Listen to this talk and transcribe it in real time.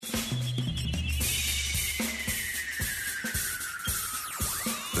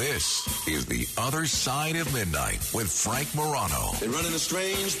This is The Other Side of Midnight with Frank Morano. They're running a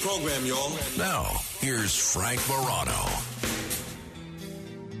strange program, y'all. Now, here's Frank Morano.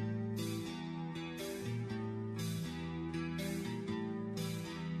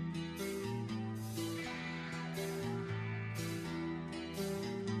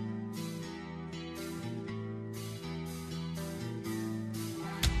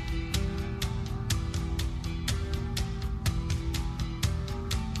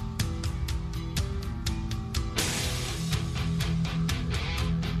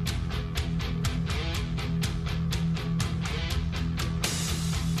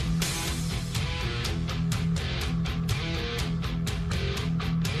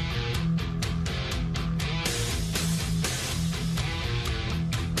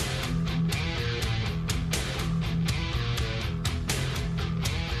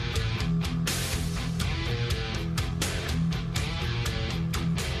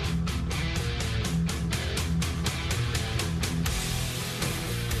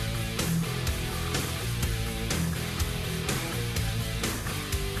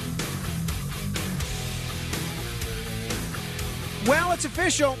 Well, it's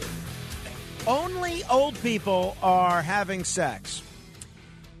official. Only old people are having sex.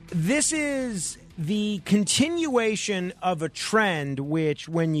 This is the continuation of a trend which,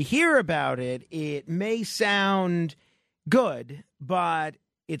 when you hear about it, it may sound good, but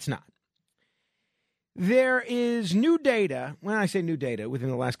it's not. There is new data, when I say new data, within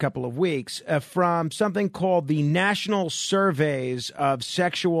the last couple of weeks, from something called the National Surveys of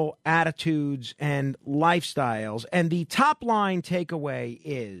Sexual Attitudes and Lifestyles. And the top line takeaway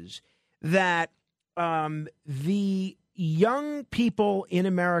is that the young people in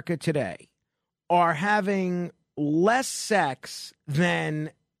America today are having less sex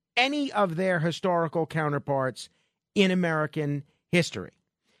than any of their historical counterparts in American history.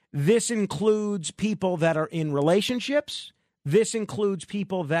 This includes people that are in relationships. This includes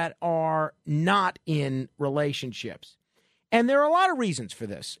people that are not in relationships. And there are a lot of reasons for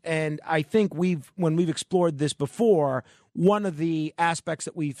this. And I think when we've explored this before, one of the aspects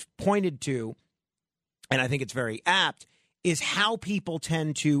that we've pointed to, and I think it's very apt, is how people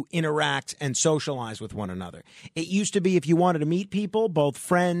tend to interact and socialize with one another. It used to be if you wanted to meet people, both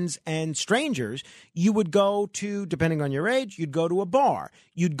friends and strangers, you would go to, depending on your age, you'd go to a bar,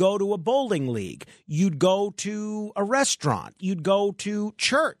 you'd go to a bowling league, you'd go to a restaurant, you'd go to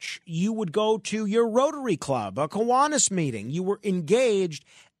church, you would go to your Rotary Club, a Kiwanis meeting. You were engaged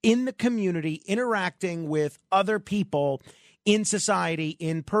in the community, interacting with other people in society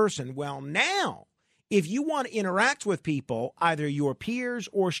in person. Well, now, if you want to interact with people, either your peers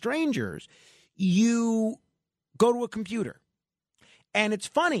or strangers, you go to a computer. And it's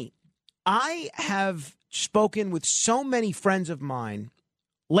funny, I have spoken with so many friends of mine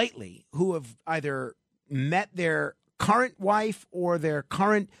lately who have either met their current wife or their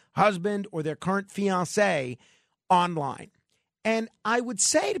current husband or their current fiancé online. And I would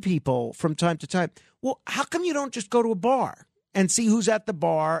say to people from time to time, well, how come you don't just go to a bar and see who's at the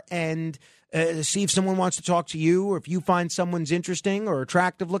bar and see if someone wants to talk to you, or if you find someone's interesting or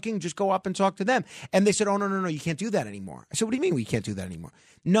attractive looking, just go up and talk to them. And they said, oh, no, you can't do that anymore. I said, what do you mean we can't do that anymore?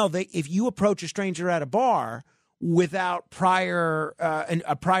 No, if you approach a stranger at a bar without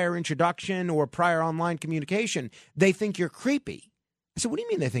a prior introduction or prior online communication, they think you're creepy. I said, what do you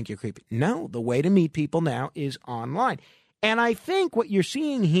mean they think you're creepy? No, the way to meet people now is online. And I think what you're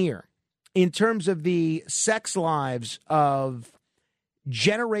seeing here in terms of the sex lives of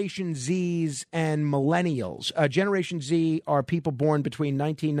Generation Zs and millennials. Generation Z are people born between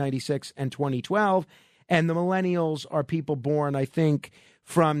 1996 and 2012, and the millennials are people born, I think,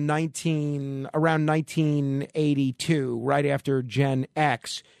 from around 1982, right after Gen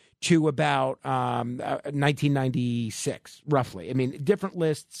X, to about 1996, roughly. I mean, different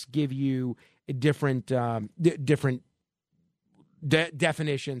lists give you different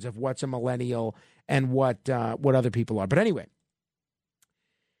definitions of what's a millennial and what other people are. But anyway,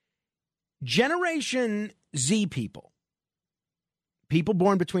 Generation Z people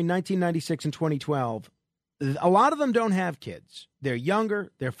born between 1996 and 2012, a lot of them don't have kids. They're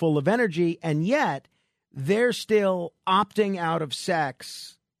younger, they're full of energy, and yet they're still opting out of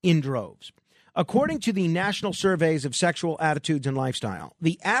sex in droves. According to the National Surveys of Sexual Attitudes and Lifestyle,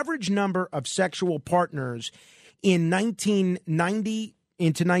 the average number of sexual partners in 1990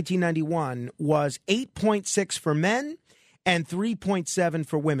 into 1991 was 8.6 for men and 3.7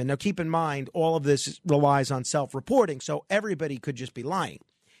 for women. Now, keep in mind, all of this relies on self-reporting, so everybody could just be lying.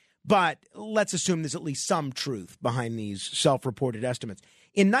 But let's assume there's at least some truth behind these self-reported estimates.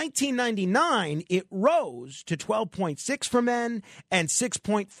 In 1999, it rose to 12.6 for men and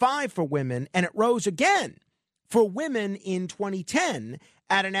 6.5 for women, and it rose again for women in 2010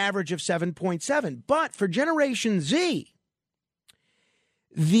 at an average of 7.7. But for Generation Z,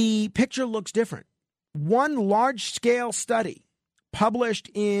 the picture looks different. One large-scale study published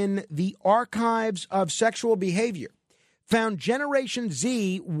in the Archives of Sexual Behavior found Generation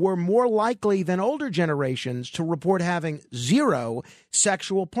Z were more likely than older generations to report having 0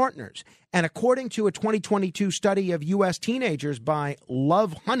 sexual partners. And according to a 2022 study of U.S. teenagers by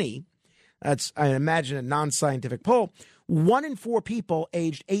Love Honey, that's, I imagine, a non-scientific poll, 1 in 4 people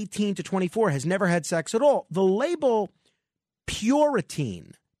aged 18 to 24 has never had sex at all. The label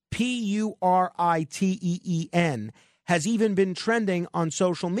Puriteen, P-U-R-I-T-E-E-N, has even been trending on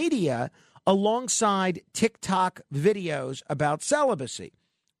social media alongside TikTok videos about celibacy.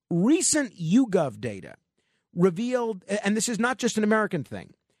 Recent YouGov data revealed, and this is not just an American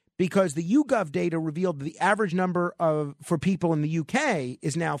thing, because the YouGov data revealed the average number for people in the UK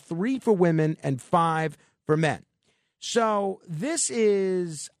is now 3 for women and 5 for men. So this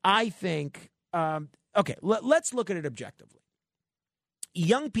is, I think, okay, let's look at it objectively.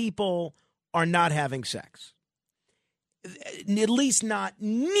 Young people are not having sex, at least not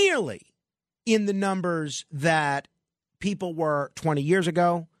nearly in the numbers that people were 20 years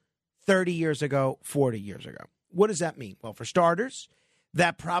ago, 30 years ago, 40 years ago. What does that mean? Well, for starters,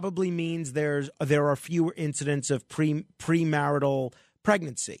 that probably means there are fewer incidents of premarital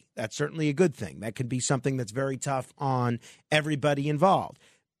pregnancy. That's certainly a good thing. That could be something that's very tough on everybody involved.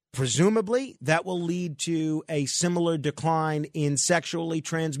 Presumably, that will lead to a similar decline in sexually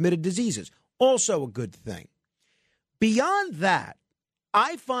transmitted diseases. Also a good thing. Beyond that,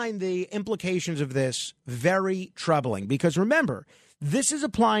 I find the implications of this very troubling because, remember, this is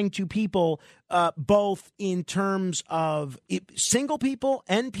applying to people both in terms of single people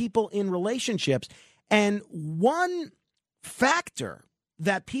and people in relationships. And one factor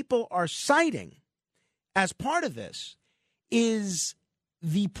that people are citing as part of this is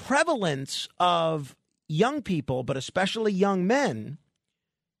the prevalence of young people, but especially young men,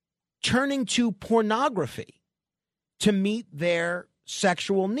 turning to pornography to meet their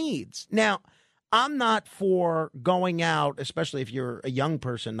sexual needs. Now, I'm not for going out, especially if you're a young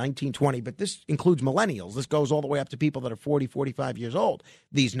person, 19, 20, but this includes millennials. This goes all the way up to people that are 40, 45 years old,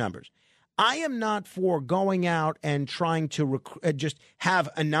 these numbers. I am not for going out and trying to just have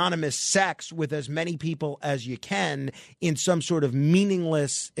anonymous sex with as many people as you can in some sort of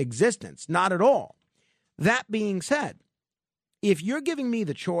meaningless existence. Not at all. That being said, if you're giving me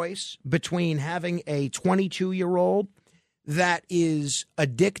the choice between having a 22-year-old that is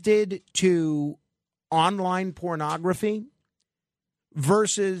addicted to online pornography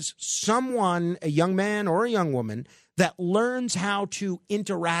versus someone, a young man or a young woman, that learns how to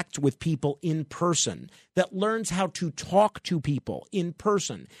interact with people in person, that learns how to talk to people in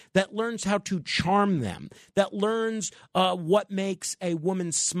person, that learns how to charm them, that learns what makes a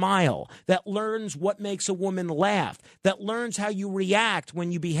woman smile, that learns what makes a woman laugh, that learns how you react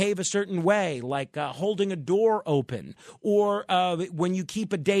when you behave a certain way, like holding a door open or when you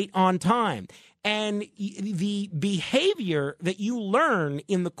keep a date on time. And the behavior that you learn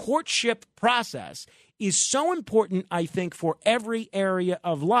in the courtship process is so important, I think, for every area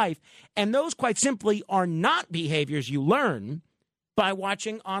of life. And those, quite simply, are not behaviors you learn by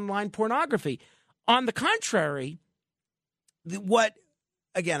watching online pornography. On the contrary,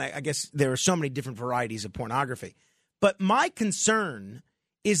 again, I guess there are so many different varieties of pornography. But my concern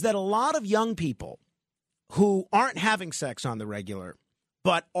is that a lot of young people who aren't having sex on the regular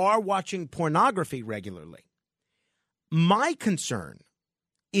but are watching pornography regularly, my concern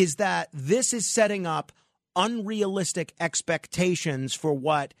is that this is setting up unrealistic expectations for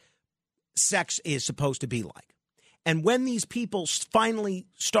what sex is supposed to be like. And when these people finally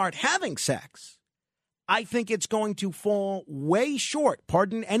start having sex, I think it's going to fall way short,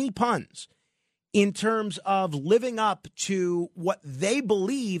 pardon any puns, in terms of living up to what they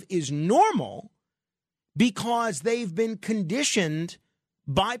believe is normal because they've been conditioned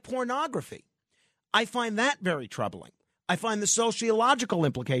by pornography. I find that very troubling. I find the sociological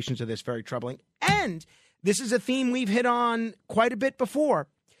implications of this very troubling. And this is a theme we've hit on quite a bit before.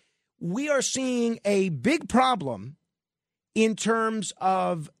 We are seeing a big problem in terms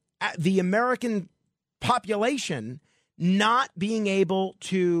of the American population not being able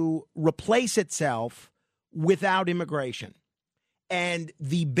to replace itself without immigration. And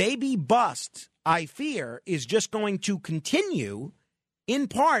the baby bust, I fear, is just going to continue in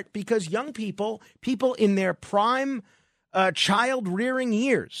part because young people in their prime child-rearing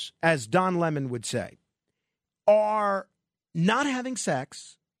years, as Don Lemon would say, are not having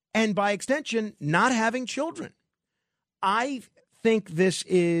sex, and by extension, not having children. I think this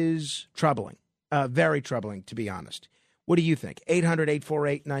is troubling, very troubling, to be honest. What do you think?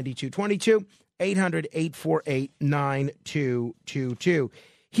 800-848-9222, 800-848-9222.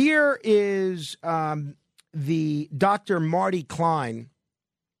 Here is the Dr. Marty Klein,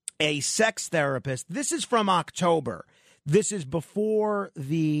 a sex therapist. This is from October. This is before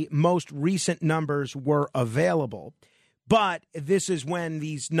the most recent numbers were available, but this is when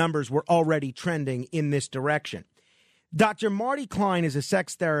these numbers were already trending in this direction. Dr. Marty Klein is a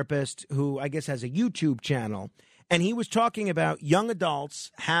sex therapist who I guess has a YouTube channel, and he was talking about young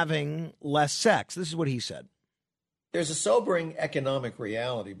adults having less sex. This is what he said. There's a sobering economic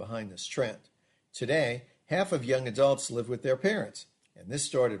reality behind this trend. Today, half of young adults live with their parents, and this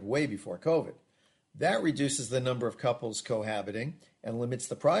started way before COVID. That reduces the number of couples cohabiting and limits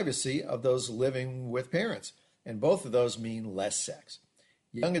the privacy of those living with parents, and both of those mean less sex.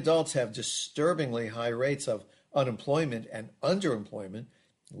 Young adults have disturbingly high rates of unemployment and underemployment.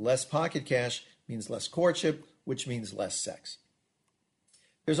 Less pocket cash means less courtship, which means less sex.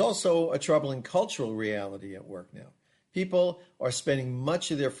 There's also a troubling cultural reality at work now. People are spending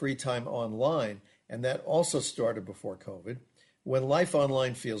much of their free time online, and that also started before COVID. When life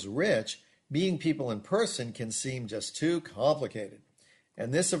online feels rich, meeting people in person can seem just too complicated.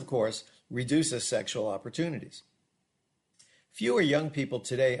 And this, of course, reduces sexual opportunities. Fewer young people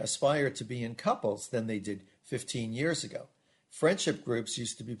today aspire to be in couples than they did 15 years ago. Friendship groups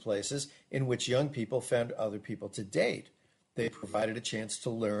used to be places in which young people found other people to date. They provided a chance to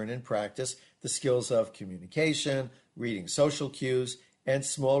learn and practice the skills of communication, reading social cues, and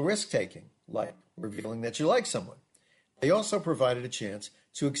small risk-taking, like revealing that you like someone. They also provided a chance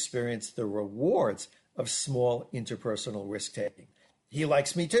to experience the rewards of small interpersonal risk-taking. He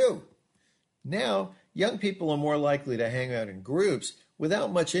likes me too. Now, young people are more likely to hang out in groups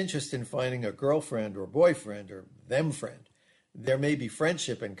without much interest in finding a girlfriend or boyfriend or them friend. There may be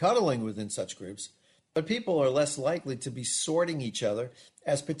friendship and cuddling within such groups, but people are less likely to be sorting each other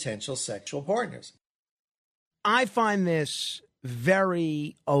as potential sexual partners. I find this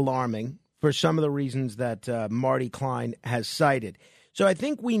very alarming for some of the reasons that Marty Klein has cited. So I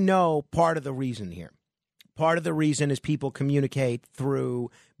think we know part of the reason here. Part of the reason is people communicate through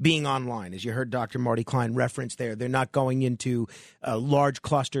being online. As you heard Dr. Marty Klein reference there, they're not going into large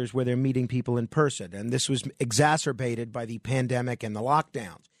clusters where they're meeting people in person. And this was exacerbated by the pandemic and the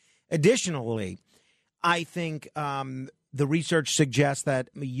lockdowns. Additionally, I think the research suggests that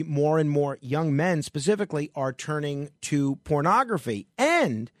more and more young men specifically are turning to pornography.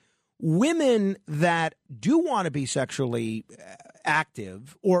 And women that do want to be sexually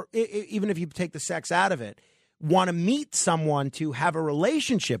active, or even if you take the sex out of it, want to meet someone to have a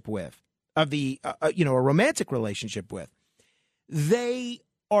relationship with, a romantic relationship with, they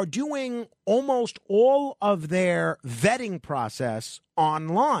are doing almost all of their vetting process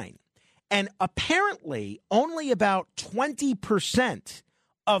online. And apparently only about 20%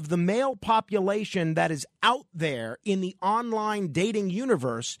 of the male population that is out there in the online dating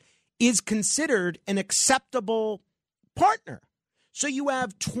universe is considered an acceptable partner. So you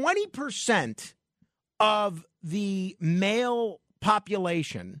have 20% of the male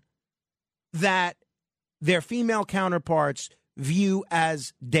population that their female counterparts view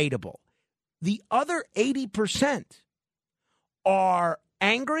as dateable. The other 80% are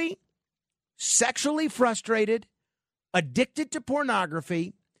angry, sexually frustrated, addicted to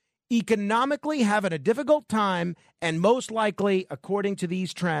pornography, economically having a difficult time, and most likely, according to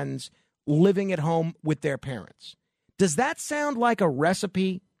these trends, living at home with their parents. Does that sound like a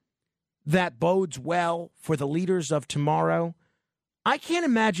recipe that bodes well for the leaders of tomorrow? I can't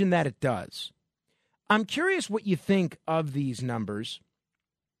imagine that it does. I'm curious what you think of these numbers,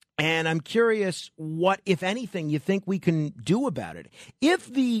 and I'm curious what, if anything, you think we can do about it.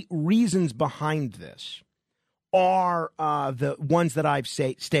 If the reasons behind this are the ones that I've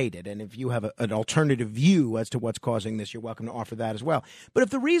stated, and if you have an alternative view as to what's causing this, you're welcome to offer that as well. But if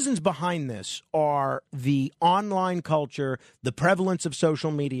the reasons behind this are the online culture, the prevalence of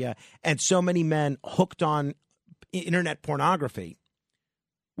social media, and so many men hooked on internet pornography,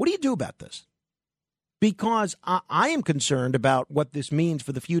 what do you do about this? Because I am concerned about what this means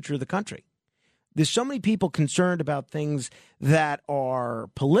for the future of the country. There's so many people concerned about things that are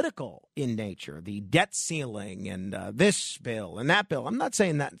political in nature, the debt ceiling and this bill and that bill. I'm not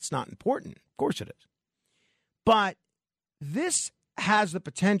saying that it's not important. Of course it is. But this has the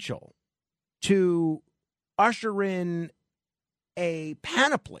potential to usher in a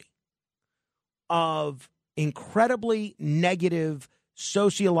panoply of incredibly negative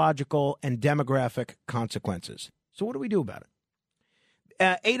sociological and demographic consequences. So what do we do about it?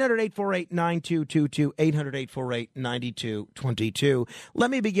 800-848-9222, 800-848-9222.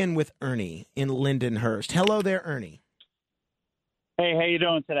 Let me begin with Ernie in Lindenhurst. Hello there, Ernie. Hey, how you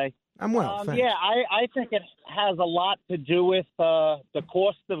doing today? I'm well, thanks. Yeah, I think it has a lot to do with the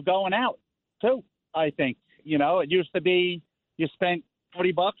cost of going out, too, I think. You know, it used to be you spent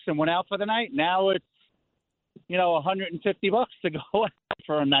 $40 and went out for the night. Now it's, $150 to go out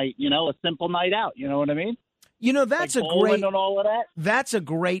for a night, a simple night out. You know what I mean? That's like bowling and all of that. That's a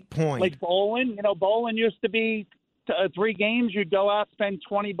great point. Like bowling, bowling used to be 3 games. You'd go out, spend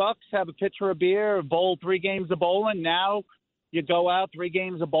 $20, have a pitcher of beer, bowl 3 games of bowling. Now you go out, 3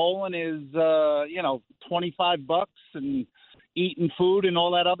 games of bowling is, $25 and eating food and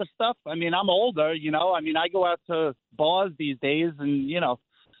all that other stuff. I mean, I'm older, I go out to bars these days and,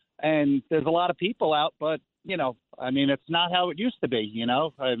 and there's a lot of people out, but, it's not how it used to be,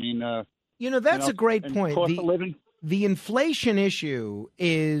 That's a great point. Cost of living. The inflation issue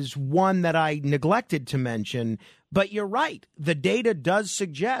is one that I neglected to mention, but you're right. The data does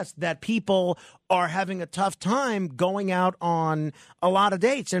suggest that people are having a tough time going out on a lot of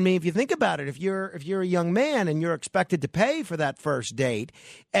dates. I mean, if you think about it, if you're a young man and you're expected to pay for that first date,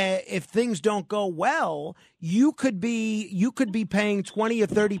 if things don't go well, you could be paying 20 or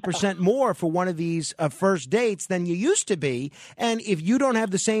 30% more for one of these first dates than you used to be. And if you don't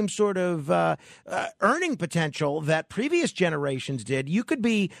have the same sort of earning potential that previous generations did, you could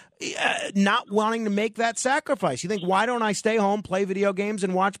be not wanting to make that sacrifice. You think, why don't I stay home, play video games,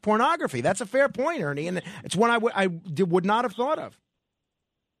 and watch pornography? That's a fair point, Ernie, and it's one I would not have thought of.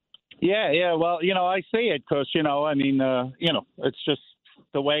 Yeah. Well, I see it because, it's just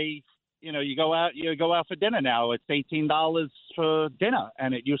the way, you go out for dinner now. It's $18 for dinner,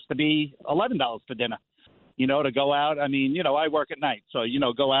 and it used to be $11 for dinner, to go out. I mean, I work at night, so,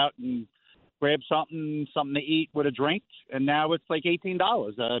 go out and grab something to eat with a drink, and now it's like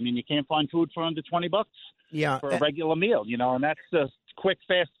 $18. I mean, you can't find food for under $20 for a regular meal, and that's just quick,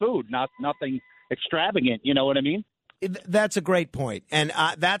 fast food, nothing extravagant, you know what I mean? That's a great point, and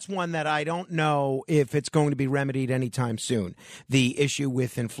that's one that I don't know if it's going to be remedied anytime soon, the issue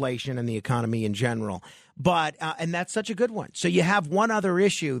with inflation and the economy in general. But and that's such a good one. So you have one other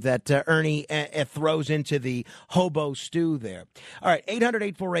issue that Ernie throws into the hobo stew there. All right,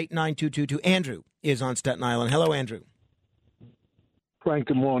 800-848-9222. Andrew is on Staten Island. Hello, Andrew. Frank,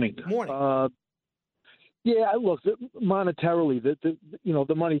 good morning. Morning. Yeah, look, monetarily,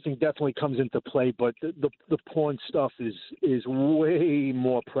 the money thing definitely comes into play, but the porn stuff is way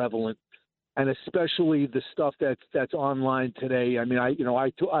more prevalent, and especially the stuff that's online today. I mean, I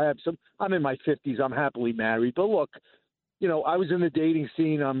have some. I'm in my 50s. I'm happily married, but look, I was in the dating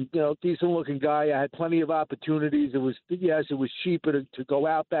scene. I'm decent looking guy. I had plenty of opportunities. It was cheaper to go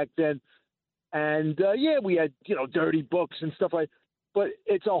out back then, and we had dirty books and stuff like. But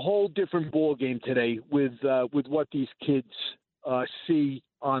it's a whole different ball game today with what these kids see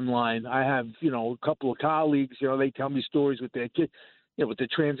online. I have a couple of colleagues. They tell me stories with their kids, with the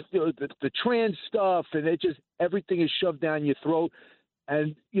trans stuff, and everything is shoved down your throat.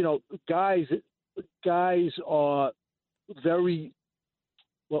 And guys are very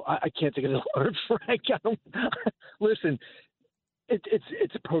well. I can't think of the word, Frank. Listen.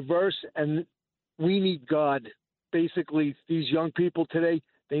 It's perverse, and we need God. Basically, these young people today,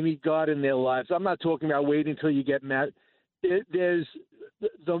 they need God in their lives. I'm not talking about waiting until you get married. There's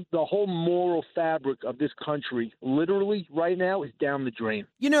the whole moral fabric of this country, literally, right now, is down the drain.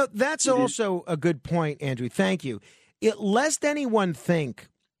 That's also a good point, Andrew. Thank you. Lest anyone think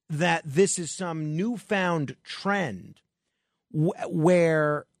that this is some newfound trend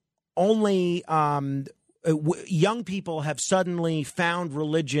where only young people have suddenly found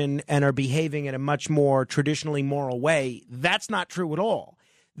religion and are behaving in a much more traditionally moral way. That's not true at all.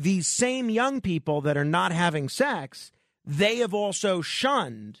 These same young people that are not having sex, they have also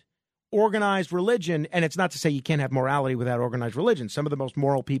shunned organized religion. And it's not to say you can't have morality without organized religion. Some of the most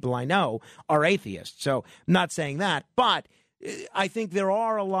moral people I know are atheists. So I'm not saying that. But I think there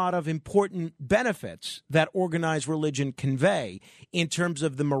are a lot of important benefits that organized religion convey in terms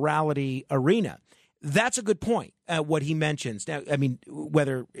of the morality arena. That's a good point, what he mentions. Now, I mean,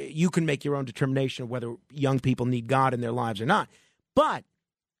 whether you can make your own determination of whether young people need God in their lives or not. But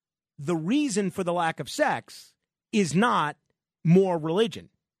the reason for the lack of sex is not more religion.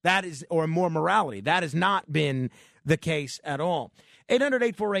 That is, or more morality. That has not been the case at all.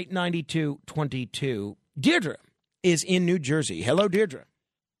 800-848-9222. Deirdre is in New Jersey. Hello, Deirdre.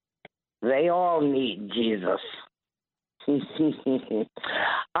 They all need Jesus.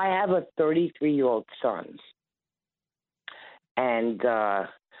 I have a 33-year-old son, and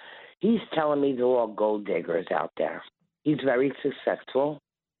He's telling me they're all gold diggers out there. He's very successful.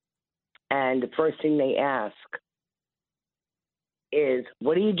 And the first thing they ask is,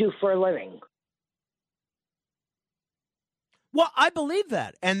 what do you do for a living? Well, I believe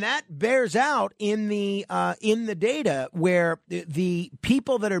that, and that bears out in the data where the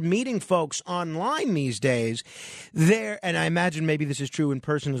people that are meeting folks online these days, and I imagine maybe this is true in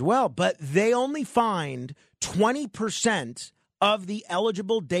person as well, but they only find 20% of the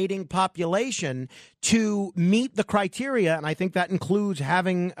eligible dating population to meet the criteria, and I think that includes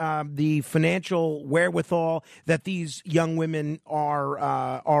having the financial wherewithal that these young women are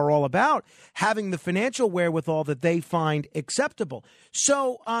all about, having the financial wherewithal that they find acceptable.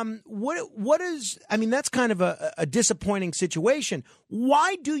 So, what is? I mean, that's kind of a disappointing situation.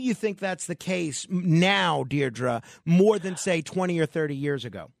 Why do you think that's the case now, Deirdre, more than say 20 or 30 years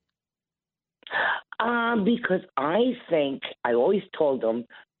ago? Because I think I always told him,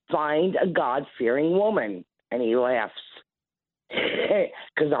 find a God-fearing woman. And he laughs.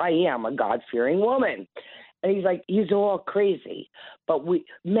 Because I am a God-fearing woman. And he's like, these are all crazy. But we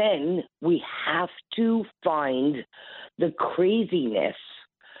have to find the craziness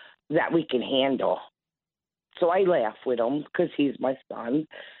that we can handle. So I laugh with him because he's my son.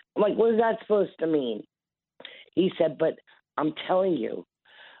 I'm like, what is that supposed to mean? He said, but I'm telling you,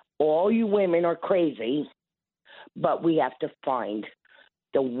 all you women are crazy, but we have to find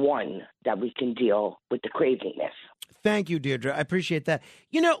the one that we can deal with the craziness. Thank you, Deirdre. I appreciate that.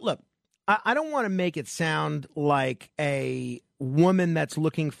 You know, look, I don't want to make it sound like a woman that's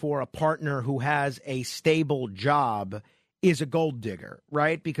looking for a partner who has a stable job is a gold digger,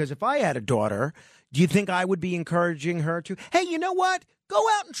 right? Because if I had a daughter, do you think I would be encouraging her to, hey, you know what? Go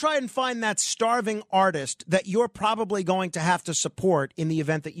out and try and find that starving artist that you're probably going to have to support in the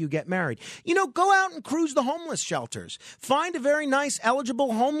event that you get married. You know, go out and cruise the homeless shelters. Find a very nice,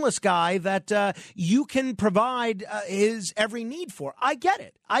 eligible homeless guy that you can provide his every need for. I get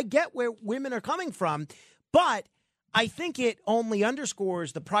it. I get where women are coming from, but I think it only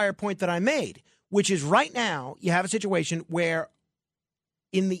underscores the prior point that I made, which is right now you have a situation where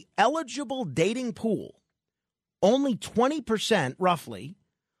in the eligible dating pool, only 20%, roughly,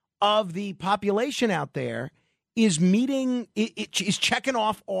 of the population out there is is checking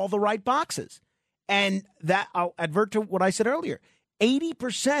off all the right boxes. And that, I'll advert to what I said earlier,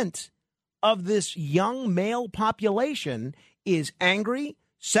 80% of this young male population is angry,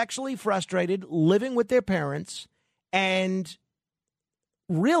 sexually frustrated, living with their parents, and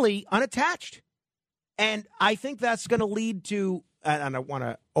really unattached. And I think that's going to lead to, and I don't want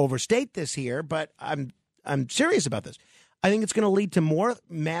to overstate this here, but I'm serious about this. I think it's going to lead to more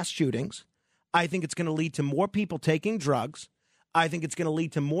mass shootings. I think it's going to lead to more people taking drugs. I think it's going to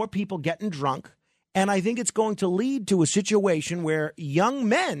lead to more people getting drunk. And I think it's going to lead to a situation where young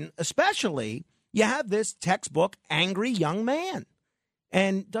men, especially, you have this textbook angry young man,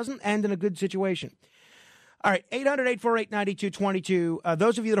 and doesn't end in a good situation. All right, 800-848-9222.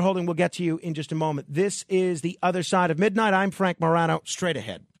 Those of you that are holding, we'll get to you in just a moment. This is The Other Side of Midnight. I'm Frank Morano. Straight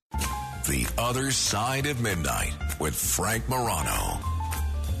ahead. The Other Side of Midnight with Frank Morano.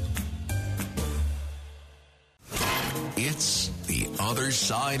 It's The Other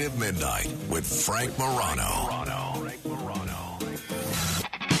Side of Midnight with Frank Morano.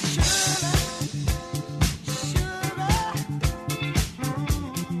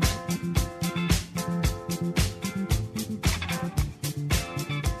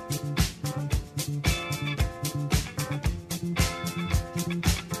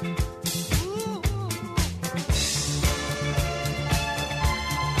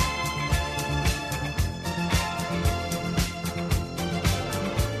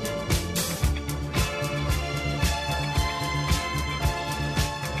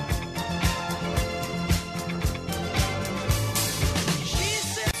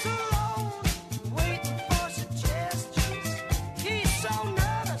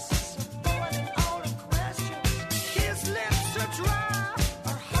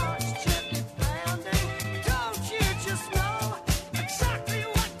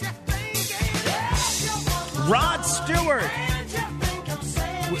 Rod Stewart.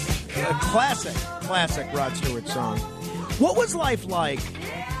 A classic Rod Stewart song. What was life like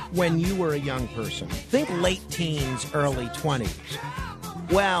when you were a young person? Think late teens, early 20s.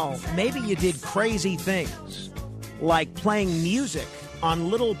 Well, maybe you did crazy things, like playing music on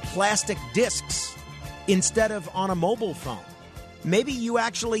little plastic discs instead of on a mobile phone. Maybe you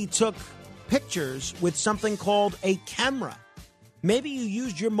actually took pictures with something called a camera. Maybe you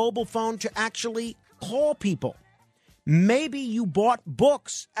used your mobile phone to actually call people. Maybe you bought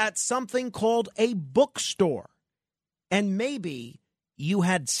books at something called a bookstore. And maybe you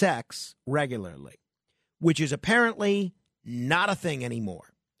had sex regularly, which is apparently not a thing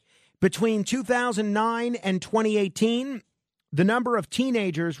anymore. Between 2009 and 2018, the number of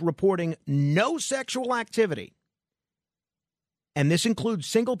teenagers reporting no sexual activity, and this includes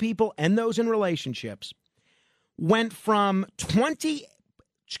single people and those in relationships, went from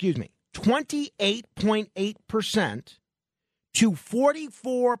 28.8% to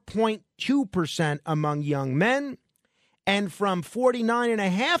 44.2% among young men, and from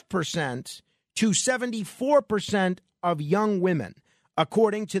 49.5% to 74% of young women,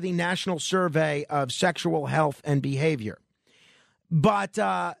 according to the National Survey of Sexual Health and Behavior. But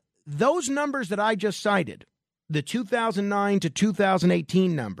those numbers that I just cited, the 2009 to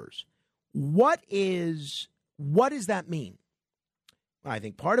 2018 numbers, what does that mean? I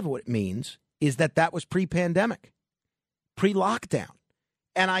think part of what it means is that was pre-pandemic, pre-lockdown.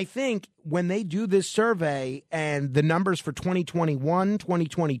 And I think when they do this survey and the numbers for 2021,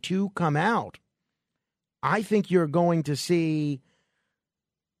 2022 come out, I think you're going to see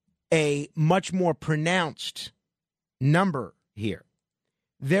a much more pronounced number here.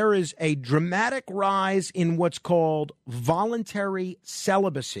 There is a dramatic rise in what's called voluntary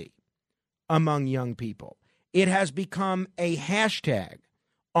celibacy among young people. It has become a hashtag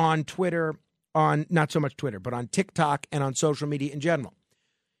on Twitter, on not so much Twitter, but on TikTok and on social media in general.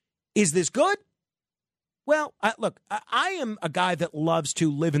 Is this good? Well, I am a guy that loves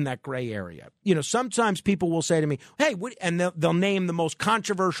to live in that gray area. You know, sometimes people will say to me, hey, and they'll name the most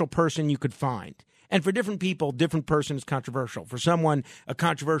controversial person you could find. And for different people, different person is controversial. For someone, a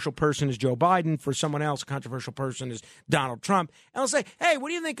controversial person is Joe Biden. For someone else, a controversial person is Donald Trump. And I'll say, hey, what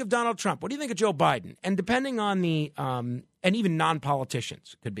do you think of Donald Trump? What do you think of Joe Biden? And depending on the, and even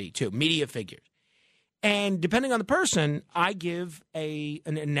non-politicians could be too, media figures. And depending on the person, I give an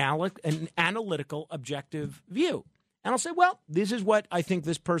analytical, objective view. And I'll say, well, this is what I think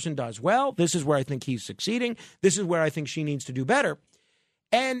this person does well. This is where I think he's succeeding. This is where I think she needs to do better.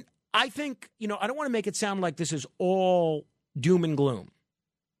 And I think, I don't want to make it sound like this is all doom and gloom,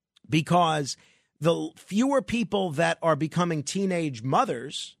 because the fewer people that are becoming teenage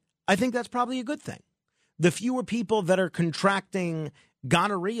mothers, I think that's probably a good thing. The fewer people that are contracting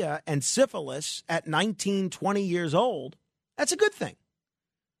gonorrhea and syphilis at 19, 20 years old, that's a good thing.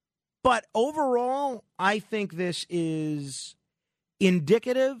 But overall, I think this is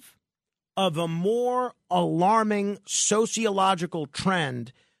indicative of a more alarming sociological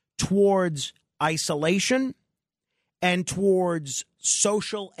trend towards isolation and towards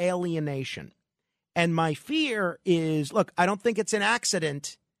social alienation. And my fear is, look, I don't think it's an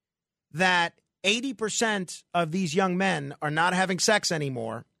accident that 80% of these young men are not having sex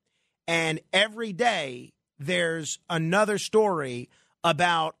anymore. And every day there's another story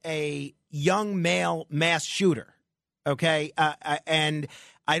about a young male mass shooter. Okay. And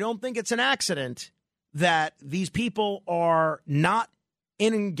I don't think it's an accident that these people are not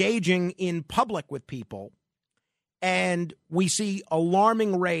engaging in public with people. And we see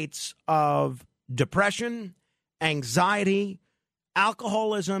alarming rates of depression, anxiety,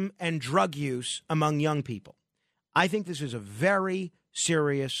 alcoholism, and drug use among young people. I think this is a very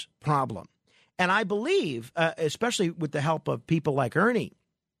serious problem. And I believe, especially with the help of people like Ernie,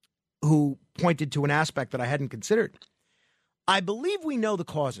 who pointed to an aspect that I hadn't considered, I believe we know the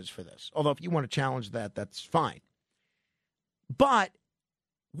causes for this. Although if you want to challenge that, that's fine. But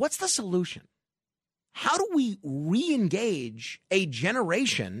what's the solution? How do we re-engage a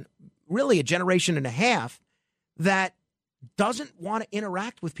generation, really a generation and a half, that doesn't want to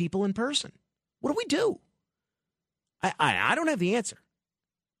interact with people in person? What do we do? I don't have the answer,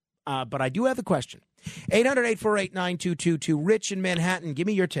 but I do have the question. 800-848-9222. Rich in Manhattan, give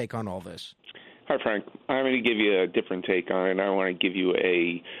me your take on all this. Hi, Frank. I'm going to give you a different take on it, and I want to give you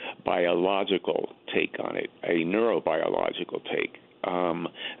a biological take on it, a neurobiological take.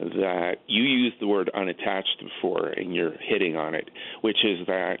 That you used the word unattached before, and you're hitting on it, which is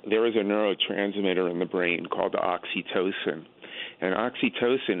that there is a neurotransmitter in the brain called oxytocin. And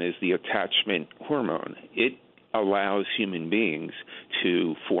oxytocin is the attachment hormone. It allows human beings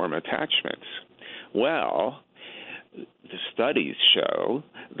to form attachments. Well, the studies show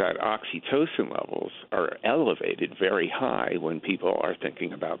that oxytocin levels are elevated very high when people are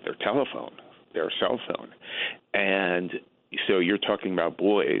thinking about their telephone, their cell phone. And so you're talking about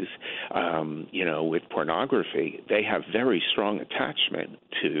boys, with pornography. They have very strong attachment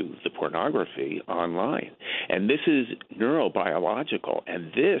to the pornography online. And this is neurobiological,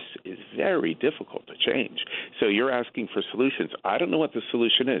 and this is very difficult to change. So you're asking for solutions. I don't know what the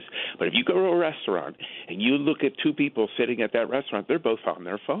solution is, but if you go to a restaurant and you look at two people sitting at that restaurant, they're both on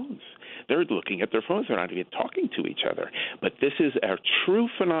their phones. they're looking at their phones. They're not even talking to each other. But this is a true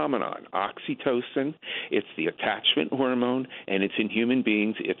phenomenon. Oxytocin, it's the attachment hormone, and it's in human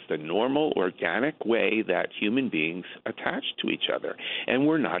beings. It's the normal, organic way that human beings attach to each other. And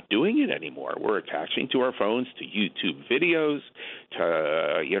we're not doing it anymore. We're attaching to our phones, to YouTube videos,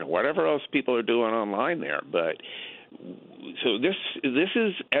 to whatever else people are doing online there. But so this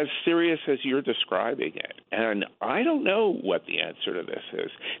is as serious as you're describing it, and I don't know what the answer to this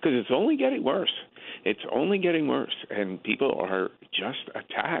is, because it's only getting worse. It's only getting worse, and people are just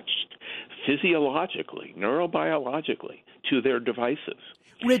attached physiologically, neurobiologically to their devices.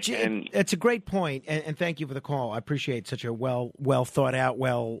 Rich, it's a great point, and thank you for the call. I appreciate such a well thought out,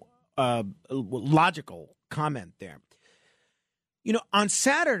 logical comment there. On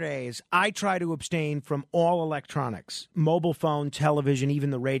Saturdays, I try to abstain from all electronics, mobile phone, television, even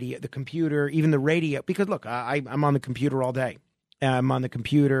the radio, the computer, even the radio. Because, look, I'm on the computer all day. I'm on the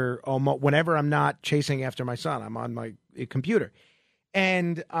computer almost whenever I'm not chasing after my son. I'm on my computer.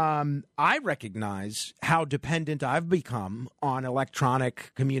 And I recognize how dependent I've become on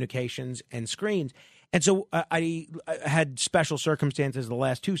electronic communications and screens. And so I had special circumstances the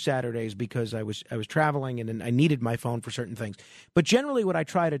last 2 Saturdays because I was traveling and I needed my phone for certain things. But generally what I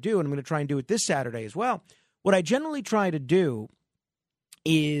try to do, and I'm going to try and do it this Saturday as well, what I generally try to do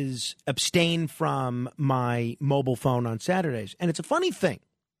is abstain from my mobile phone on Saturdays. And it's a funny thing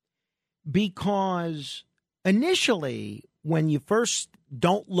because initially when you first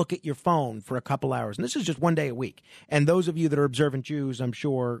don't look at your phone for a couple hours, and this is just one day a week, and those of you that are observant Jews, I'm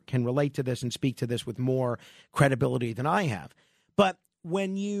sure, can relate to this and speak to this with more credibility than I have. But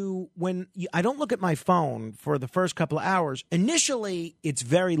when I don't look at my phone for the first couple of hours, initially it's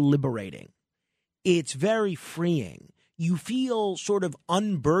very liberating. It's very freeing. You feel sort of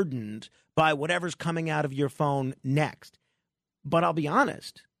unburdened by whatever's coming out of your phone next. But I'll be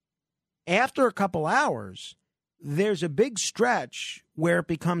honest, after a couple hours, there's a big stretch where it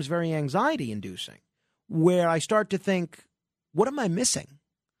becomes very anxiety-inducing, where I start to think, what am I missing?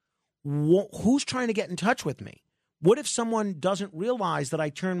 Who's trying to get in touch with me? What if someone doesn't realize that I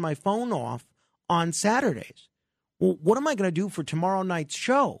turn my phone off on Saturdays? Well, what am I going to do for tomorrow night's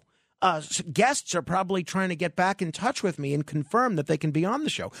show? Guests are probably trying to get back in touch with me and confirm that they can be on the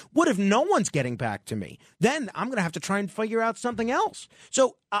show. What if no one's getting back to me? Then I'm going to have to try and figure out something else.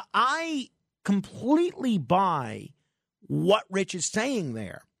 So I completely buy what Rich is saying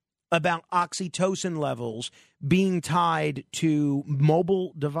there about oxytocin levels being tied to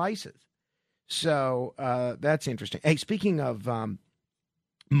mobile devices. So that's interesting. Hey, speaking of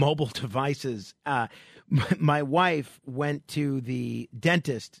mobile devices, my wife went to the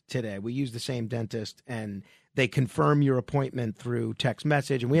dentist today. We use the same dentist, and they confirm your appointment through text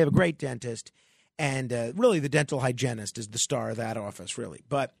message. And we have a great dentist, and really the dental hygienist is the star of that office, really.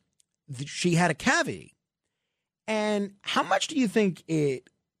 But she had a cavity. And how much do you think it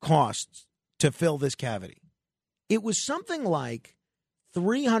costs to fill this cavity? It was something like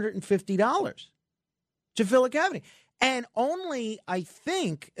 $350 to fill a cavity. And only, I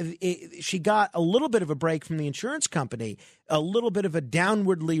think, she got a little bit of a break from the insurance company, a little bit of a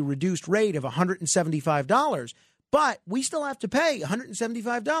downwardly reduced rate of $175. But we still have to pay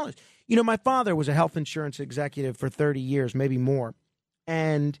 $175. My father was a health insurance executive for 30 years, maybe more.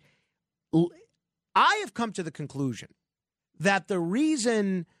 And I have come to the conclusion that the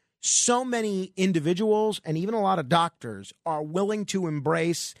reason so many individuals and even a lot of doctors are willing to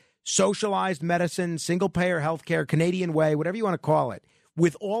embrace socialized medicine, single-payer healthcare, Canadian way, whatever you want to call it,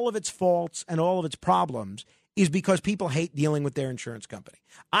 with all of its faults and all of its problems, is because people hate dealing with their insurance company.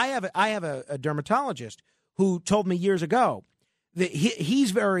 I have a dermatologist who told me years ago that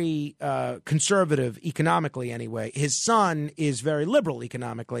he's very conservative economically anyway. His son is very liberal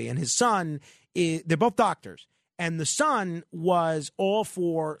economically, and his son they're both doctors. And the son was all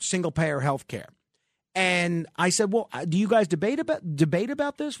for single-payer health care. And I said, well, do you guys debate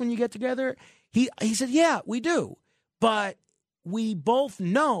about this when you get together? He said, yeah, we do. But we both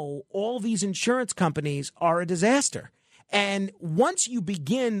know all these insurance companies are a disaster. And once you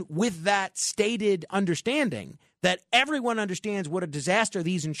begin with that stated understanding that everyone understands what a disaster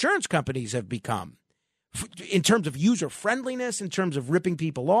these insurance companies have become in terms of user friendliness, in terms of ripping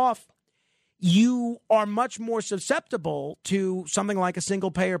people off, you are much more susceptible to something like a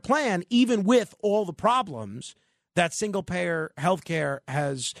single-payer plan, even with all the problems that single-payer healthcare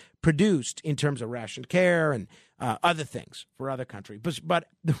has produced in terms of rationed care and other things for other countries. But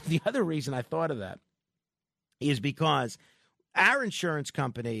the other reason I thought of that is because our insurance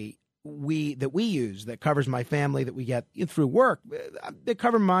company that we use that covers my family that we get through work, they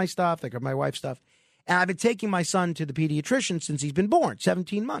cover my stuff, they cover my wife's stuff. And I've been taking my son to the pediatrician since he's been born,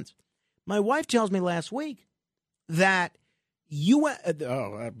 17 months. My wife tells me last week that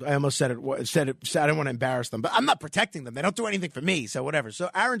I almost said it. I don't want to embarrass them, but I'm not protecting them. They don't do anything for me, so whatever. So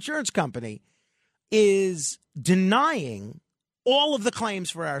our insurance company is denying all of the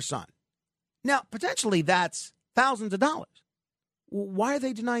claims for our son. Now, potentially that's thousands of dollars. Why are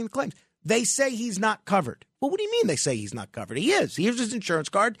they denying the claims? They say he's not covered. Well, what do you mean they say he's not covered? He is. Here's his insurance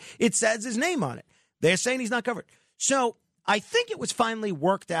card. It says his name on it. They're saying he's not covered. So I think it was finally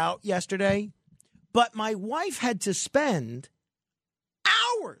worked out yesterday, but my wife had to spend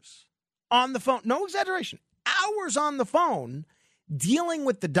hours on the phone, no exaggeration, hours on the phone dealing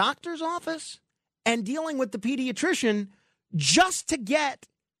with the doctor's office and dealing with the pediatrician just to get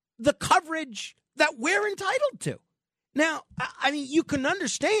the coverage that we're entitled to. Now, I mean, you can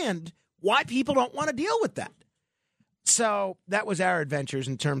understand why people don't want to deal with that. So that was our adventures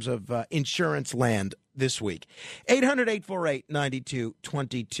in terms of insurance land this week.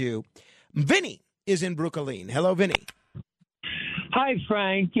 800-848-9222. Vinny is in Brooklyn. Hello, Vinny. Hi,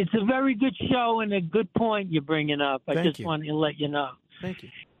 Frank. It's a very good show and a good point you're bringing up. I just wanted to let you know. Thank you.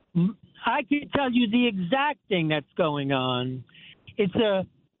 I can tell you the exact thing that's going on. It's a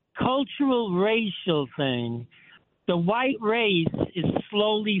cultural, racial thing. The white race is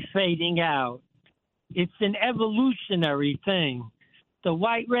slowly fading out. It's an evolutionary thing. The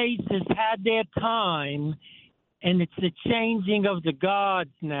white race has had their time, and it's the changing of the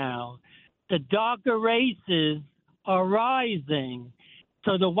gods now. The darker races are rising.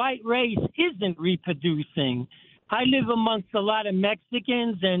 So the white race isn't reproducing. I live amongst a lot of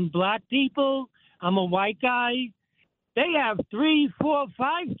Mexicans and black people. I'm a white guy. They have 3, 4,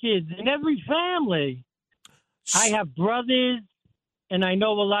 5 kids in every family. I have brothers, and I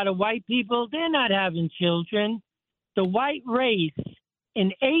know a lot of white people. They're not having children. The white race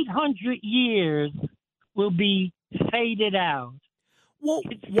in 800 years will be faded out. Well,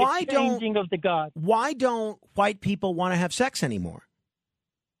 it's the changing of the gods. Why don't white people want to have sex anymore?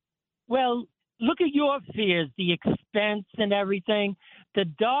 Well, look at your fears, the expense and everything. The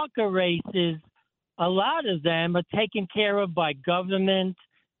darker races, a lot of them are taken care of by government.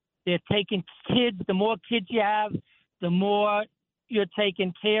 They're taking kids. The more kids you have, the more you're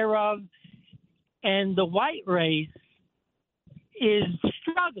taken care of. And the white race is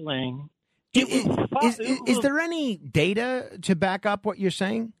struggling. Is there any data to back up what you're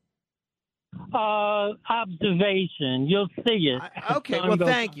saying? Observation. You'll see it. Okay. Well,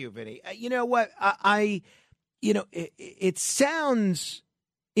 thank you, Vinny. You know what? It sounds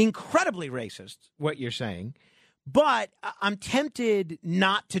incredibly racist, what you're saying, but I'm tempted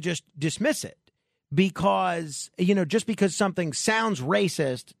not to just dismiss it because, just because something sounds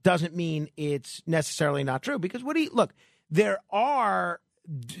racist doesn't mean it's necessarily not true. Because look, there are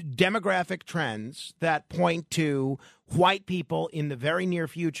demographic trends that point to white people in the very near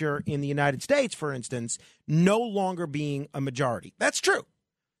future in the United States, for instance, no longer being a majority. That's true.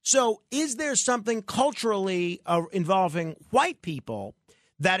 So is there something culturally involving white people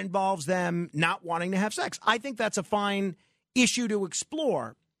that involves them not wanting to have sex? I think that's a fine issue to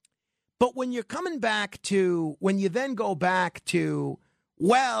explore. But when you then go back to,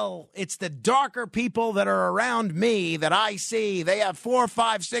 well, it's the darker people that are around me that I see. They have 4,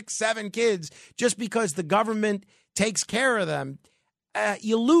 5, 6, 7 kids just because the government takes care of them.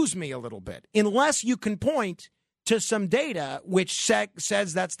 You lose me a little bit unless you can point to some data which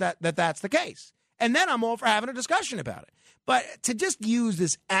says that's the case. And then I'm all for having a discussion about it. But to just use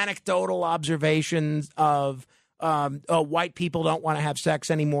this anecdotal observations of white people don't want to have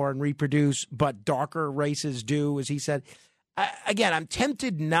sex anymore and reproduce, but darker races do, as he said. Again, I'm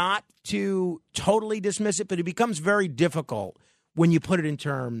tempted not to totally dismiss it, but it becomes very difficult when you put it in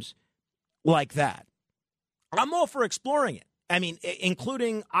terms like that. I'm all for exploring it. I mean,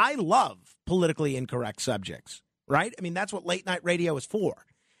 including, I love politically incorrect subjects, right? I mean, that's what late night radio is for.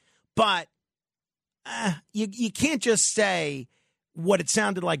 But you can't just say what it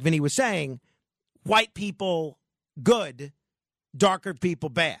sounded like Vinny was saying, white people good, darker people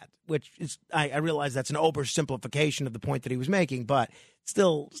bad, which is, I realize that's an oversimplification of the point that he was making, but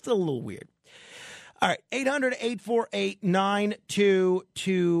still a little weird. All right,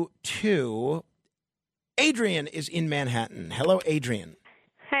 800-848-9222. Adrian is in Manhattan. Hello, Adrian.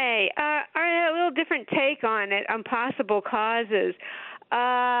 Hey, I have a little different take on it, on possible causes.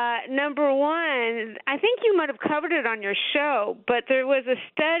 Number one, I think you might have covered it on your show, but there was a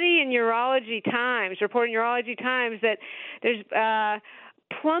study in Urology Times, reporting Urology Times, that there's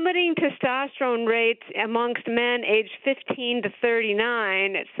plummeting testosterone rates amongst men aged 15 to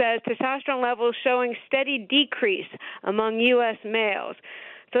 39. It says testosterone levels showing steady decrease among U.S. males.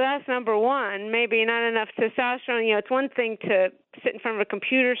 So that's number one. Maybe not enough testosterone. You know, it's one thing to sit in front of a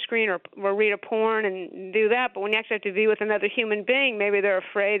computer screen or read a porn and do that, but when you actually have to be with another human being, maybe they're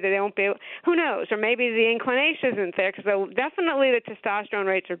afraid that they won't be able, who knows, or maybe the inclination isn't there, because definitely the testosterone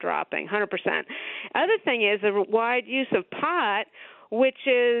rates are dropping, 100%. Other thing is the wide use of pot, which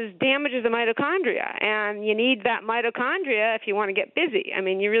damages the mitochondria, and you need that mitochondria if you want to get busy. I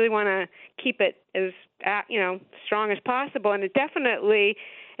mean, you really want to keep it as strong as possible, and it definitely,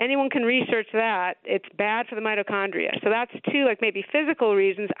 anyone can research that. It's bad for the mitochondria. So that's two, like maybe physical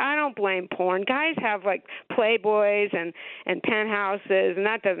reasons. I don't blame porn. Guys have like Playboys and penthouses, and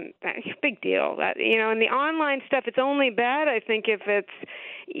that's a big deal. That, and the online stuff, it's only bad, I think, if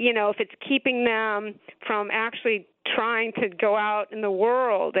it's keeping them from actually trying to go out in the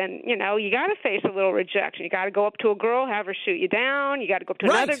world. And, you got to face a little rejection. You got to go up to a girl, have her shoot you down. You got to go up to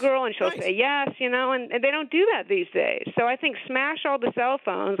another girl, and she'll say yes, and they don't do that these days. So I think smash all the cell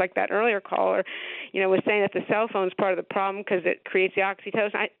phones, like that earlier caller, was saying that the cell phone's part of the problem because it creates the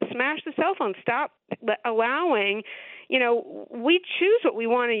oxytocin. Smash the cell phone. Stop allowing, we choose what we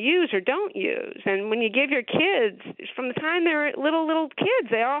want to use or don't use. And when you give your kids, from the time they're little kids,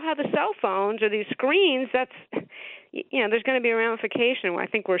 they all have the cell phones or these screens. That's, there's going to be a ramification. I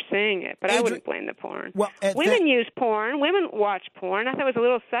think we're seeing it, but I wouldn't blame the porn. Well, women use porn. Women watch porn. I thought it was a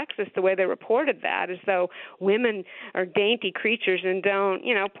little sexist the way they reported that, as though women are dainty creatures and don't,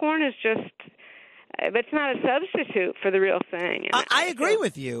 porn is just, it's not a substitute for the real thing. I agree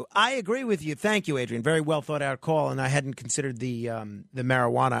with you. I agree with you. Thank you, Adrian. Very well thought out call, and I hadn't considered the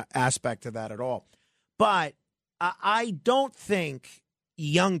marijuana aspect of that at all. But I don't think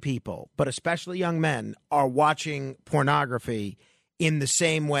young people, but especially young men, are watching pornography in the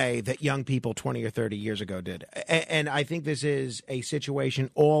same way that young people 20 or 30 years ago did. And I think this is a situation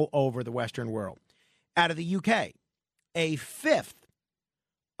all over the Western world. Out of the UK, a fifth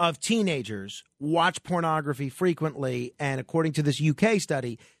of teenagers watch pornography frequently, and according to this UK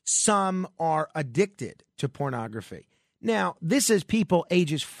study, some are addicted to pornography. Now, this is people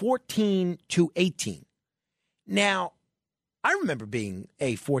ages 14 to 18. Now, I remember being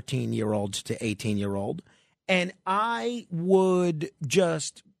a 14-year-old to 18-year-old, and I would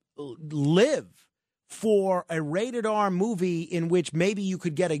just live for a rated-R movie in which maybe you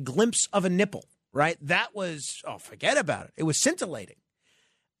could get a glimpse of a nipple, right? That was, forget about it. It was scintillating.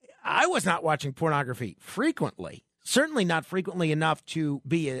 I was not watching pornography frequently, certainly not frequently enough to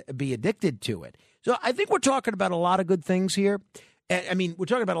be addicted to it. So I think we're talking about a lot of good things here. I mean, we're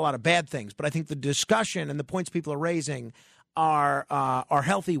talking about a lot of bad things, but I think the discussion and the points people are raising are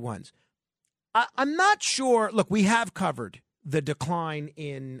healthy ones. I'm not sure. Look, we have covered the decline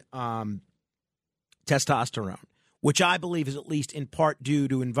in testosterone, which I believe is at least in part due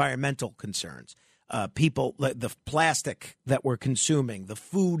to environmental concerns. People, the plastic that we're consuming, the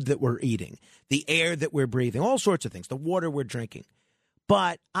food that we're eating, the air that we're breathing, all sorts of things, the water we're drinking.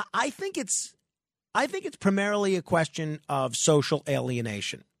 But I think it's primarily a question of social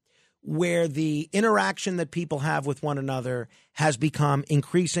alienation, where the interaction that people have with one another has become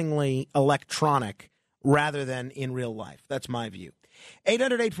increasingly electronic rather than in real life. That's my view.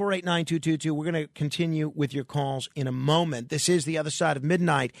 800-848-9222. We're going to continue with your calls in a moment. This is The Other Side of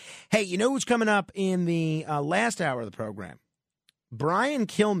Midnight. Hey, you know who's coming up in the last hour of the program? Brian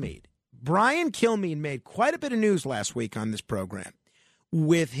Kilmeade. Brian Kilmeade made quite a bit of news last week on this program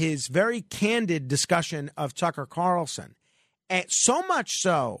with his very candid discussion of Tucker Carlson. And so much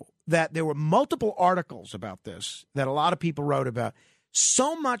so that there were multiple articles about this that a lot of people wrote about,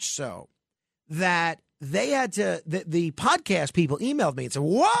 so much so that they had to, the podcast people emailed me and said,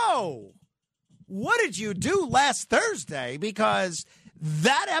 whoa, what did you do last Thursday? Because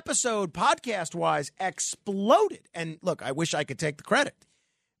that episode, podcast-wise, exploded. And look, I wish I could take the credit.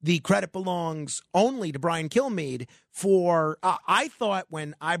 The credit belongs only to Brian Kilmeade for, I thought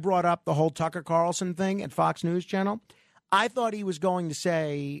when I brought up the whole Tucker Carlson thing at Fox News Channel, I thought he was going to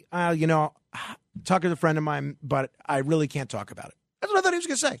say, Tucker's a friend of mine, but I really can't talk about it. That's what I thought he was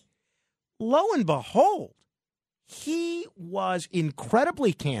going to say. Lo and behold, he was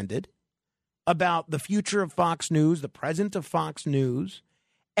incredibly candid about the future of Fox News, the present of Fox News,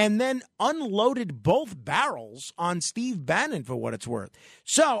 and then unloaded both barrels on Steve Bannon for what it's worth.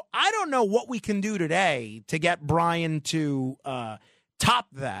 So I don't know what we can do today to get Brian to top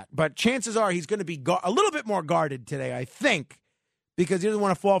that, but chances are he's going to be a little bit more guarded today, I think, because he doesn't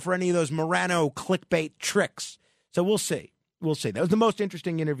want to fall for any of those Morano clickbait tricks. So we'll see. We'll see. That was the most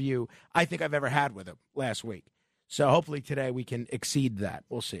interesting interview I think I've ever had with him last week. So hopefully today we can exceed that.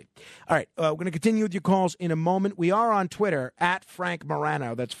 We'll see. All right. We're going to continue with your calls in a moment. We are on Twitter at Frank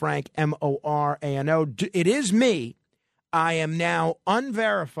Morano. That's Frank, Morano. It is me. I am now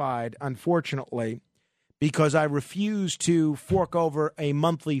unverified, unfortunately, because I refuse to fork over a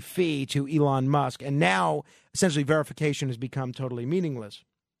monthly fee to Elon Musk. And now, essentially, verification has become totally meaningless.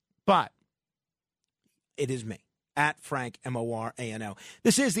 But it is me, at Frank, Morano.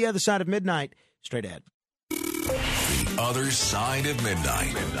 This is The Other Side of Midnight. Straight ahead. The Other Side of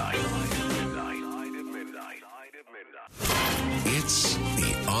Midnight. It's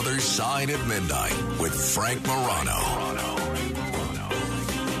The Other Side of Midnight with Frank Morano.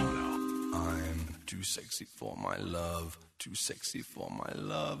 I'm too sexy for my love, too sexy for my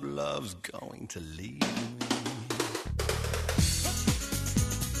love, love's going to leave me.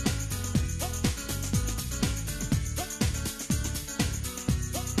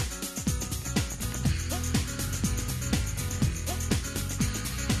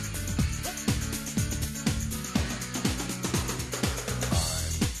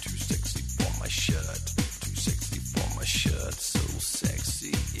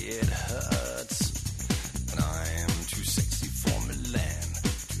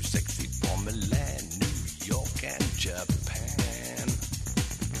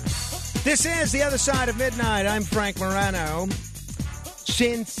 This is The Other Side of Midnight. I'm Frank Morano.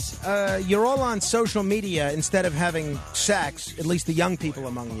 Since you're all on social media instead of having sex, at least the young people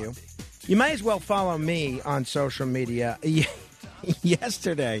among you, you might as well follow me on social media.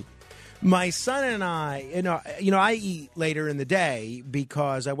 Yesterday, my son and I, I eat later in the day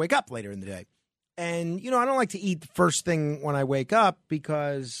because I wake up later in the day. And, I don't like to eat the first thing when I wake up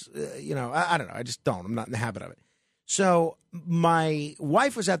because, I don't know. I just don't. I'm not in the habit of it. So my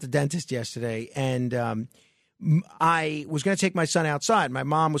wife was at the dentist yesterday, and I was going to take my son outside. My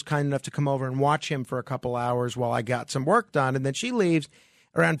mom was kind enough to come over and watch him for a couple hours while I got some work done, and then she leaves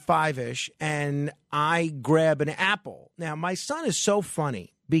around 5-ish, and I grab an apple. Now, my son is so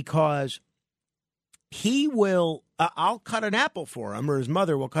funny because he will I'll cut an apple for him, or his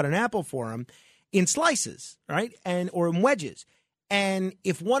mother will cut an apple for him in slices, right, or in wedges. And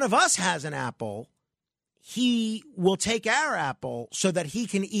if one of us has an apple, he will take our apple so that he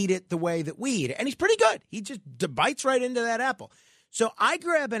can eat it the way that we eat it. And he's pretty good. He just bites right into that apple. So I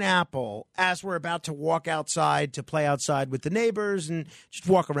grab an apple as we're about to walk outside to play outside with the neighbors and just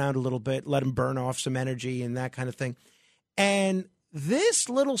walk around a little bit, let him burn off some energy and that kind of thing. And this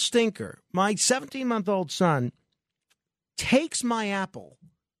little stinker, my 17-month-old son, takes my apple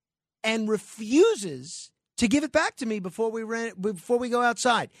and refuses to give it back to me before we go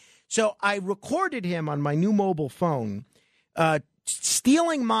outside. So I recorded him on my new mobile phone,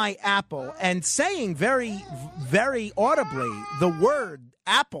 stealing my apple and saying very, very audibly the word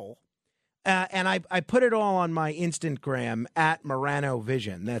apple. And I put it all on my Instagram at Morano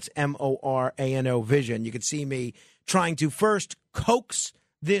Vision. That's Morano Vision. You can see me trying to first coax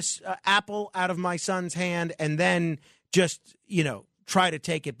this apple out of my son's hand and then just, try to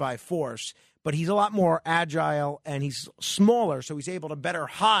take it by force. But he's a lot more agile and he's smaller, so he's able to better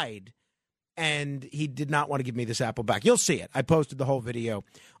hide. And he did not want to give me this apple back. You'll see it. I posted the whole video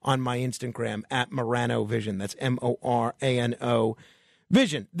on my Instagram at Morano Vision. That's Morano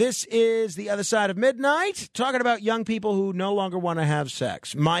Vision. This is The Other Side of Midnight, talking about young people who no longer want to have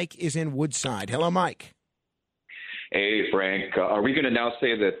sex. Mike is in Woodside. Hello, Mike. Hey, Frank. Are we going to now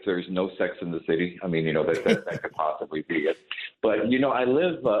say that there's no sex in the city? I mean, that could possibly be it. But, I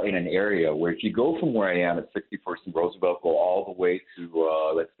live in an area where if you go from where I am at 61st and Roosevelt, go all the way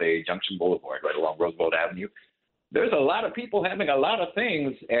to, let's say, Junction Boulevard, right along Roosevelt Avenue, there's a lot of people having a lot of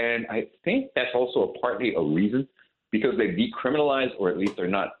things. And I think that's also partly a reason because they decriminalized, or at least they're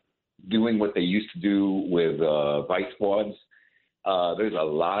not doing what they used to do with vice squads. There's a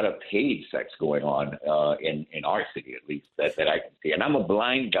lot of paid sex going on in our city, at least, that I can see. And I'm a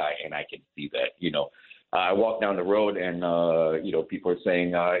blind guy, and I can see that, I walk down the road, and, people are saying,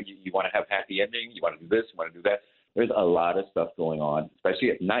 you want to have happy ending, you want to do this, you want to do that. There's a lot of stuff going on,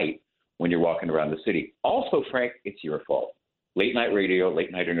 especially at night when you're walking around the city. Also, Frank, it's your fault. Late night radio,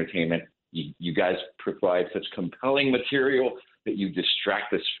 late night entertainment, you guys provide such compelling material that you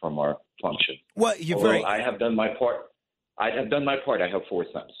distract us from our function. Well, I have done my part. I have have 4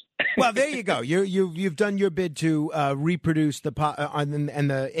 sons. Well, there you go. You've done your bid to reproduce the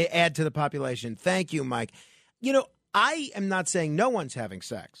add to the population. Thank you, Mike. I am not saying no one's having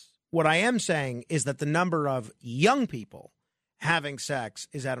sex. What I am saying is that the number of young people having sex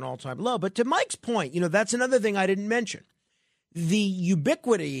is at an all-time low. But to Mike's point, that's another thing I didn't mention. The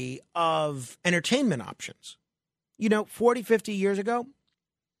ubiquity of entertainment options. 40, 50 years ago,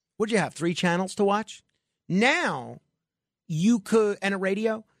 what'd you have, 3 channels to watch? Now you could, and a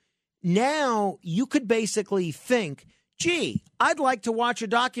radio. Now you could basically think gee, I'd like to watch a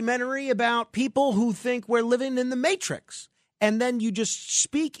documentary about people who think we're living in the Matrix. And then you just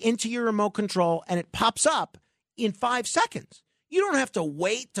speak into your remote control and it pops up in 5 seconds. You don't have to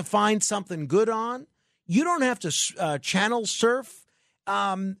wait to find something good on. You don't have to channel surf.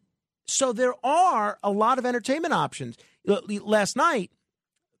 So there are a lot of entertainment options. Last night,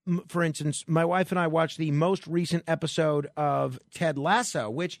 for instance, my wife and I watched the most recent episode of Ted Lasso,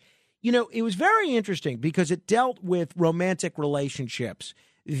 which, it was very interesting because it dealt with romantic relationships,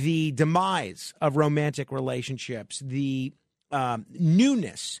 the demise of romantic relationships, the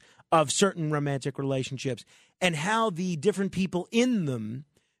newness of certain romantic relationships, and how the different people in them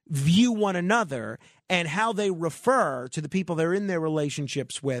view one another and how they refer to the people they're in their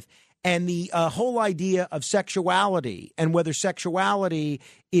relationships with, and the whole idea of sexuality and whether sexuality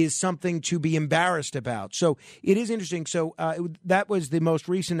is something to be embarrassed about. So it is interesting. So that was the most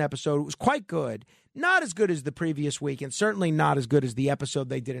recent episode. It was quite good. Not as good as the previous week, and certainly not as good as the episode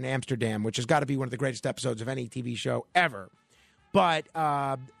they did in Amsterdam, which has got to be one of the greatest episodes of any TV show ever. But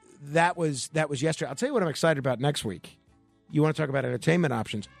that was yesterday. I'll tell you what I'm excited about next week. You want to talk about entertainment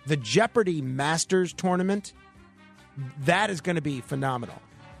options. The Jeopardy Masters Tournament, that is going to be phenomenal.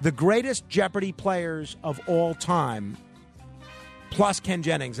 The greatest Jeopardy players of all time, plus Ken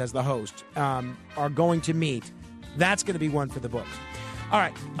Jennings as the host, are going to meet. That's going to be one for the books. All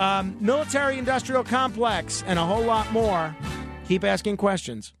right. Military-industrial complex and a whole lot more. Keep asking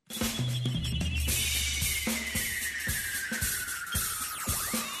questions.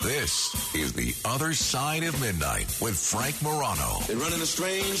 This is The Other Side of Midnight with Frank Morano. They're running a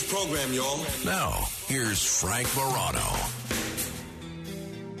strange program, y'all. Now, here's Frank Morano.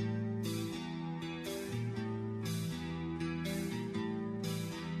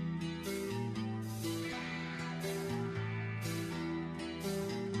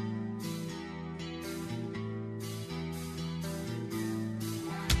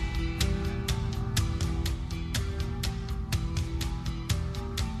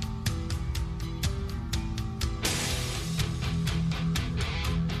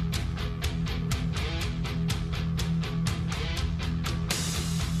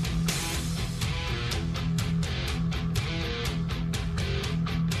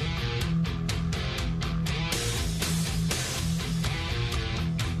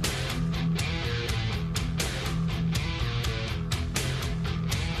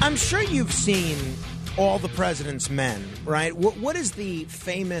 I'm sure you've seen All the President's Men, right? What is the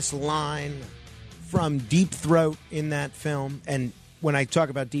famous line from Deep Throat in that film? And when I talk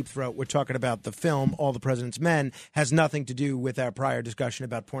about Deep Throat, we're talking about the film All the President's Men. Has nothing to do with our prior discussion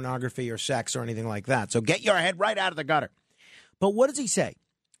about pornography or sex or anything like that. So get your head right out of the gutter. But what does he say?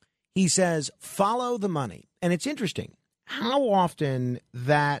 He says, follow the money. And it's interesting how often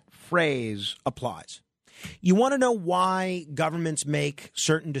that phrase applies. You want to know why governments make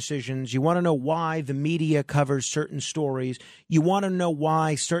certain decisions. You want to know why the media covers certain stories. You want to know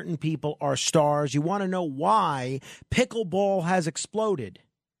why certain people are stars. You want to know why pickleball has exploded.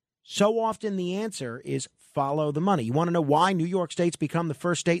 So often the answer is follow the money. You want to know why New York State's become the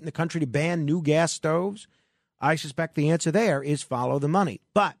first state in the country to ban new gas stoves? I suspect the answer there is follow the money.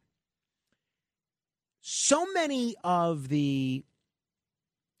 But so many of the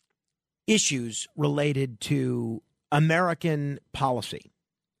issues related to American policy,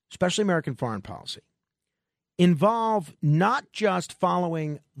 especially American foreign policy, involve not just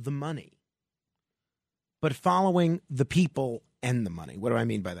following the money, but following the people and the money. What do I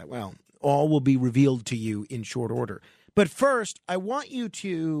mean by that? Well, all will be revealed to you in short order. But first, I want you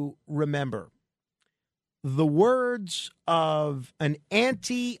to remember the words of an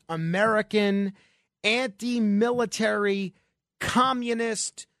anti-American, anti-military,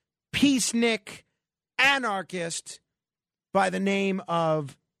 communist, peacenik, anarchist by the name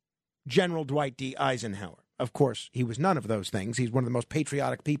of General Dwight D. Eisenhower. Of course, he was none of those things. He's one of the most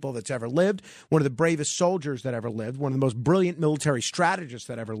patriotic people that's ever lived, one of the bravest soldiers that ever lived, one of the most brilliant military strategists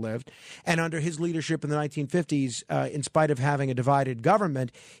that ever lived. And under his leadership in the 1950s, in spite of having a divided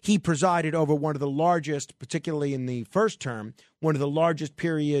government, he presided over one of the largest, particularly in the first term, one of the largest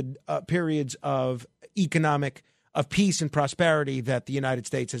periods of of peace and prosperity that the United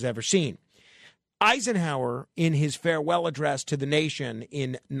States has ever seen. Eisenhower, in his farewell address to the nation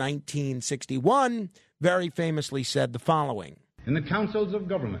in 1961, very famously said the following. In the councils of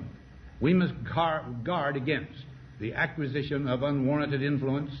government, we must guard against the acquisition of unwarranted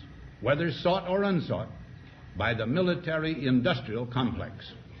influence, whether sought or unsought, by the military-industrial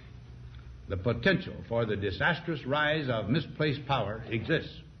complex. The potential for the disastrous rise of misplaced power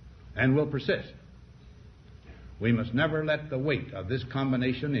exists and will persist. We must never let the weight of this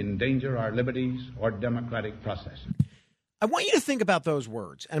combination endanger our liberties or democratic process. I want you to think about those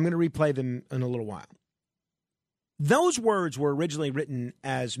words, and I'm going to replay them in a little while. Those words were originally written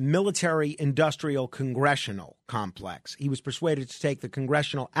as military-industrial congressional complex. He was persuaded to take the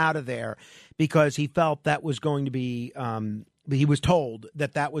congressional out of there because he felt that was going to be he was told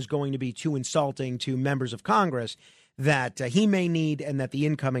that that was going to be too insulting to members of Congress that he may need and that the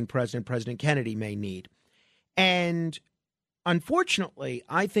incoming president, President Kennedy, may need. And unfortunately,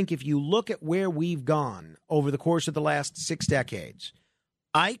 I think if you look at where we've gone over the course of the last 6 decades,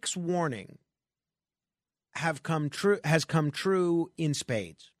 Ike's warning has come true in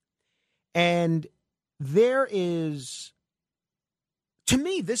spades. And there is, to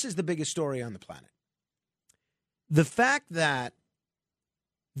me, this is the biggest story on the planet. The fact that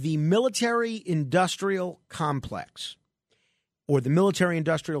the military-industrial complex, or the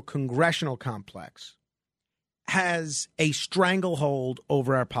military-industrial congressional complex, has a stranglehold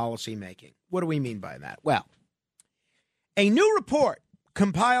over our policymaking. What do we mean by that? Well, a new report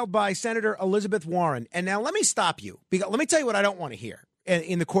compiled by Senator Elizabeth Warren. And now let me stop you, because let me tell you what I don't want to hear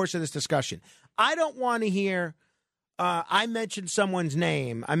in the course of this discussion. I don't want to hear I mentioned someone's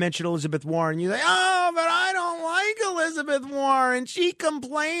name. I mentioned Elizabeth Warren. You say, oh, but I don't like Elizabeth Warren. She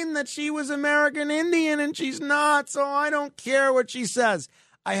complained that she was American Indian and she's not, so I don't care what she says.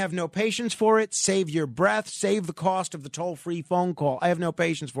 I have no patience for it. Save your breath. Save the cost of the toll-free phone call. I have no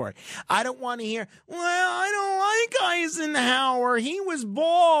patience for it. I don't want to hear, well, I don't like Eisenhower. He was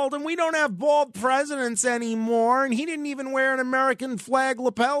bald, and we don't have bald presidents anymore, and he didn't even wear an American flag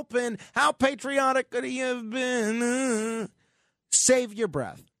lapel pin. How patriotic could he have been? Save your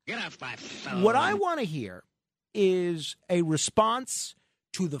breath. Get off my phone. What I want to hear is a response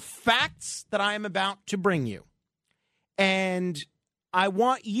to the facts that I am about to bring you. And I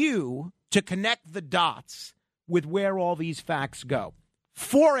want you to connect the dots with where all these facts go.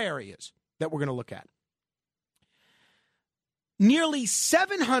 4 areas that we're going to look at. Nearly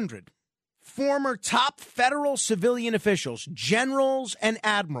 700 former top federal civilian officials, generals and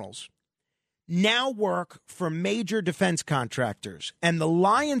admirals, now work for major defense contractors. And the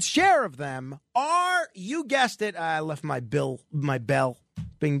lion's share of them are, you guessed it, I left my bell,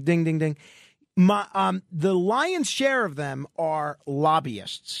 bing, ding, ding, ding. The lion's share of them are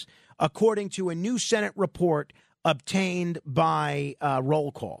lobbyists, according to a new Senate report obtained by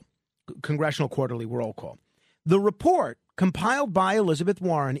Roll Call, Congressional Quarterly Roll Call. The report, compiled by Elizabeth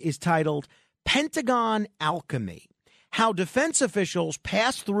Warren, is titled Pentagon Alchemy: How Defense Officials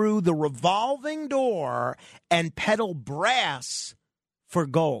Pass Through the Revolving Door and Peddle Brass for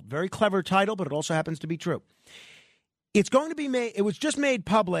Gold. Very clever title, but it also happens to be true. It's going to be made. It was just made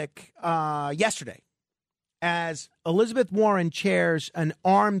public yesterday as Elizabeth Warren chairs an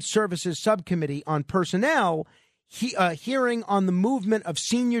Armed Services Subcommittee on Personnel hearing on the movement of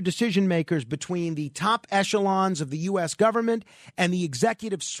senior decision makers between the top echelons of the U.S. government and the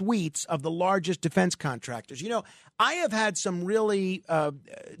executive suites of the largest defense contractors. You know, I have had some really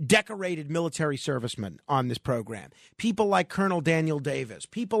decorated military servicemen on this program, people like Colonel Daniel Davis,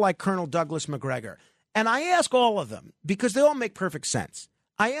 people like Colonel Douglas McGregor. And I ask all of them, because they all make perfect sense,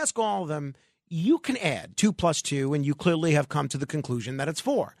 I ask all of them, you can add 2 plus 2, and you clearly have come to the conclusion that it's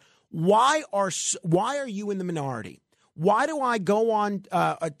 4. Why are you in the minority? Why do I go on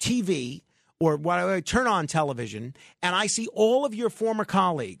a TV, or why do I turn on television, and I see all of your former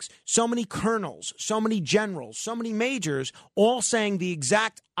colleagues, so many colonels, so many generals, so many majors, all saying the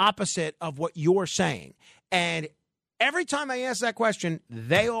exact opposite of what you're saying? And every time I ask that question,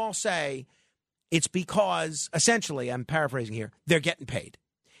 they all say, it's because, essentially, I'm paraphrasing here, they're getting paid.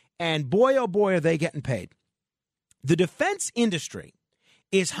 And boy, oh boy, are they getting paid. The defense industry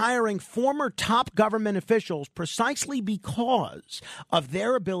is hiring former top government officials precisely because of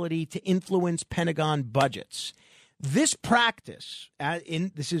their ability to influence Pentagon budgets. This practice,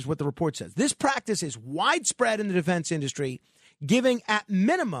 this is what the report says, this practice is widespread in the defense industry, giving at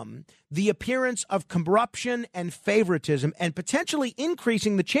minimum the appearance of corruption and favoritism and potentially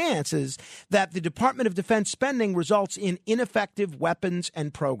increasing the chances that the Department of Defense spending results in ineffective weapons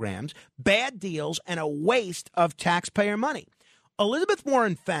and programs, bad deals, and a waste of taxpayer money. Elizabeth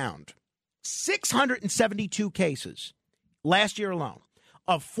Warren found 672 cases last year alone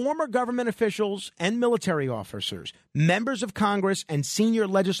of former government officials and military officers, members of Congress, and senior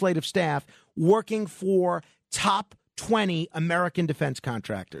legislative staff working for top 20 American defense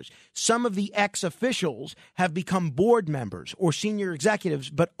contractors. Some of the ex-officials have become board members or senior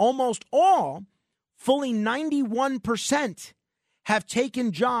executives, but almost all, fully 91%, have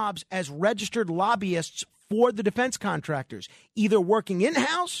taken jobs as registered lobbyists for the defense contractors, either working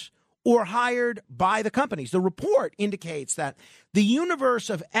in-house or hired by the companies. The report indicates that the universe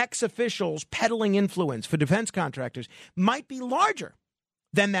of ex-officials peddling influence for defense contractors might be larger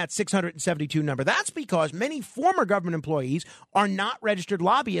than that 672 number. That's because many former government employees are not registered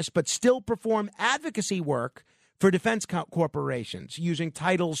lobbyists but still perform advocacy work for defense corporations using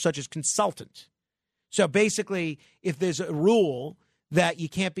titles such as consultant. So basically, if there's a rule that you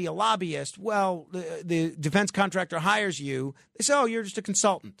can't be a lobbyist, well, the defense contractor hires you. They say, oh, you're just a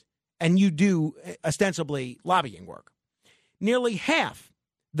consultant. And you do ostensibly lobbying work. Nearly half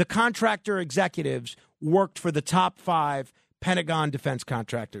the contractor executives worked for the top 5 Pentagon defense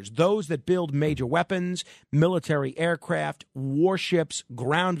contractors, those that build major weapons, military aircraft, warships,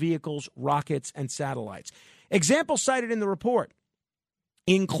 ground vehicles, rockets, and satellites. Examples cited in the report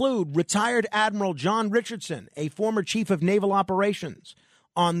include retired Admiral John Richardson, a former chief of naval operations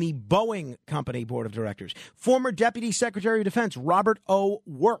on the Boeing Company board of directors, former Deputy Secretary of Defense Robert O.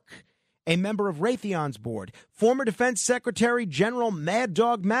 Work, a member of Raytheon's board, former Defense Secretary General Mad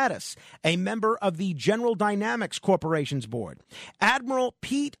Dog Mattis, a member of the General Dynamics Corporation's board, Admiral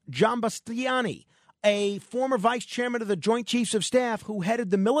Pete Giambastiani, a former vice chairman of the Joint Chiefs of Staff who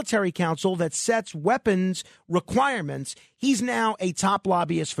headed the military council that sets weapons requirements. He's now a top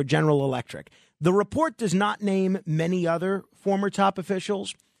lobbyist for General Electric. The report does not name many other former top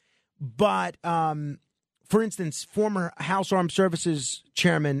officials, but for instance, former House Armed Services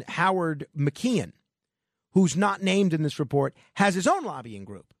Chairman Howard McKeon, who's not named in this report, has his own lobbying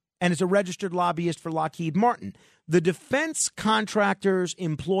group and is a registered lobbyist for Lockheed Martin. The defense contractors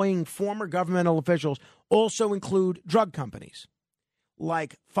employing former governmental officials also include drug companies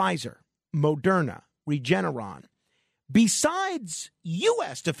like Pfizer, Moderna, Regeneron. Besides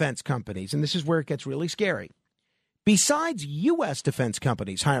U.S. defense companies, and this is where it gets really scary, besides U.S. defense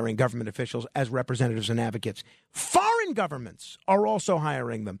companies hiring government officials as representatives and advocates, foreign governments are also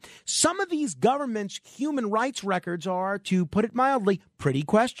hiring them. Some of these governments' human rights records are, to put it mildly, pretty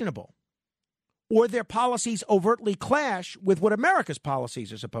questionable, or their policies overtly clash with what America's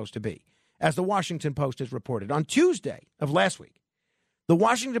policies are supposed to be, as the Washington Post has reported. On Tuesday of last week, the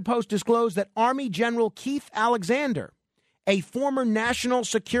Washington Post disclosed that Army General Keith Alexander, a former National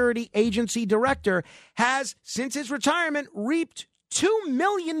Security Agency director, has, since his retirement, reaped $2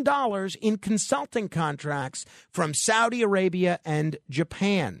 million in consulting contracts from Saudi Arabia and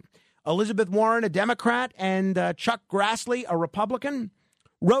Japan. Elizabeth Warren, a Democrat, and Chuck Grassley, a Republican,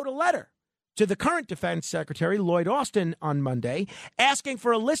 wrote a letter to the current Defense Secretary, Lloyd Austin, on Monday, asking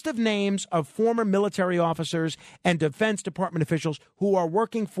for a list of names of former military officers and Defense Department officials who are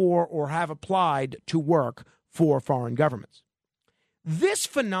working for or have applied to work for foreign governments. This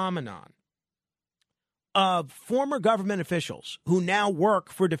phenomenon of former government officials who now work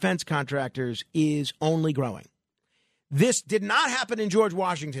for defense contractors is only growing. This did not happen in George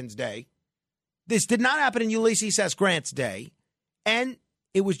Washington's day. This did not happen in Ulysses S. Grant's day. And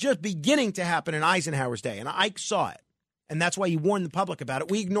it was just beginning to happen in Eisenhower's day. And Ike saw it. And that's why he warned the public about it.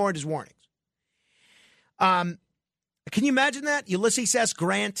 We ignored his warnings. Can you imagine that? Ulysses S.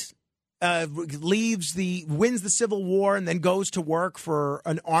 Grant wins the Civil War and then goes to work for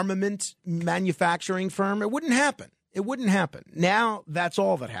an armament manufacturing firm. It wouldn't happen. It wouldn't happen. Now that's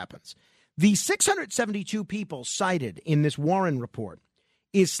all that happens. The 672 people cited in this Warren report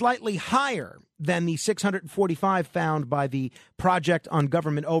is slightly higher than the 645 found by the Project on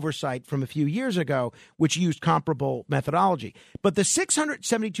Government Oversight from a few years ago, which used comparable methodology. But the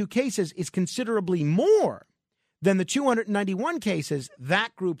 672 cases is considerably more than the 291 cases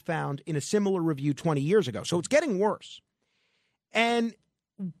that group found in a similar review 20 years ago. So it's getting worse. And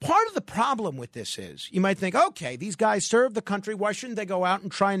part of the problem with this is, you might think, okay, these guys serve the country. Why shouldn't they go out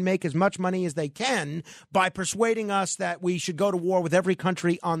and try and make as much money as they can by persuading us that we should go to war with every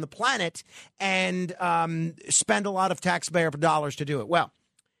country on the planet and spend a lot of taxpayer dollars to do it? Well,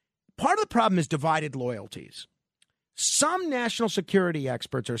 part of the problem is divided loyalties. Some national security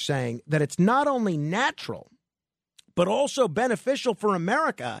experts are saying that it's not only natural but also beneficial for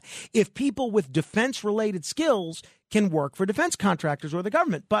America if people with defense-related skills can work for defense contractors or the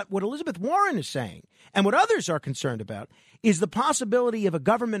government. But what Elizabeth Warren is saying, and what others are concerned about, is the possibility of a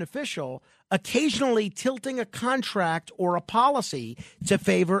government official occasionally tilting a contract or a policy to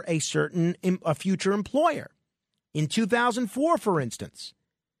favor a future employer. In 2004, for instance,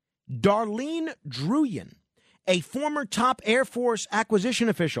 Darlene Druyan, a former top Air Force acquisition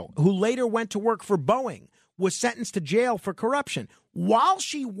official who later went to work for Boeing, was sentenced to jail for corruption. While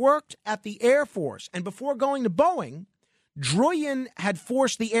she worked at the Air Force and before going to Boeing, Druyan had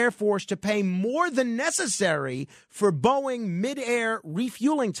forced the Air Force to pay more than necessary for Boeing mid-air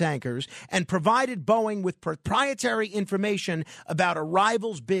refueling tankers and provided Boeing with proprietary information about a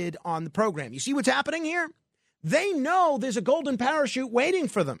rival's bid on the program. You see what's happening here? They know there's a golden parachute waiting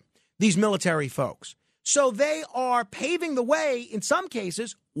for them, these military folks. So they are paving the way, in some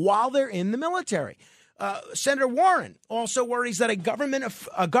cases, while they're in the military. Senator Warren also worries that a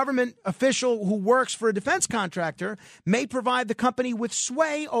government official who works for a defense contractor may provide the company with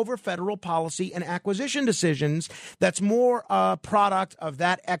sway over federal policy and acquisition decisions. That's more a product of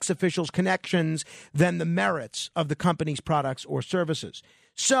that ex-official's connections than the merits of the company's products or services.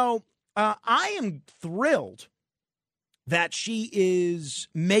 So I am thrilled that she is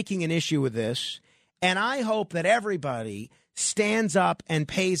making an issue with this, and I hope that everybody stands up and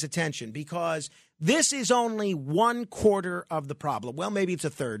pays attention, because this is only 1/4 of the problem. Well, maybe it's a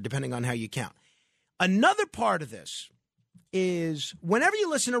third, depending on how you count. Another part of this is whenever you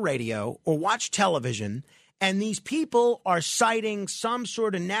listen to radio or watch television and these people are citing some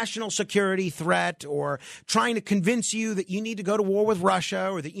sort of national security threat or trying to convince you that you need to go to war with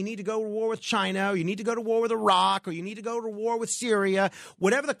Russia or that you need to go to war with China or you need to go to war with Iraq or you need to go to war with Syria,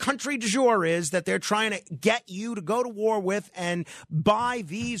 whatever the country du jour is that they're trying to get you to go to war with and buy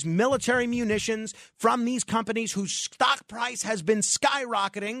these military munitions from these companies whose stock price has been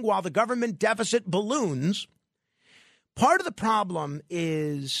skyrocketing while the government deficit balloons. Part of the problem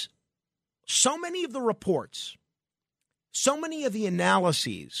is so many of the reports, so many of the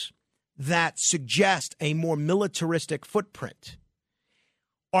analyses that suggest a more militaristic footprint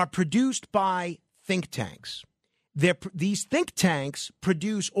are produced by think tanks. These think tanks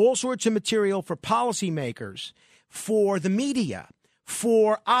produce all sorts of material for policymakers, for the media,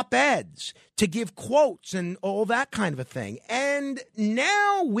 for op-eds, to give quotes and all that kind of a thing. And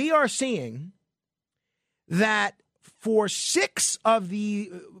now we are seeing that for 6 of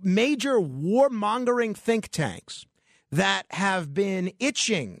the major warmongering think tanks that have been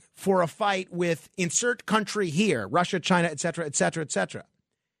itching for a fight with insert country here, Russia, China, et cetera, et cetera, et cetera,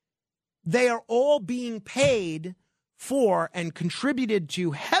 they are all being paid for and contributed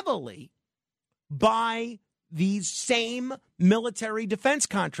to heavily by these same military defense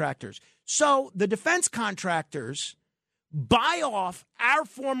contractors. So the defense contractors buy off our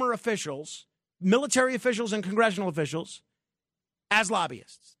former officials, military officials and congressional officials, as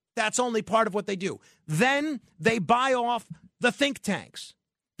lobbyists. That's only part of what they do. Then they buy off the think tanks.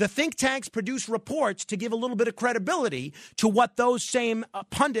 The think tanks produce reports to give a little bit of credibility to what those same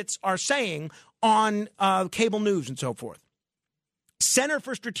pundits are saying on cable news and so forth. Center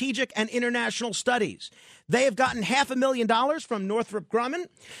for Strategic and International Studies. They have gotten $500,000 from Northrop Grumman,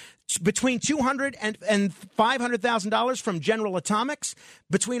 between $200,000 and $500,000 from General Atomics,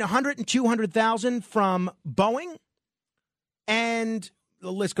 between $100,000 and $200,000 from Boeing, and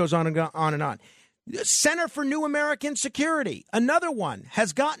the list goes on and on. Center for New American Security, another one,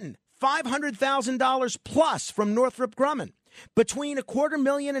 has gotten $500,000 plus from Northrop Grumman, between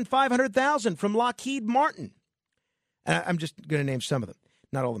 $250,000 and $500,000 from Lockheed Martin. I'm just going to name some of them,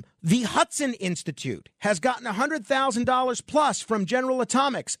 not all of them. The Hudson Institute has gotten $100,000 plus from General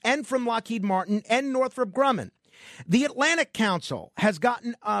Atomics and from Lockheed Martin and Northrop Grumman. The Atlantic Council has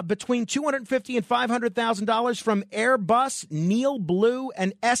gotten between $250,000 and $500,000 from Airbus, Neil Blue,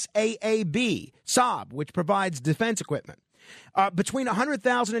 and Saab, which provides defense equipment. Between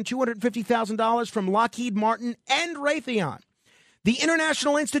 $100,000 and $250,000 from Lockheed Martin and Raytheon. The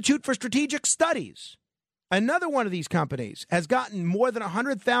International Institute for Strategic Studies, another one of these companies, has gotten more than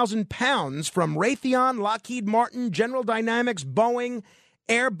 100,000 pounds from Raytheon, Lockheed Martin, General Dynamics, Boeing,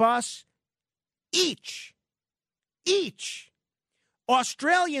 Airbus, each.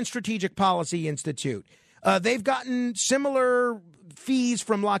 Australian Strategic Policy Institute, they've gotten similar fees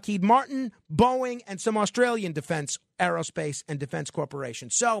from Lockheed Martin, Boeing, and some Australian defense, aerospace, and defense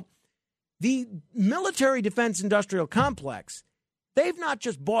corporations. So the military defense industrial complex, they've not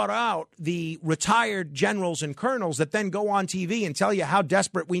just bought out the retired generals and colonels that then go on TV and tell you how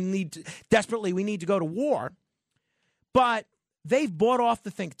desperately we need to go to war, but they've bought off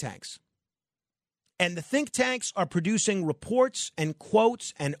the think tanks. And the think tanks are producing reports and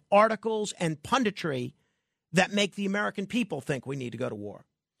quotes and articles and punditry that make the American people think we need to go to war.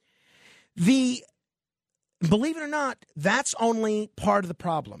 Believe it or not, that's only part of the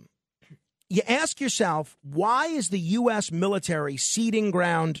problem. You ask yourself, why is the U.S. military ceding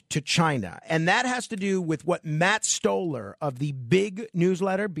ground to China? And that has to do with what Matt Stoller of the Big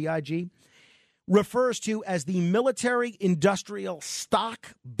newsletter, BIG, refers to as the military-industrial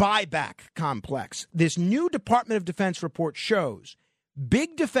stock buyback complex. This new Department of Defense report shows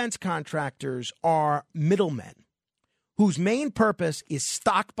big defense contractors are middlemen whose main purpose is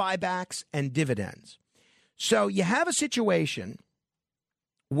stock buybacks and dividends. So you have a situation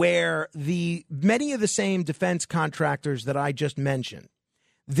where many of the same defense contractors that I just mentioned,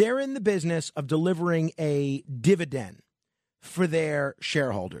 they're in the business of delivering a dividend for their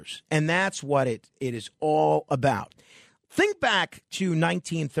shareholders. And that's what it is all about. Think back to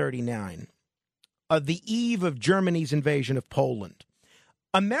 1939, the eve of Germany's invasion of Poland.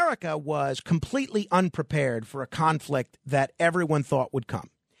 America was completely unprepared for a conflict that everyone thought would come.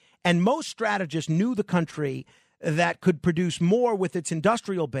 And most strategists knew the country that could produce more with its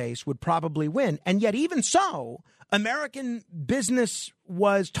industrial base would probably win. And yet, even so, American business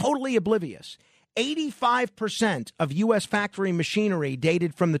was totally oblivious. 85% of U.S. factory machinery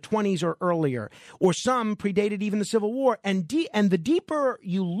dated from the 20s or earlier, or some predated even the Civil War. And the deeper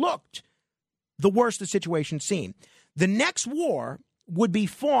you looked, the worse the situation seemed. The next war would be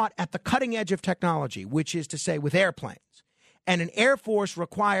fought at the cutting edge of technology, which is to say with airplanes. And an Air Force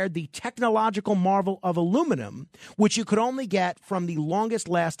required the technological marvel of aluminum, which you could only get from the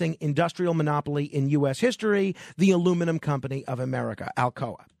longest-lasting industrial monopoly in U.S. history, the Aluminum Company of America,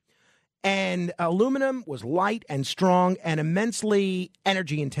 Alcoa. And aluminum was light and strong and immensely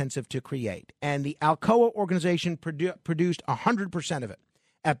energy-intensive to create. And the Alcoa organization produced 100% of it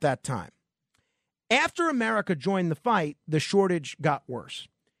at that time. After America joined the fight, the shortage got worse.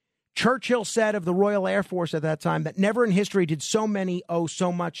 Churchill said of the Royal Air Force at that time that never in history did so many owe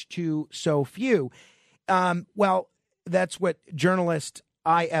so much to so few. Well, that's what journalist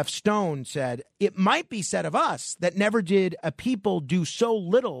I.F. Stone said. It might be said of us that never did a people do so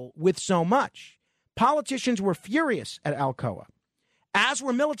little with so much. Politicians were furious at Alcoa, as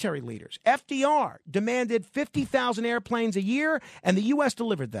were military leaders. FDR demanded 50,000 airplanes a year, and the U.S.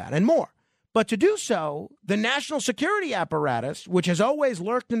 delivered that and more. But to do so, the national security apparatus, which has always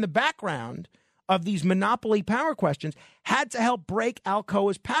lurked in the background of these monopoly power questions, had to help break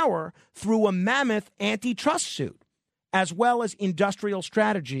Alcoa's power through a mammoth antitrust suit, as well as industrial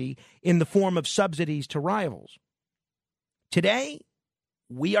strategy in the form of subsidies to rivals. Today,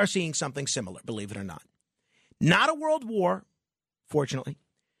 we are seeing something similar, believe it or not. Not a world war, fortunately,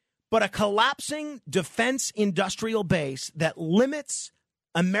 but a collapsing defense industrial base that limits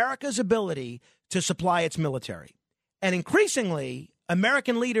America's ability to supply its military. And increasingly,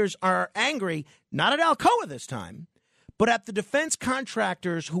 American leaders are angry, not at Alcoa this time, but at the defense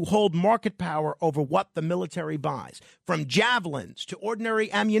contractors who hold market power over what the military buys, from javelins to ordinary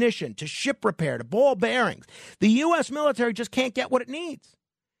ammunition to ship repair to ball bearings. The U.S. military just can't get what it needs.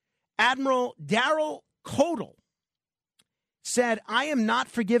 Admiral Daryl Kodal said, "I am not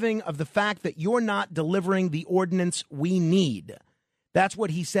forgiving of the fact that you're not delivering the ordnance we need." That's what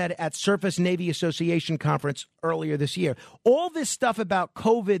he said at Surface Navy Association conference earlier this year. All this stuff about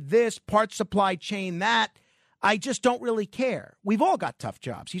COVID, this, part supply chain, that, I just don't really care. We've all got tough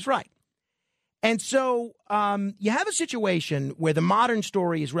jobs. He's right. And so you have a situation where the modern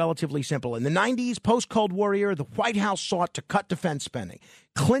story is relatively simple. In the 90s, post-Cold War era, the White House sought to cut defense spending.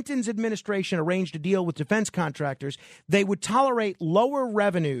 Clinton's administration arranged a deal with defense contractors. They would tolerate lower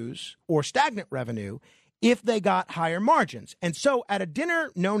revenues or stagnant revenue if they got higher margins. And so at a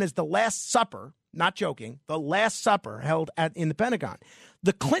dinner known as the Last Supper, not joking, the Last Supper held in the Pentagon,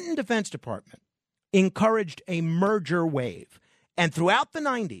 the Clinton Defense Department encouraged a merger wave. And throughout the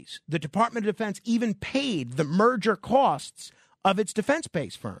 90s, the Department of Defense even paid the merger costs of its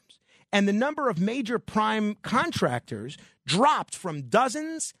defense-based firms. And the number of major prime contractors dropped from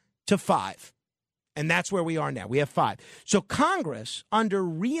dozens to 5. And that's where we are now. We have 5. So Congress, under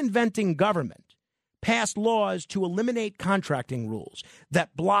reinventing government, passed laws to eliminate contracting rules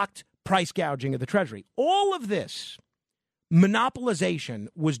that blocked price gouging of the Treasury. All of this monopolization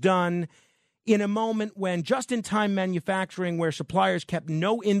was done in a moment when just-in-time manufacturing, where suppliers kept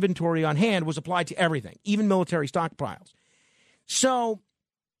no inventory on hand, was applied to everything, even military stockpiles. So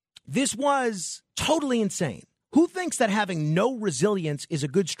this was totally insane. Who thinks that having no resilience is a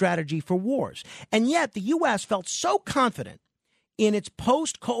good strategy for wars? And yet the U.S. felt so confident in its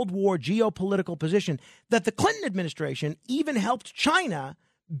post-Cold War geopolitical position that the Clinton administration even helped China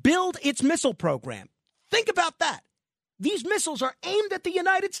build its missile program. Think about that. These missiles are aimed at the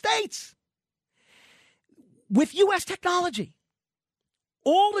United States with U.S. technology,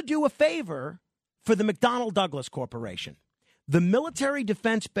 all to do a favor for the McDonnell Douglas Corporation. The military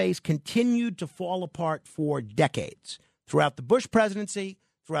defense base continued to fall apart for decades, throughout the Bush presidency,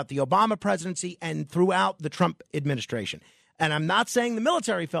 throughout the Obama presidency, and throughout the Trump administration. And I'm not saying the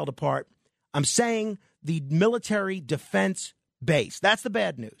military fell apart. I'm saying the military defense base. That's the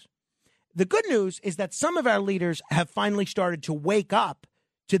bad news. The good news is that some of our leaders have finally started to wake up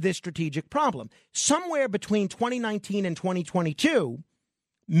to this strategic problem. Somewhere between 2019 and 2022,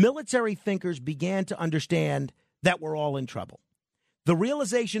 military thinkers began to understand that we're all in trouble. The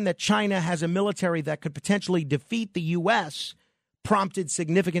realization that China has a military that could potentially defeat the U.S. prompted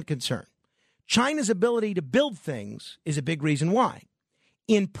significant concern. China's ability to build things is a big reason why.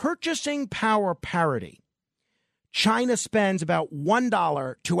 In purchasing power parity, China spends about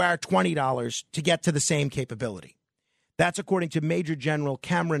 $1 to our $20 to get to the same capability. That's according to Major General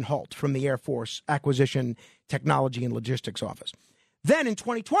Cameron Holt from the Air Force Acquisition, Technology, and Logistics Office. Then in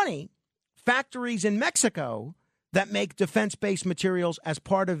 2020, factories in Mexico that make defense-based materials as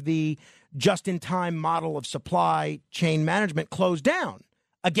part of the just-in-time model of supply chain management closed down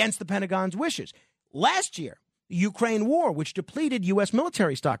against the Pentagon's wishes. Last year, the Ukraine war, which depleted U.S.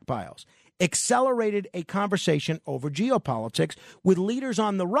 military stockpiles, accelerated a conversation over geopolitics with leaders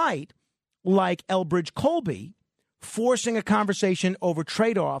on the right like Elbridge Colby forcing a conversation over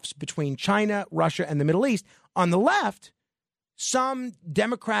trade-offs between China, Russia, and the Middle East. On the left, some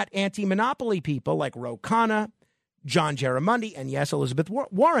Democrat anti-monopoly people like Ro Khanna, John Gerardi, and yes, Elizabeth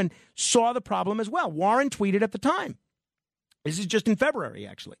Warren saw the problem as well. Warren tweeted at the time. This is just in February,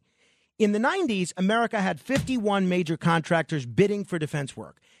 actually. In the 90s, America had 51 major contractors bidding for defense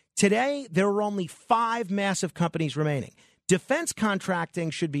work. Today, there are only 5 massive companies remaining. Defense contracting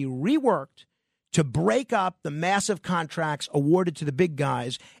should be reworked to break up the massive contracts awarded to the big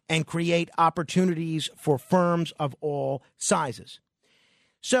guys and create opportunities for firms of all sizes.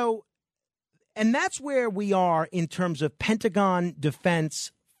 So, and that's where we are in terms of Pentagon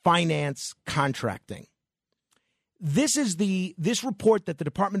defense finance contracting. This report that the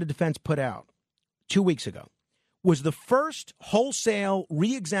Department of Defense put out 2 weeks ago was the first wholesale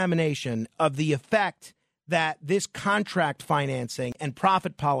reexamination of the effect that this contract financing and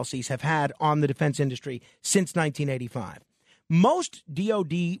profit policies have had on the defense industry since 1985. Most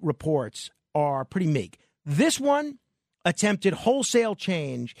DOD reports are pretty meek. This one attempted wholesale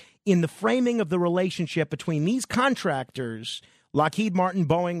change in the framing of the relationship between these contractors, Lockheed Martin,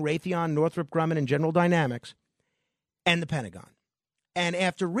 Boeing, Raytheon, Northrop Grumman, and General Dynamics, and the Pentagon. And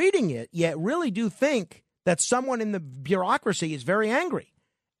after reading it, you really do think that someone in the bureaucracy is very angry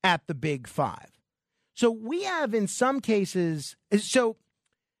at the Big Five. So we have in some cases,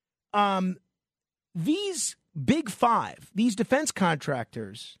 these Big Five, these defense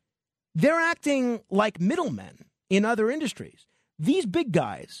contractors, they're acting like middlemen in other industries. These big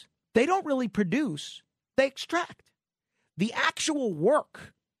guys, they don't really produce, they extract. The actual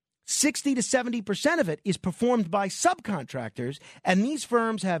work, 60 to 70% of it is performed by subcontractors, and these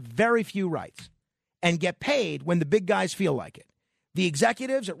firms have very few rights and get paid when the big guys feel like it. The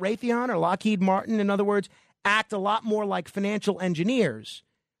executives at Raytheon or Lockheed Martin, in other words, act a lot more like financial engineers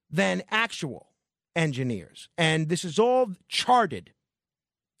than actual engineers. And this is all charted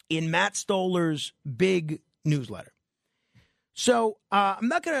in Matt Stoller's big newsletter. So I'm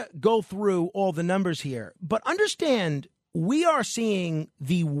not going to go through all the numbers here, but understand we are seeing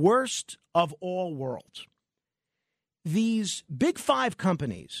the worst of all worlds. These Big Five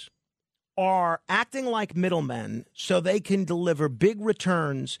companies are acting like middlemen so they can deliver big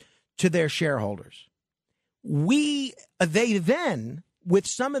returns to their shareholders. They then, with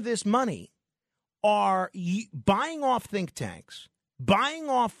some of this money, are buying off think tanks, buying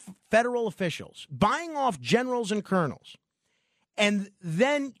off federal officials, buying off generals and colonels, and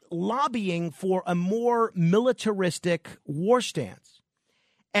then lobbying for a more militaristic war stance.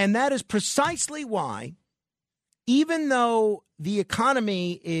 And that is precisely why, even though the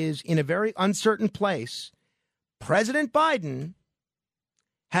economy is in a very uncertain place, President Biden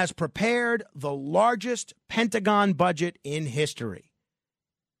has prepared the largest Pentagon budget in history.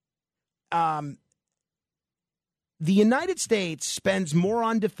 The United States spends more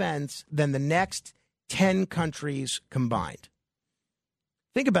on defense than the next 10 countries combined.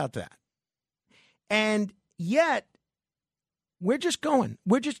 Think about that. And yet, we're just going.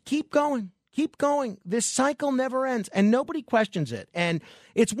 We're just keep going. Keep going. This cycle never ends, and nobody questions it. And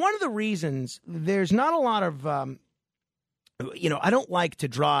it's one of the reasons there's not a lot of, I don't like to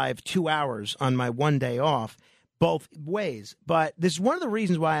drive 2 hours on my one day off both ways. But this is one of the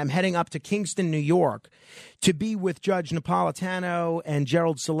reasons why I'm heading up to Kingston, New York, to be with Judge Napolitano and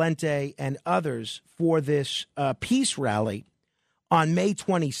Gerald Celente and others for this peace rally on May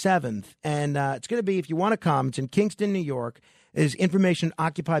 27th. And it's going to be, if you want to come, it's in Kingston, New York. Is information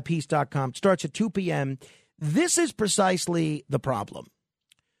at OccupyPeace.com. Starts at 2 p.m. This is precisely the problem.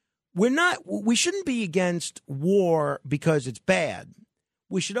 We shouldn't be against war because it's bad.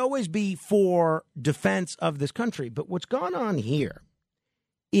 We should always be for defense of this country. But what's gone on here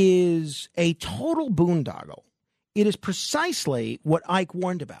is a total boondoggle. It is precisely what Ike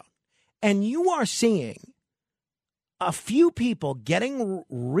warned about. And you are seeing a few people getting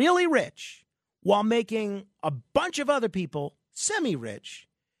really rich while making a bunch of other people semi-rich,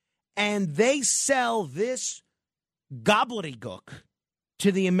 and they sell this gobbledygook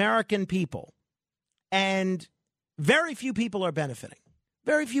to the American people, and very few people are benefiting.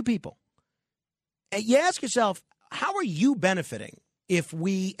 Very few people. And you ask yourself, how are you benefiting if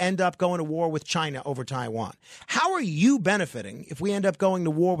we end up going to war with China over Taiwan? How are you benefiting if we end up going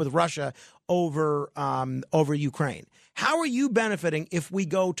to war with Russia over Ukraine? How are you benefiting if we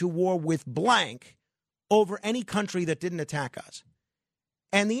go to war with blank over any country that didn't attack us?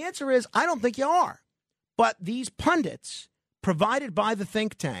 And the answer is, I don't think you are. But these pundits, provided by the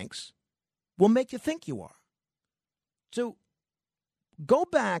think tanks, will make you think you are. So go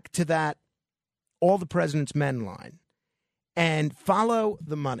back to that All the President's Men line and follow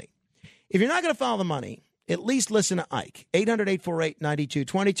the money. If you're not going to follow the money, at least listen to Ike.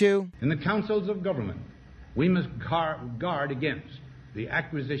 800-848-9222. In the councils of government, we must guard against the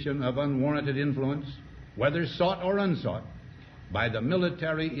acquisition of unwarranted influence, whether sought or unsought, by the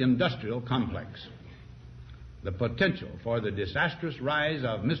military-industrial complex. The potential for the disastrous rise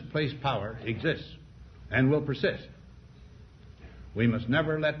of misplaced power exists and will persist. We must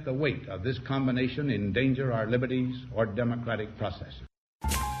never let the weight of this combination endanger our liberties or democratic process.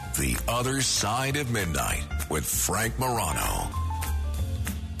 The Other Side of Midnight with Frank Morano.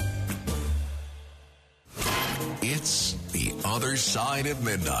 It's The Other Side of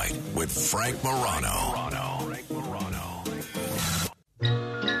Midnight with Frank Morano.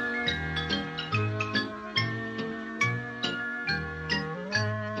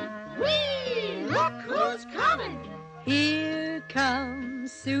 Whee! Look who's coming! Here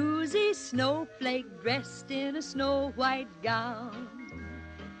comes Susie Snowflake dressed in a snow-white gown.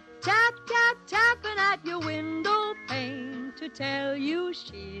 Tap, tap, tapping at your window pane to tell you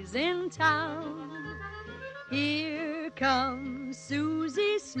she's in town. Here comes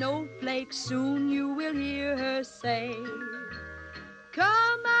Susie Snowflake, soon you will hear her say,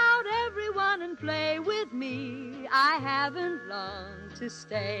 come out everyone and play with me, I haven't long to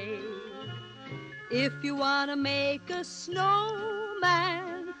stay. If you want to make a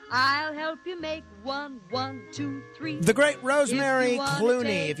snowman, I'll help you make one, 1, 2, 3. The great Rosemary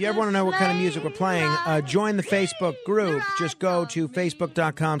Clooney. If you ever want to know what kind of music we're playing, join the Facebook group. Just go to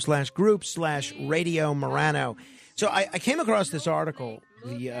facebook.com/group/Radio Morano. So I came across this article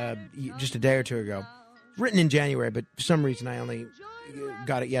just a day or two ago, written in January, but for some reason I only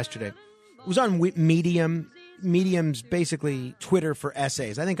got it yesterday. It was on Medium. Medium's basically Twitter for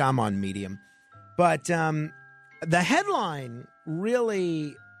essays. I think I'm on Medium. But the headline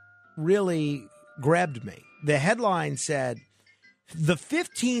really grabbed me. The headline said, the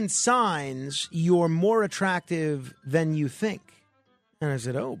 15 signs you're more attractive than you think. And I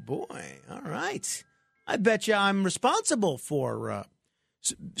said, oh, boy, all right. I bet you I'm responsible for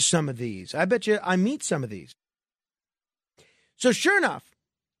some of these. I bet you I meet some of these. So sure enough,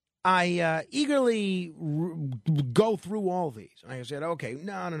 I eagerly go through all these. I said, okay,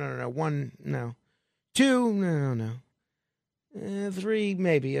 no. 1, no. 2, no. 3,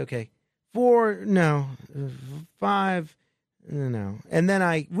 maybe, okay. 4, no. 5, no. And then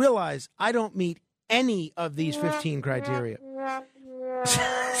I realize I don't meet any of these 15 criteria.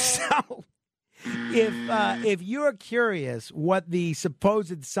 So if you're curious what the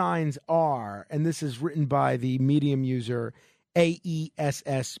supposed signs are, and this is written by the Medium user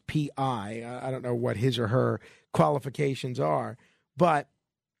AESSPI, I don't know what his or her qualifications are, but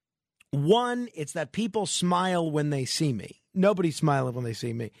 1, it's that people smile when they see me. Nobody's smiling when they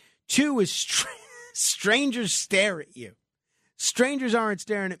see me. 2 is strangers stare at you. Strangers aren't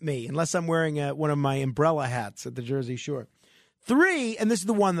staring at me unless I'm wearing one of my umbrella hats at the Jersey Shore. 3, and this is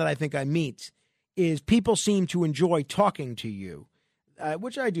the one that I think I meet, is people seem to enjoy talking to you,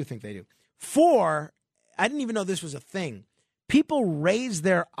 which I do think they do. 4, I didn't even know this was a thing. People raise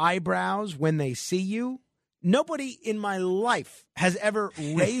their eyebrows when they see you. Nobody in my life has ever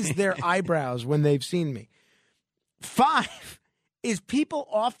raised their eyebrows when they've seen me. 5 is people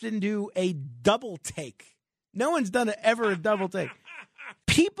often do a double take. No one's done ever a double take.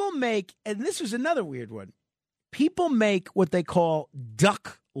 People make, and this was another weird one, people make what they call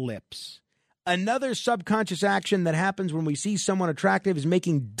duck lips. Another subconscious action that happens when we see someone attractive is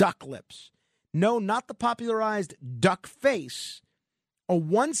making duck lips. No, not the popularized duck face. A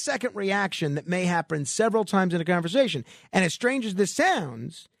 1-second reaction that may happen several times in a conversation. And as strange as this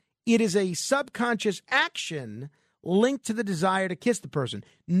sounds, it is a subconscious action linked to the desire to kiss the person.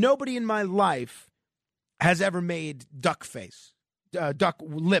 Nobody in my life has ever made duck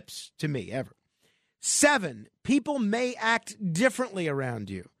lips to me, ever. 7, people may act differently around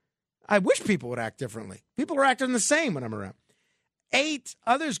you. I wish people would act differently. People are acting the same when I'm around. 8,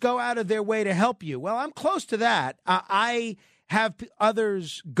 others go out of their way to help you. Well, I'm close to that. I have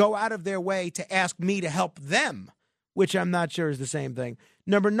others go out of their way to ask me to help them, which I'm not sure is the same thing.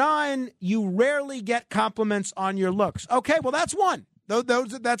 Number 9, you rarely get compliments on your looks. Okay, well, that's 1.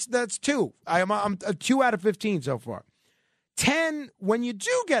 That's 2. I'm 2 out of 15 so far. 10, when you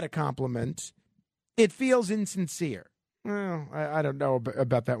do get a compliment, it feels insincere. Well, I don't know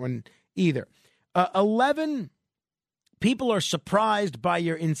about that one either. 11, people are surprised by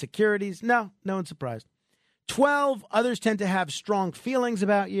your insecurities. No one's surprised. 12, others tend to have strong feelings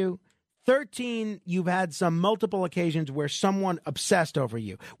about you. 13, you've had some multiple occasions where someone obsessed over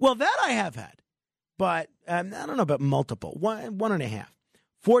you. Well, that I have had, but I don't know about multiple. 1.5.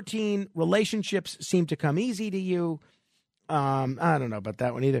 14, relationships seem to come easy to you. I don't know about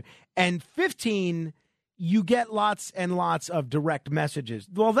that one either. And 15, you get lots and lots of direct messages.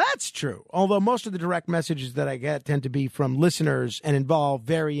 Well, that's true. Although most of the direct messages that I get tend to be from listeners and involve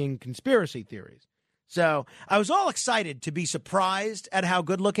varying conspiracy theories. So I was all excited to be surprised at how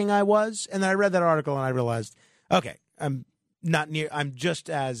good looking I was. And then I read that article and I realized, okay, I'm just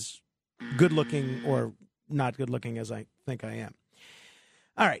as good looking or not good looking as I think I am.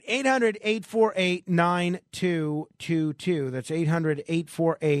 All right, 800-848-9222. That's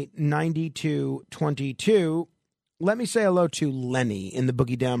 800-848-9222. Let me say hello to Lenny in the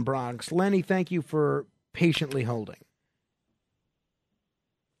Boogie Down Bronx. Lenny, thank you for patiently holding.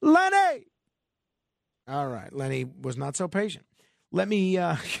 Lenny! All right, Lenny was not so patient. Let me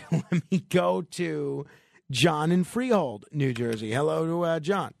go to John in Freehold, New Jersey. Hello to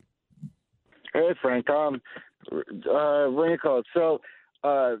John. Hey, Frank. What do you call it? So,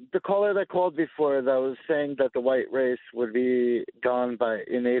 the caller that called before that was saying that the white race would be gone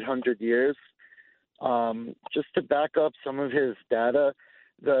in 800 years. Just to back up some of his data,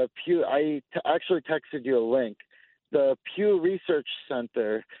 the Pew. I actually texted you a link. The Pew Research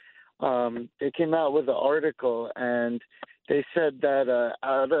Center. They came out with an article and they said that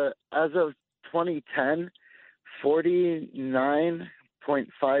as of 2010,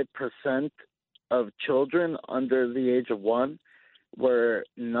 49.5% of children under the age of 1 were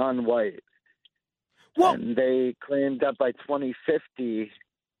non-white. Well, and they claimed that by 2050,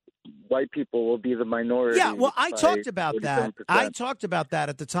 white people will be the minority. Yeah, well, I talked about that. I talked about that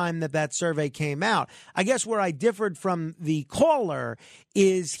at the time that survey came out. I guess where I differed from the caller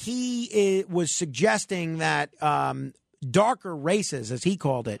is he was suggesting that darker races, as he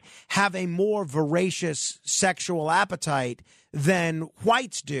called it, have a more voracious sexual appetite than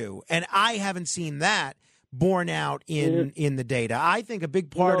whites do. And I haven't seen that borne out in the data. I think a big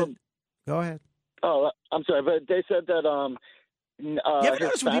part of... Go ahead. Oh, I'm sorry, but they said that... you ever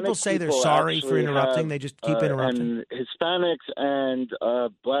notice when people say they're sorry for interrupting, they just keep interrupting? And Hispanics and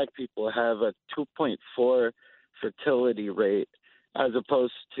black people have a 2.4 fertility rate as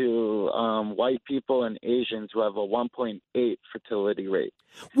opposed to white people and Asians who have a 1.8 fertility rate.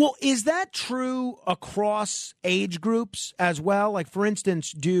 Well, is that true across age groups as well? Like, for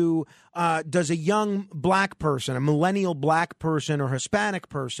instance, does a young black person, a millennial black person or Hispanic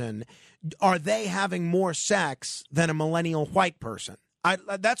person, are they having more sex than a millennial white person?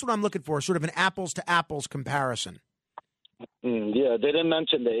 That's what I'm looking for, sort of an apples-to-apples comparison. Yeah, they didn't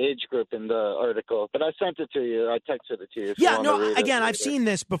mention the age group in the article, but I sent it to you. I texted it to you. Again, I've seen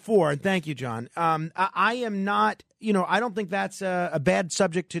this before, and thank you, John. I am not, I don't think that's a bad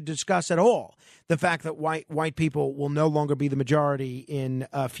subject to discuss at all. The fact that white people will no longer be the majority in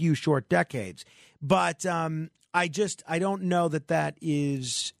a few short decades. But I don't know that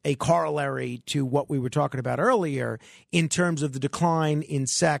is a corollary to what we were talking about earlier in terms of the decline in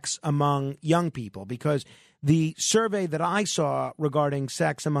sex among young people, because the survey that I saw regarding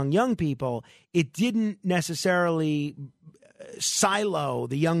sex among young people, it didn't necessarily silo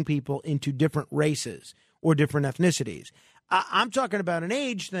the young people into different races or different ethnicities. I'm talking about an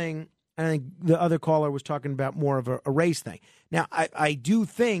age thing, and I think the other caller was talking about more of a race thing. Now, I do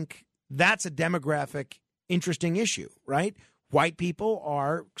think that's a demographic interesting issue, right? White people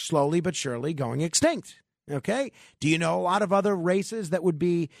are slowly but surely going extinct. Okay. Do you know a lot of other races that would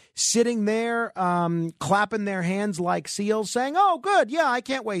be sitting there, clapping their hands like seals, saying, "Oh, good, yeah, I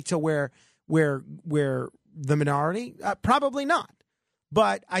can't wait till we're the minority"? Probably not.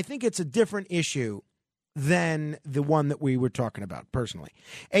 But I think it's a different issue than the one that we were talking about personally.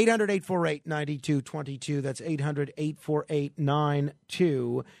 800-848-9222. That's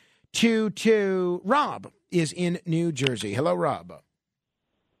 800-848-9222. Rob is in New Jersey. Hello, Rob.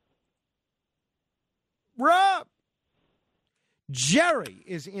 Rob! Jerry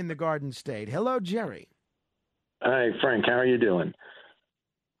is in the Garden State. Hello, Jerry. Hi, Frank. How are you doing?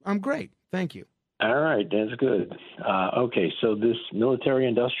 I'm great. Thank you. All right. That's good. Okay. So this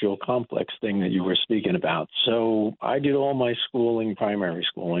military-industrial complex thing that you were speaking about. So I did all my schooling, primary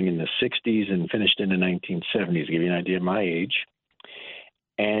schooling, in the 60s and finished in the 1970s, to give you an idea of my age.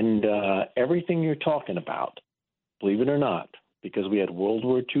 And everything you're talking about, believe it or not, because we had World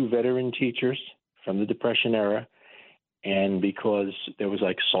War II veteran teachers from the Depression era, and because there was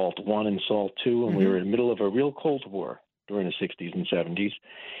like SALT I and SALT II, and we were in the middle of a real Cold War during the 60s and 70s,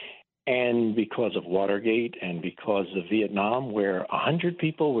 and because of Watergate and because of Vietnam, where 100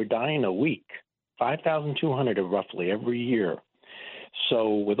 people were dying a week, 5,200 roughly every year.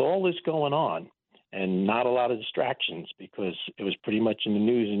 So with all this going on and not a lot of distractions because it was pretty much in the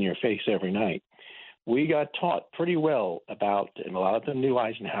news in your face every night, we got taught pretty well about, and a lot of the new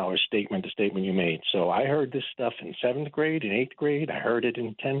Eisenhower statement, the statement you made. So I heard this stuff in 7th grade, in 8th grade. I heard it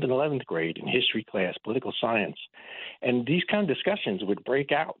in 10th and 11th grade in history class, political science. And these kind of discussions would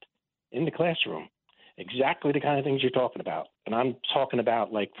break out in the classroom, exactly the kind of things you're talking about. And I'm talking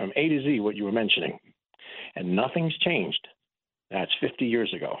about like from A to Z what you were mentioning. And nothing's changed. That's 50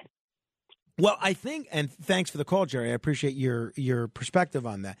 years ago. Well, I think, and thanks for the call, Jerry. I appreciate your perspective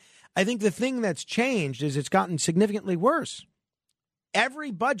on that. I think the thing that's changed is it's gotten significantly worse.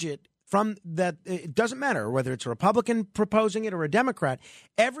 Every budget from that, it doesn't matter whether it's a Republican proposing it or a Democrat,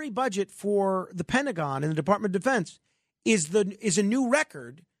 every budget for the Pentagon and the Department of Defense is a new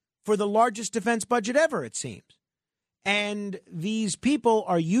record for the largest defense budget ever, it seems. And these people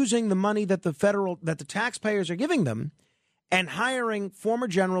are using the money that the taxpayers are giving them and hiring former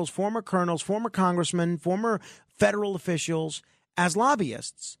generals, former colonels, former congressmen, former federal officials as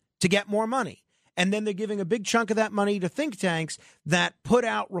lobbyists to get more money. And then they're giving a big chunk of that money to think tanks that put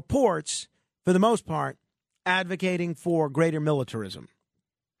out reports, for the most part, advocating for greater militarism.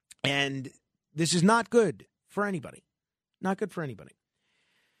 And this is not good for anybody. Not good for anybody.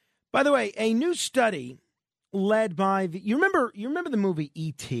 By the way, a new study led by you remember the movie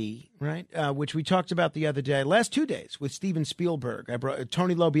E.T., right? Which we talked about the other day, last 2 days with Steven Spielberg.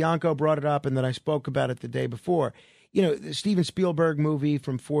 Tony LoBianco brought it up, and then I spoke about it the day before. You know, the Steven Spielberg movie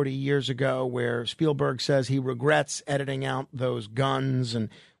from 40 years ago where Spielberg says he regrets editing out those guns. And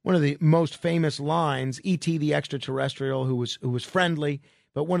one of the most famous lines, E.T. the extraterrestrial who was friendly,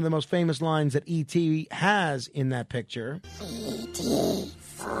 but one of the most famous lines that E.T. has in that picture E.T.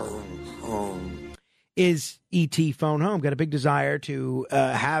 phone home. Is E.T. phone home. Got a big desire to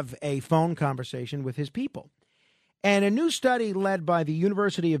have a phone conversation with his people. And a new study led by the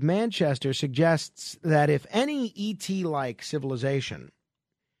University of Manchester suggests that if any ET-like civilization,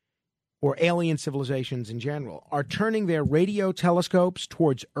 or alien civilizations in general, are turning their radio telescopes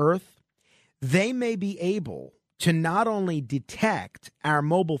towards Earth, they may be able to not only detect our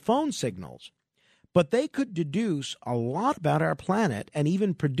mobile phone signals, but they could deduce a lot about our planet and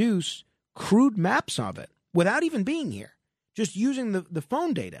even produce crude maps of it without even being here, just using the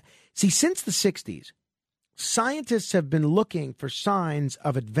phone data. See, since the 60s, scientists have been looking for signs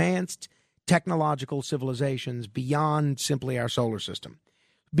of advanced technological civilizations beyond simply our solar system.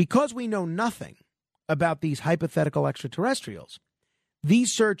 Because we know nothing about these hypothetical extraterrestrials,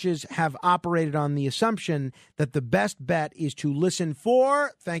 these searches have operated on the assumption that the best bet is to listen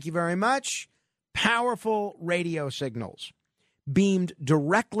for, thank you very much, powerful radio signals beamed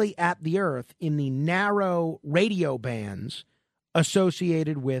directly at the Earth in the narrow radio bands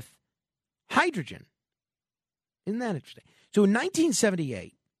associated with hydrogen. Isn't that interesting? So in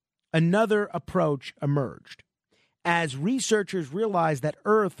 1978, another approach emerged as researchers realized that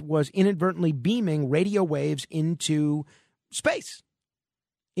Earth was inadvertently beaming radio waves into space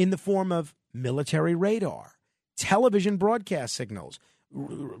in the form of military radar, television broadcast signals,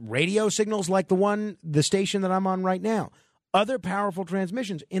 radio signals like the station that I'm on right now, other powerful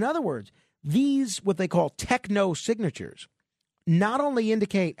transmissions. In other words, these, what they call techno-signatures, not only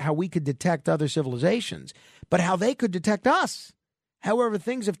indicate how we could detect other civilizations, but how they could detect us. However,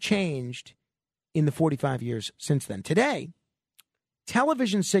 things have changed in the 45 years since then. Today,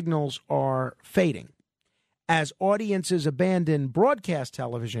 television signals are fading as audiences abandon broadcast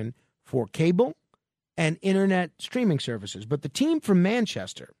television for cable and internet streaming services. But the team from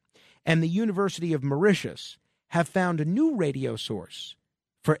Manchester and the University of Mauritius have found a new radio source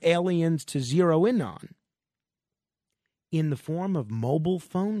for aliens to zero in on in the form of mobile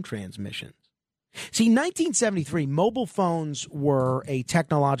phone transmissions. See, 1973, mobile phones were a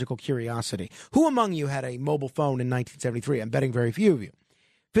technological curiosity. Who among you had a mobile phone in 1973? I'm betting very few of you.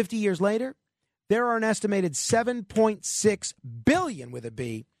 50 years later, there are an estimated 7.6 billion, with a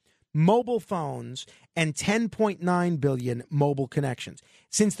B, mobile phones and 10.9 billion mobile connections.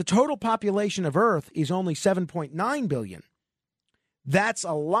 Since the total population of Earth is only 7.9 billion, that's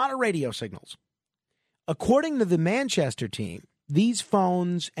a lot of radio signals. According to the Manchester team, these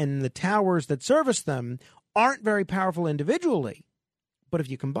phones and the towers that service them aren't very powerful individually, but if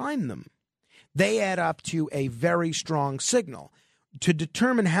you combine them, they add up to a very strong signal. To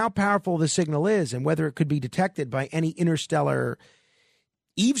determine how powerful the signal is and whether it could be detected by any interstellar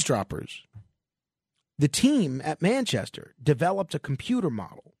eavesdroppers, the team at Manchester developed a computer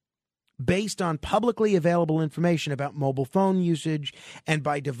model based on publicly available information about mobile phone usage and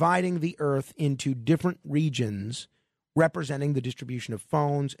by dividing the Earth into different regions representing the distribution of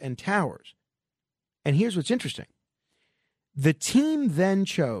phones and towers. And here's what's interesting. The team then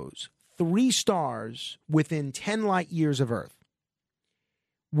chose 3 stars within 10 light years of Earth,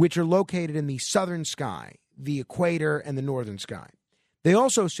 which are located in the southern sky, the equator, and the northern sky. They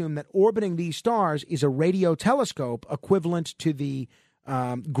also assume that orbiting these stars is a radio telescope equivalent to the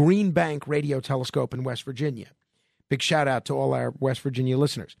Green Bank radio telescope in West Virginia. Big shout out to all our West Virginia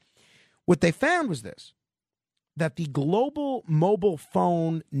listeners. What they found was this, that the global mobile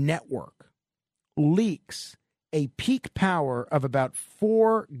phone network leaks a peak power of about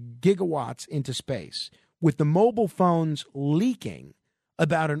 4 gigawatts into space, with the mobile phones leaking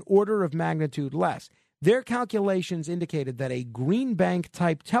about an order of magnitude less. Their calculations indicated that a Green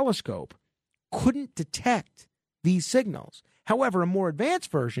Bank-type telescope couldn't detect these signals. However, a more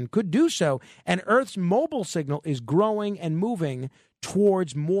advanced version could do so, and Earth's mobile signal is growing and moving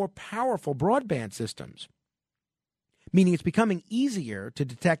towards more powerful broadband systems, meaning it's becoming easier to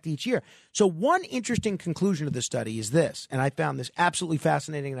detect each year. So one interesting conclusion of the study is this, and I found this absolutely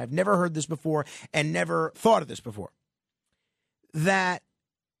fascinating, and I've never heard this before and never thought of this before, that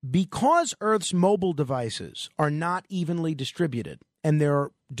because Earth's mobile devices are not evenly distributed and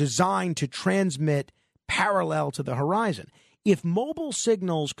they're designed to transmit parallel to the horizon, if mobile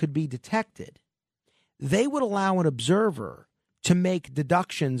signals could be detected, they would allow an observer to make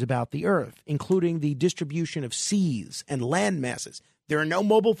deductions about the Earth, including the distribution of seas and land masses. There are no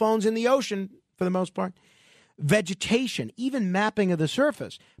mobile phones in the ocean, for the most part. Vegetation, even mapping of the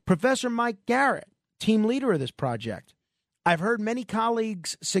surface. Professor Mike Garrett, team leader of this project, I've heard many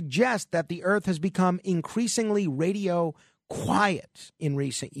colleagues suggest that the Earth has become increasingly radio quiet in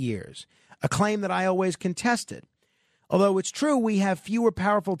recent years, a claim that I always contested. Although it's true we have fewer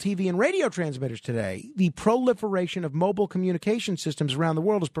powerful TV and radio transmitters today, the proliferation of mobile communication systems around the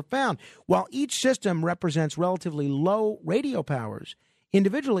world is profound. While each system represents relatively low radio powers,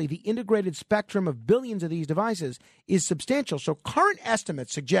 individually, the integrated spectrum of billions of these devices is substantial. So current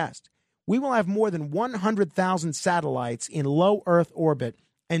estimates suggest we will have more than 100,000 satellites in low Earth orbit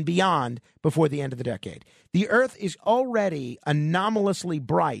and beyond before the end of the decade. The Earth is already anomalously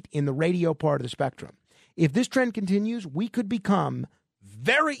bright in the radio part of the spectrum. If this trend continues, we could become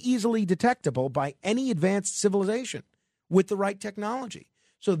very easily detectable by any advanced civilization with the right technology.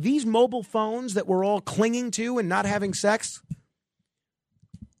 So these mobile phones that we're all clinging to and not having sex,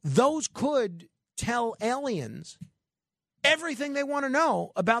 those could tell aliens everything they want to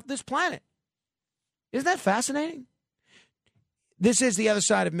know about this planet. Isn't that fascinating? This is The Other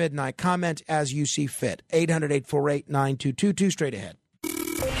Side of Midnight. Comment as you see fit. 800-848-9222. Straight ahead.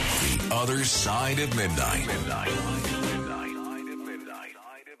 The Other Side of Midnight.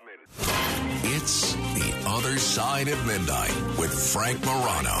 It's The Other Side of Midnight with Frank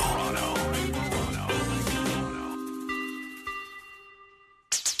Morano.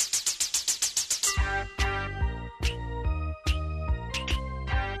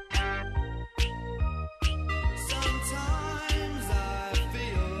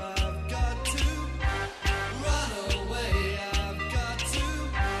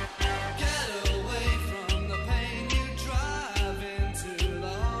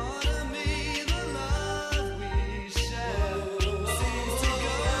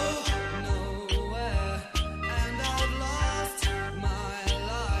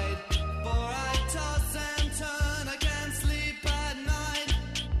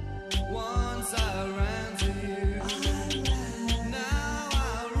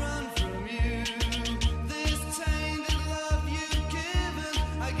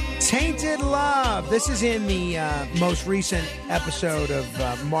 Tainted Love. This is in the most recent episode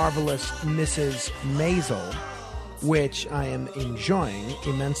of Marvelous Mrs. Maisel, which I am enjoying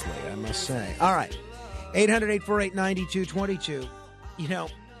immensely, I must say. All right. 800-848-9222. You know,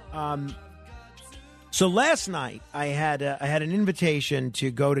 so last night I had an invitation to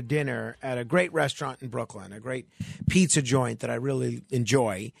go to dinner at a great restaurant in Brooklyn, a great pizza joint that I really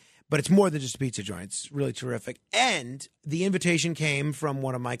enjoy. But it's more than just a pizza joint. It's really terrific. And the invitation came from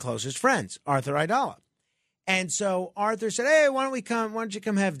one of my closest friends, Arthur Aidala. And so Arthur said, hey, why don't you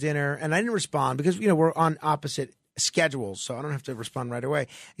come have dinner? And I didn't respond because, we're on opposite schedules, so I don't have to respond right away.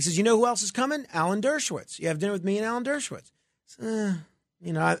 He says, you know who else is coming? Alan Dershowitz. You have dinner with me and Alan Dershowitz.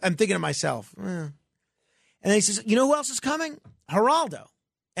 I'm thinking to myself. And then he says, you know who else is coming? Geraldo.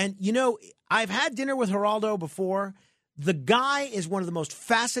 And, I've had dinner with Geraldo before. The guy is one of the most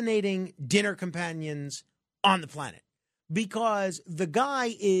fascinating dinner companions on the planet because the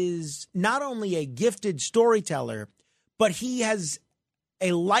guy is not only a gifted storyteller, but he has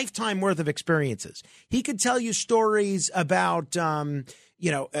a lifetime worth of experiences. He could tell you stories about,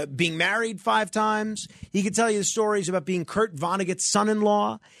 being married 5 times. He could tell you stories about being Kurt Vonnegut's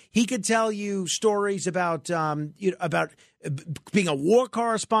son-in-law. He could tell you stories about being a war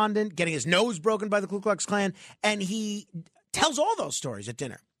correspondent, getting his nose broken by the Ku Klux Klan, and he tells all those stories at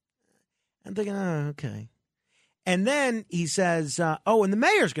dinner. I'm thinking, okay. And then he says, and the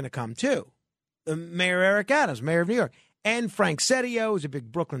mayor's going to come too. Mayor Eric Adams, mayor of New York. And Frank Sedio is a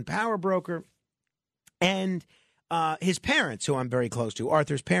big Brooklyn power broker. And his parents, who I'm very close to,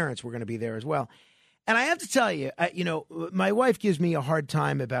 Arthur's parents, were going to be there as well. And I have to tell you, my wife gives me a hard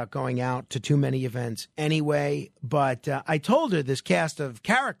time about going out to too many events anyway. But I told her this cast of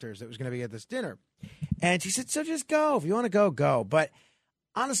characters that was going to be at this dinner. And she said, so just go. If you want to go, go. But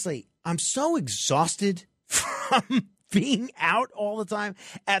honestly, I'm so exhausted from being out all the time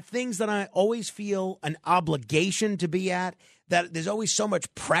at things that I always feel an obligation to be at, that there's always so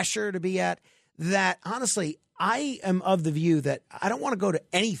much pressure to be at, that honestly, I am of the view that I don't want to go to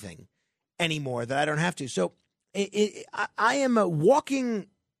anything anymore that I don't have to. So I am a walking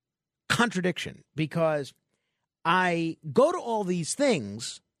contradiction because I go to all these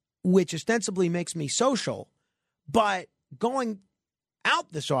things, which ostensibly makes me social, but going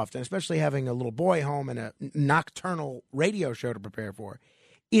out this often, especially having a little boy home and a nocturnal radio show to prepare for,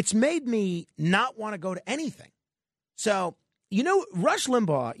 it's made me not want to go to anything. So, Rush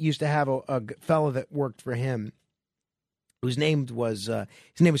Limbaugh used to have a fellow that worked for him whose name was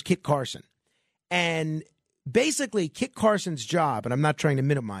Kit Carson. And basically Kit Carson's job, and I'm not trying to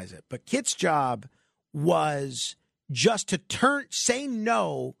minimize it, but Kit's job was just to say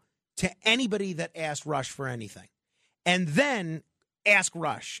no to anybody that asked Rush for anything. And then ask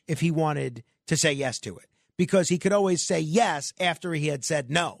Rush if he wanted to say yes to it, because he could always say yes after he had said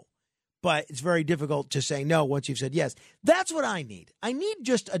no. But it's very difficult to say no once you've said yes. That's what I need. I need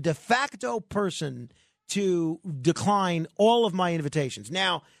just a de facto person to decline all of my invitations.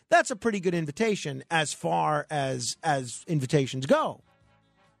 Now, that's a pretty good invitation as far as invitations go.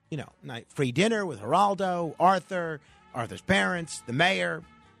 Free dinner with Geraldo, Arthur's parents, the mayor.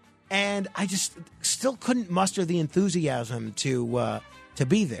 And I just still couldn't muster the enthusiasm to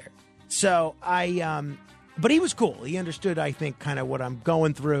be there. So but he was cool. He understood, I think, kind of what I'm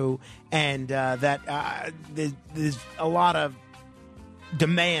going through, and that there's a lot of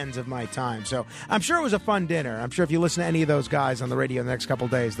demands of my time. So I'm sure it was a fun dinner. I'm sure if you listen to any of those guys on the radio in the next couple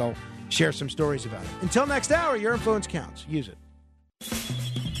of days, they'll share some stories about it. Until next hour, your influence counts. Use it.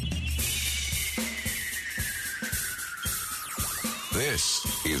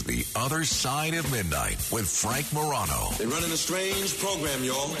 This is The Other Side of Midnight with Frank Morano. They're running a strange program,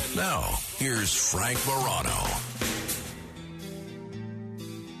 y'all. Now, here's Frank Morano.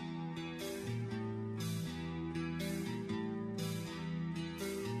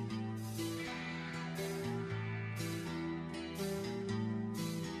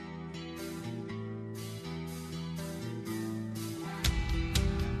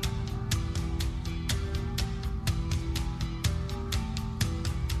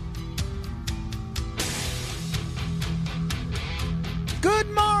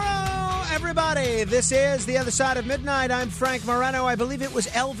 This is The Other Side of Midnight. I'm Frank Morano. I believe it was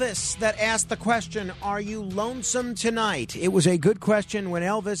Elvis that asked the question, are you lonesome tonight? It was a good question when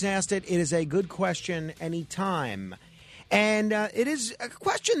Elvis asked it. It is a good question anytime. And it is a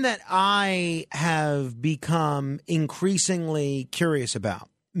question that I have become increasingly curious about,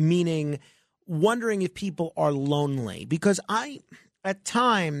 meaning wondering if people are lonely. Because I, at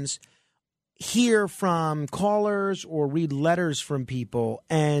times, hear from callers or read letters from people,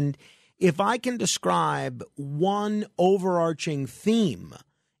 and if I can describe one overarching theme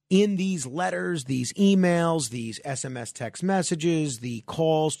in these letters, these emails, these SMS text messages, the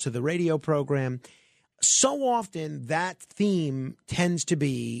calls to the radio program, so often that theme tends to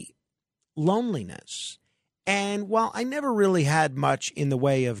be loneliness. And while I never really had much in the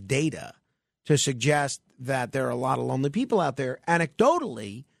way of data to suggest that there are a lot of lonely people out there,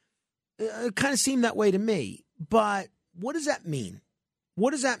 anecdotally, it kind of seemed that way to me. But what does that mean?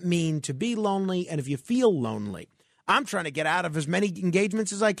 What does that mean to be lonely? And if you feel lonely, I'm trying to get out of as many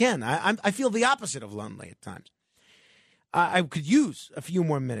engagements as I can. I feel the opposite of lonely at times. I could use a few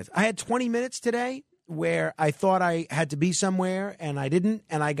more minutes. I had 20 minutes today where I thought I had to be somewhere and I didn't.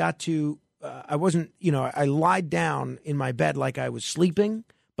 And I got to, I wasn't, I lied down in my bed like I was sleeping,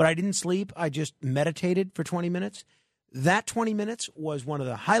 but I didn't sleep. I just meditated for 20 minutes. That 20 minutes was one of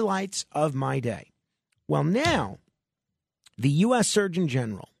the highlights of my day. Well, now, the U.S. Surgeon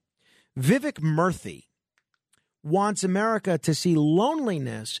General, Vivek Murthy, wants America to see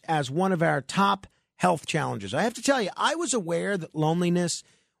loneliness as one of our top health challenges. I have to tell you, I was aware that loneliness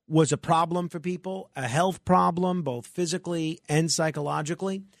was a problem for people, a health problem, both physically and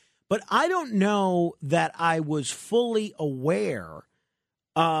psychologically. But I don't know that I was fully aware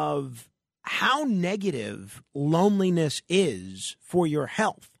of how negative loneliness is for your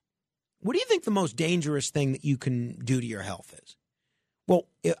health. What do you think the most dangerous thing that you can do to your health is? Well,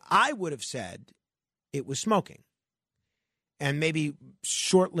 I would have said it was smoking. And maybe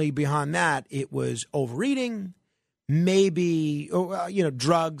shortly behind that, it was overeating. Maybe,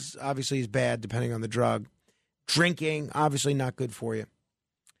 drugs obviously is bad depending on the drug. Drinking, obviously not good for you.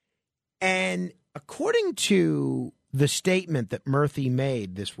 And according to the statement that Murthy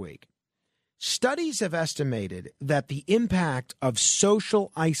made this week, studies have estimated that the impact of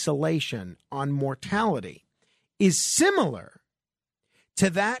social isolation on mortality is similar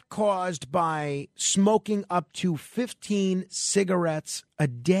to that caused by smoking up to 15 cigarettes a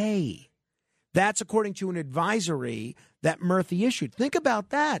day. That's according to an advisory that Murthy issued. Think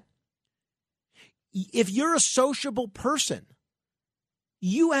about that. If you're a sociable person,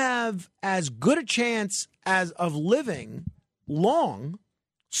 you have as good a chance as of living long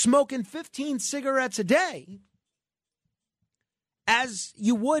smoking 15 cigarettes a day as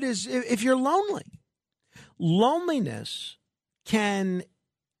you would as if you're lonely. Loneliness can...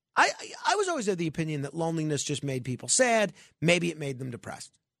 I was always of the opinion that loneliness just made people sad. Maybe it made them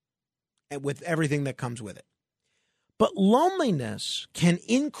depressed with everything that comes with it. But loneliness can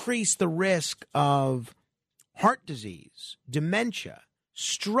increase the risk of heart disease, dementia,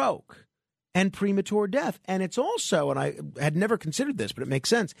 stroke, and premature death. And it's also, and I had never considered this, but it makes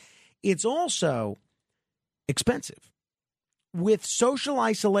sense, it's also expensive. With social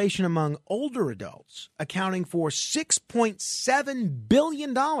isolation among older adults accounting for $6.7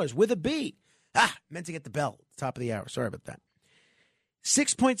 billion with a B. Meant to get the bell at the top of the hour. Sorry about that.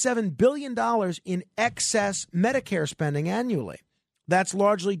 $6.7 billion in excess Medicare spending annually. That's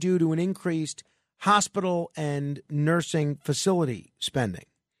largely due to an increased hospital and nursing facility spending.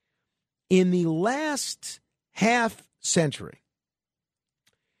 In the last half century,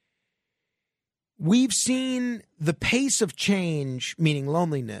 we've seen the pace of change, meaning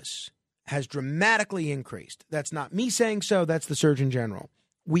loneliness, has dramatically increased. That's not me saying so, that's the Surgeon General.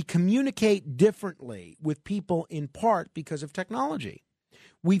 We communicate differently with people in part because of technology.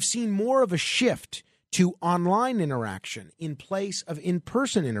 We've seen more of a shift to online interaction in place of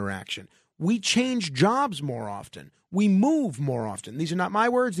in-person interaction. We change jobs more often. We move more often. These are not my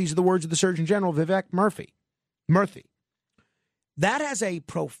words. These are the words of the Surgeon General, Vivek Murthy. That has a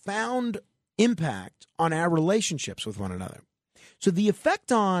profound impact on our relationships with one another. So the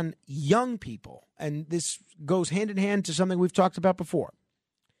effect on young people, and this goes hand in hand to something we've talked about before,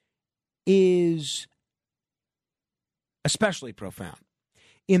 is especially profound.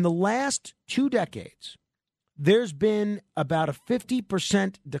 In the last 2 decades, there's been about a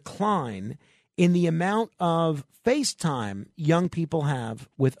 50% decline in the amount of FaceTime young people have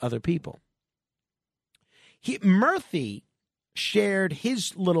with other people. Murthy shared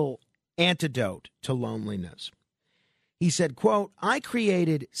his little antidote to loneliness. He said, quote, I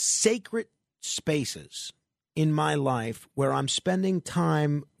created sacred spaces in my life where I'm spending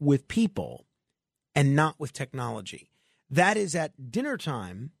time with people and not with technology. That is at dinner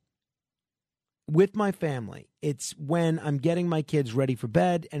time with my family. It's when I'm getting my kids ready for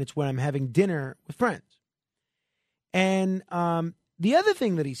bed, and it's when I'm having dinner with friends. And the other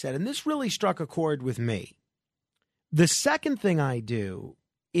thing that he said, and this really struck a chord with me, the second thing I do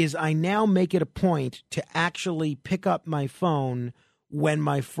is I now make it a point to actually pick up my phone when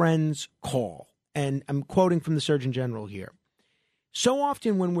my friends call. And I'm quoting from the Surgeon General here. So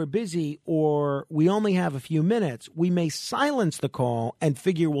often when we're busy or we only have a few minutes, we may silence the call and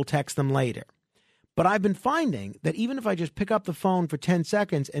figure we'll text them later. But I've been finding that even if I just pick up the phone for 10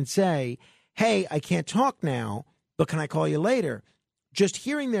 seconds and say, hey, I can't talk now, but can I call you later? Just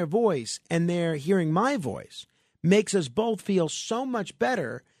hearing their voice and they're hearing my voice makes us both feel so much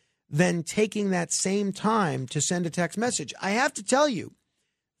better than taking that same time to send a text message. I have to tell you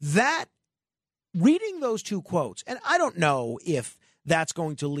that reading those two quotes, and I don't know if that's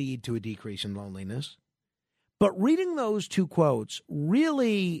going to lead to a decrease in loneliness. But reading those two quotes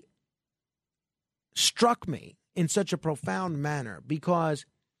really struck me in such a profound manner because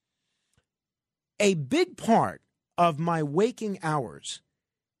a big part of my waking hours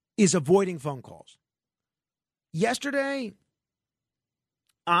is avoiding phone calls. Yesterday,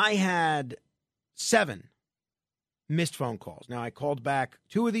 I had 7 missed phone calls. Now, I called back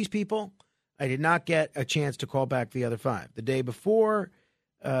 2 of these people. I did not get a chance to call back the other 5. The day before,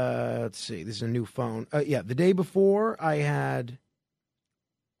 let's see, this is a new phone. The day before, I had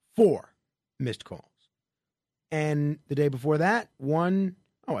 4 missed calls. And the day before that, 1,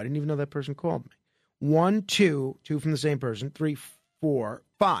 I didn't even know that person called me. 1, 2 from the same person, 3, 4,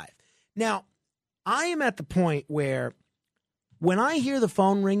 5. Now, I am at the point where when I hear the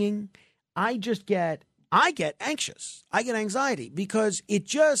phone ringing, I get anxious. I get anxiety because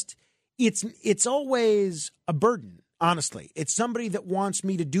it's always a burden, honestly. It's somebody that wants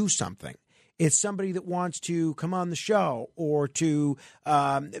me to do something. It's somebody that wants to come on the show or to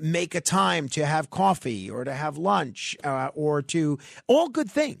make a time to have coffee or to have lunch or to all good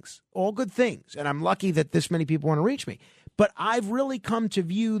things. And I'm lucky that this many people want to reach me. But I've really come to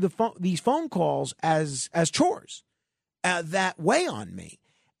view these phone calls as chores that weigh on me.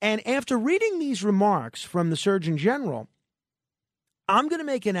 And after reading these remarks from the Surgeon General, I'm going to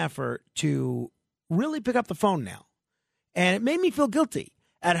make an effort to really pick up the phone now. And it made me feel guilty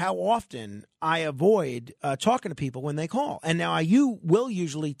at how often I avoid talking to people when they call. And now you will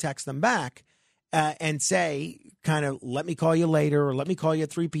usually text them back and say, kind of, let me call you later, or let me call you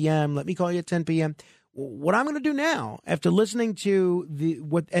at 3 p.m., let me call you at 10 p.m. What I'm going to do now, after listening to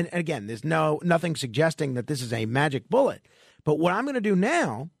and again, there's nothing suggesting that this is a magic bullet, but what I'm going to do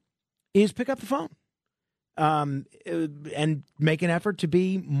now is pick up the phone and make an effort to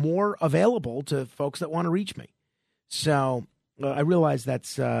be more available to folks that want to reach me. So I realize that's,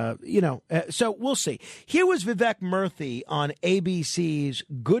 so we'll see. Here was Vivek Murthy on ABC's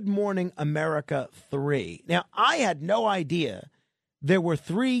Good Morning America 3. Now, I had no idea there were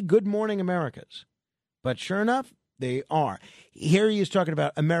 3 Good Morning Americas. But sure enough, they are. Here he is talking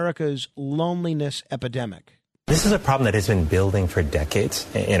about America's loneliness epidemic. This is a problem that has been building for decades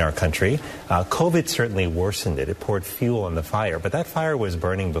in our country. COVID certainly worsened it. It poured fuel on the fire, but that fire was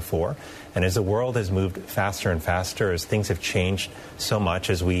burning before. And as the world has moved faster and faster, as things have changed so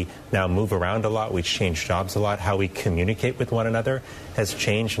much, as we now move around a lot, we change jobs a lot, how we communicate with one another has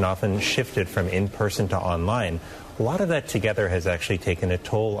changed and often shifted from in-person to online. A lot of that together has actually taken a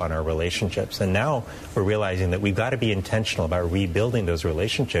toll on our relationships. And now we're realizing that we've got to be intentional about rebuilding those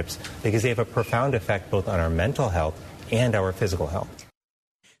relationships because they have a profound effect both on our mental health and our physical health.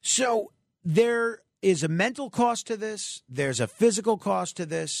 So there is a mental cost to this. There's a physical cost to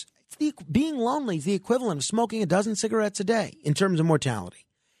this. Being lonely is the equivalent of smoking a dozen cigarettes a day in terms of mortality.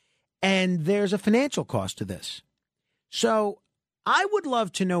 And there's a financial cost to this. So I would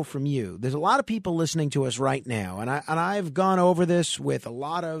love to know from you. There's a lot of people listening to us right now, and I've gone over this with a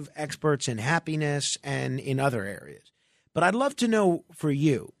lot of experts in happiness and in other areas. But I'd love to know for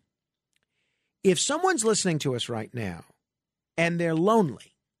you, if someone's listening to us right now and they're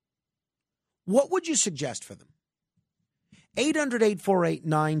lonely, what would you suggest for them?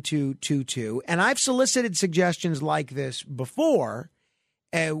 800-848-9222. And I've solicited suggestions like this before.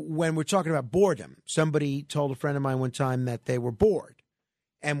 When we're talking about boredom, somebody told a friend of mine one time that they were bored,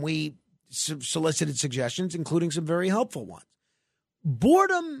 and we solicited suggestions, including some very helpful ones.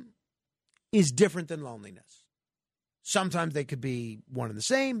 Boredom is different than loneliness. Sometimes they could be one and the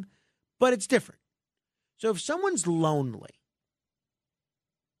same, but it's different. So if someone's lonely,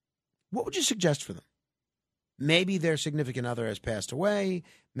 what would you suggest for them? Maybe their significant other has passed away.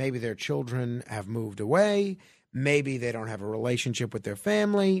 Maybe their children have moved away. Maybe they don't have a relationship with their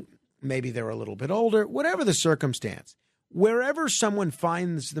family. Maybe they're a little bit older. Whatever the circumstance, wherever someone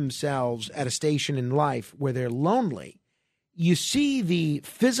finds themselves at a station in life where they're lonely, you see the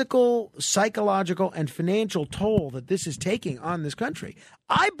physical, psychological, and financial toll that this is taking on this country.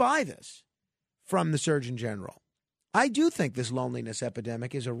 I buy this from the Surgeon General. I do think this loneliness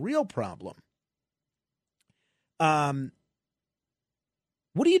epidemic is a real problem. What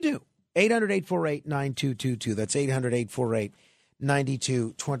do you do? 800-848-9222. That's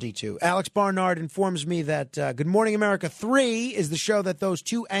 800-848-9222. Alex Barnard informs me that Good Morning America 3 is the show that those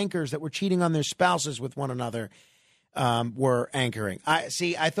 2 anchors that were cheating on their spouses with one another were anchoring. I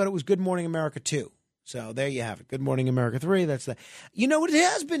thought it was Good Morning America 2. So there you have it. Good Morning America 3. That's that. You know, it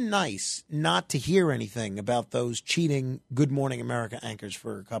has been nice not to hear anything about those cheating Good Morning America anchors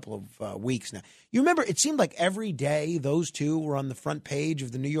for a couple of weeks now. You remember, it seemed like every day those two were on the front page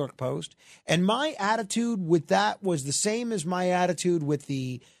of the New York Post. And my attitude with that was the same as my attitude with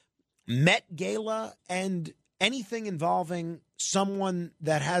the Met Gala and anything involving someone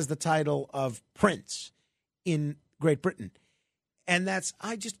that has the title of Prince in Great Britain. And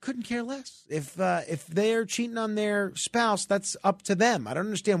I just couldn't care less. If they're cheating on their spouse, that's up to them. I don't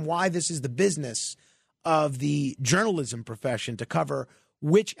understand why this is the business of the journalism profession to cover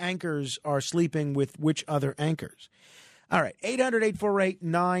which anchors are sleeping with which other anchors. All right,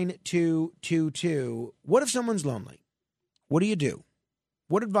 800-848-9222. What if someone's lonely? What do you do?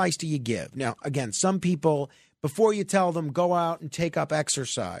 What advice do you give? Now, again, some people, before you tell them go out and take up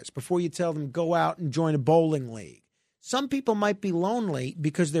exercise, before you tell them go out and join a bowling league, some people might be lonely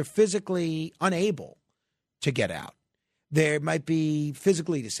because they're physically unable to get out. They might be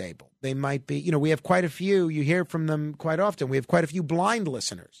physically disabled. They might be, we have quite a few, you hear from them quite often. We have quite a few blind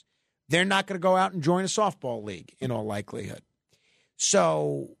listeners. They're not going to go out and join a softball league in all likelihood.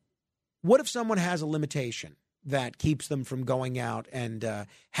 So what if someone has a limitation that keeps them from going out and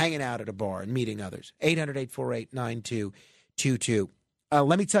hanging out at a bar and meeting others? 800-848-9222.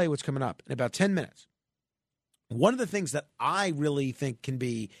 Let me tell you what's coming up in about 10 minutes. One of the things that I really think can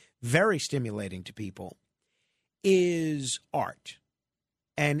be very stimulating to people is art.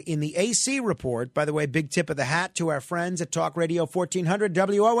 And in the AC report, by the way, big tip of the hat to our friends at Talk Radio 1400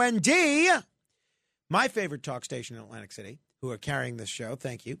 WOND, my favorite talk station in Atlantic City, who are carrying this show.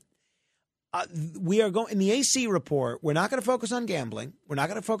 Thank you. We are going in the AC report. We're not going to focus on gambling. We're not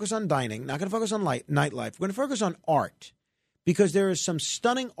going to focus on dining. Not going to focus on nightlife. We're going to focus on art. Because there is some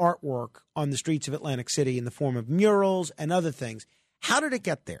stunning artwork on the streets of Atlantic City in the form of murals and other things. How did it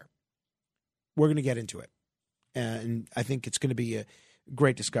get there? We're going to get into it. And I think it's going to be a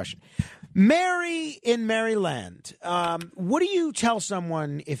great discussion. Mary in Maryland, what do you tell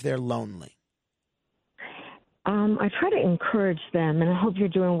someone if they're lonely? I try to encourage them, and I hope you're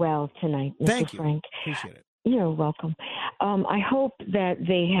doing well tonight, Mr. Thank you. Frank. Appreciate it. You're welcome. I hope that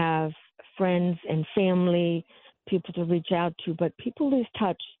they have friends and family, people to reach out to, but people lose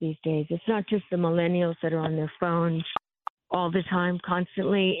touch these days. It's not just the millennials that are on their phones all the time,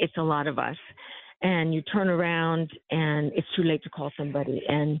 constantly. It's a lot of us. And you turn around and it's too late to call somebody.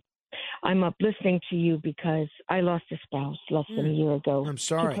 And I'm up listening to you because I lost a spouse less than a year ago. I'm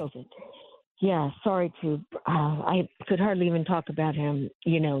sorry. To COVID. Yeah, sorry to, I could hardly even talk about him,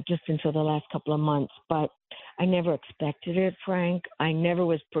 just until the last couple of months, but I never expected it, Frank. I never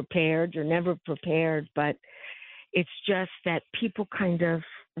was prepared. You're never prepared, but it's just that people kind of,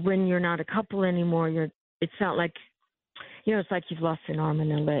 when you're not a couple anymore, it's not like, it's like you've lost an arm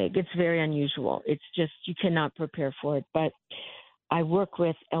and a leg. It's very unusual. It's just, you cannot prepare for it. But I work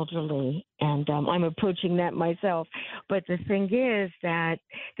with elderly, and I'm approaching that myself. But the thing is that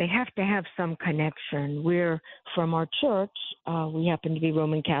they have to have some connection. We're from our church. We happen to be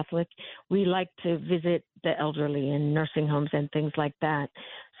Roman Catholic. We like to visit the elderly in nursing homes and things like that.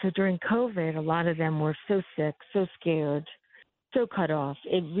 So during COVID, a lot of them were so sick, so scared, so cut off.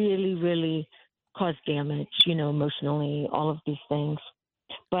 It really, really caused damage, emotionally, all of these things.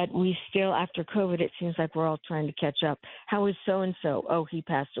 But we still, after COVID, it seems like we're all trying to catch up. How is so-and-so? Oh, he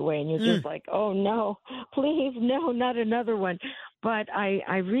passed away. And you're just like, oh, no, please, no, not another one. But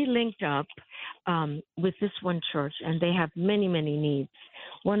I re-linked up with this one church, and they have many, many needs.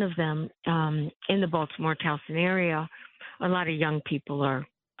 One of them, in the Baltimore, Towson area, a lot of young people are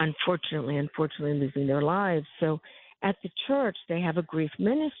unfortunately losing their lives. So at the church, they have a grief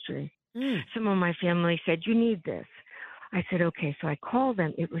ministry. Some of my family said, you need this. I said, okay. So I called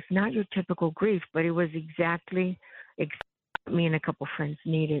them. It was not your typical grief, but it was exactly me and a couple friends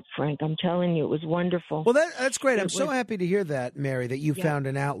needed, Frank. I'm telling you, it was wonderful. Well, that's great. I'm so happy to hear that, Mary, that you found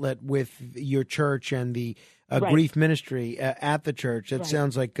an outlet with your church and the grief ministry at the church. That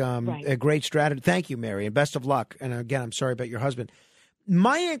sounds like a great strategy. Thank you, Mary, and best of luck. And again, I'm sorry about your husband.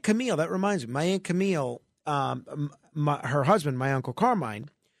 My Aunt Camille, that reminds me, my Aunt Camille, her husband, my Uncle Carmine,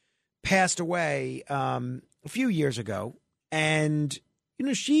 passed away a few years ago. And,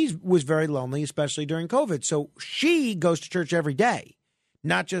 she was very lonely, especially during COVID. So she goes to church every day,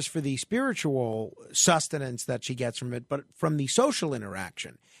 not just for the spiritual sustenance that she gets from it, but from the social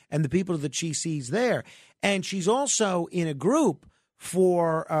interaction and the people that she sees there. And she's also in a group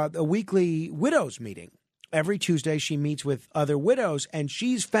for a weekly widows meeting. Every Tuesday she meets with other widows, and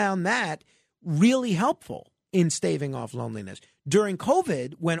she's found that really helpful in staving off loneliness. During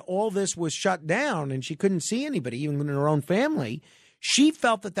COVID, when all this was shut down and she couldn't see anybody, even in her own family, she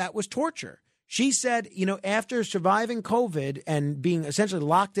felt that was torture. She said, after surviving COVID and being essentially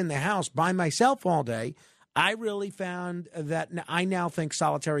locked in the house by myself all day, I really found that I now think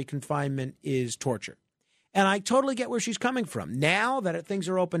solitary confinement is torture. And I totally get where she's coming from. Now that things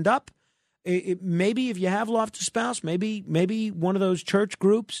are opened up, maybe if you have lost a spouse, maybe one of those church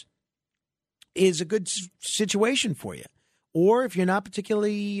groups is a good situation for you. Or if you're not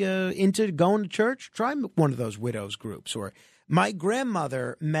particularly into going to church, try one of those widows groups. Or my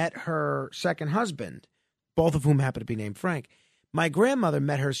grandmother met her second husband, both of whom happen to be named Frank. My grandmother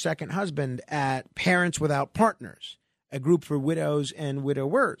met her second husband at Parents Without Partners, a group for widows and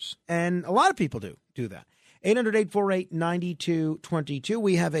widowers. And a lot of people do that. 800-848-9222.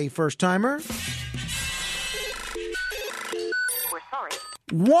 We have a first-timer. We're sorry.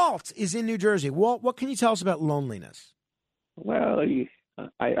 Walt is in New Jersey. Walt, what can you tell us about loneliness? Well,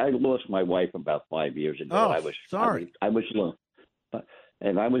 I lost my wife about 5 years ago. Oh, I was sorry. I was lonely,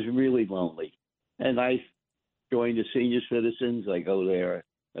 and I was really lonely. And I joined the senior citizens. I go there,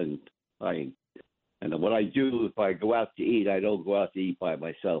 and what I do if I go out to eat, I don't go out to eat by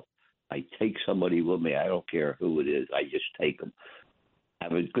myself. I take somebody with me. I don't care who it is. I just take them.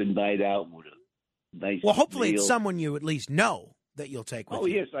 Have a good night out with a nice. Well, hopefully meal. it's someone you at least know that you'll take with you. Oh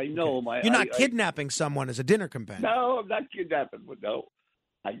yes, I know him. You're not kidnapping someone as a dinner companion. No, I'm not kidnapping. But no,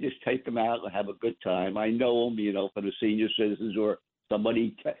 I just take them out and have a good time. I know them, for the senior citizens, or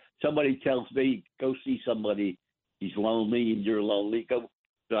somebody tells me go see somebody. He's lonely and you're lonely. Go.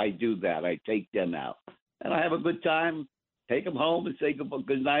 So I do that. I take them out and I have a good time. Take them home and say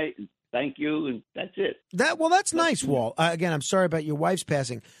good night and thank you, and that's it. That's nice, Walt. Again, I'm sorry about your wife's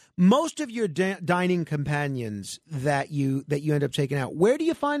passing. Most of your dining companions that you end up taking out, where do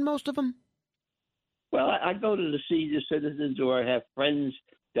you find most of them? Well, I go to the senior citizens, or I have friends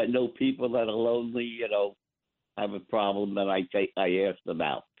that know people that are lonely, have a problem, that I ask them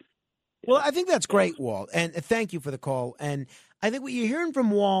out. Well, I think that's great, Walt, and thank you for the call. And I think what you're hearing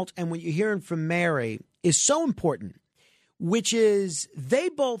from Walt and what you're hearing from Mary is so important, which is they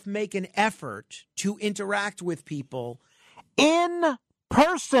both make an effort to interact with people in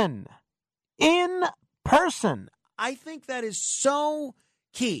person. In person. I think that is so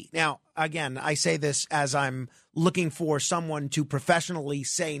key. Now, again, I say this as I'm looking for someone to professionally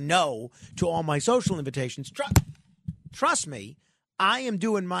say no to all my social invitations. Trust me, I am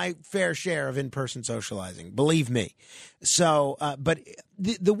doing my fair share of in-person socializing. Believe me. So, but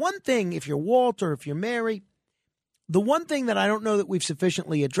the one thing, if you're Walt or if you're Mary, the one thing that I don't know that we've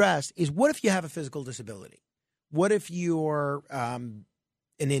sufficiently addressed is, what if you have a physical disability? What if you're an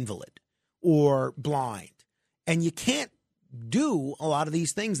invalid or blind and you can't do a lot of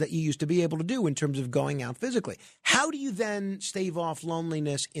these things that you used to be able to do in terms of going out physically? How do you then stave off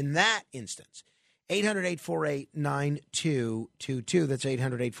loneliness in that instance? 800-848-9222. That's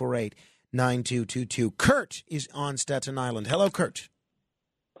 800-848-9222. Kurt is on Staten Island. Hello, Kurt.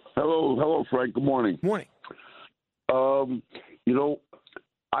 Hello, Frank. Good morning. Morning.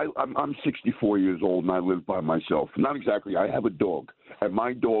 I'm 64 years old and I live by myself. Not exactly. I have a dog, and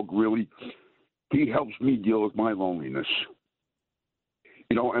my dog he helps me deal with my loneliness.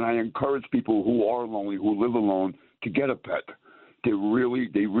 And I encourage people who are lonely, who live alone, to get a pet. It really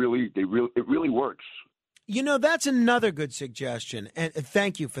works. That's another good suggestion, and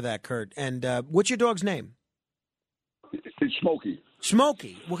thank you for that, Kurt. And what's your dog's name? It's Smokey.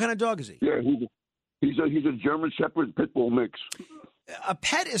 Smokey. What kind of dog is he? Yeah, he's a German Shepherd Pit Bull mix. A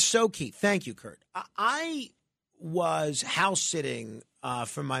pet is so key. Thank you, Kurt. I was house sitting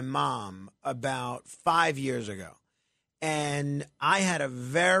for my mom about 5 years ago, and I had a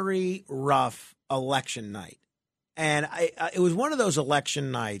very rough election night. And it was one of those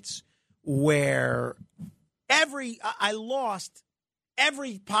election nights where I lost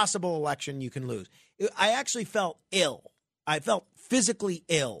every possible election you can lose. I actually felt ill. I felt physically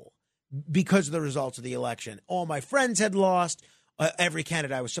ill because of the results of the election. All my friends had lost. Every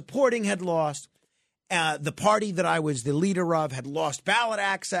candidate I was supporting had lost. The party that I was the leader of had lost ballot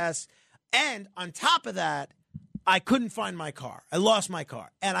access. And on top of that, I couldn't find my car. I lost my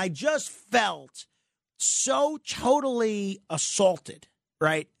car. And I just felt so totally assaulted,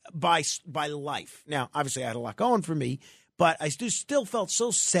 right, by life. Now, obviously, I had a lot going for me, but I still felt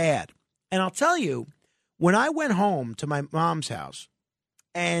so sad. And I'll tell you, when I went home to my mom's house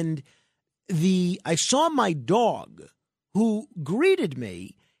and I saw my dog, who greeted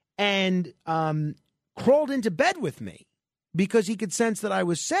me and crawled into bed with me because he could sense that I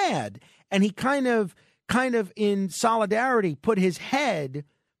was sad, and he kind of in solidarity put his head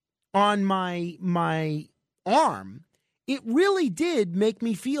on my arm, it really did make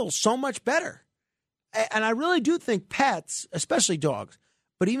me feel so much better. And I really do think pets, especially dogs,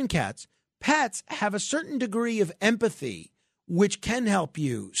 but even cats, pets have a certain degree of empathy, which can help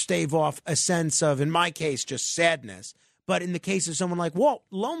you stave off a sense of, in my case, just sadness. But in the case of someone like Walt,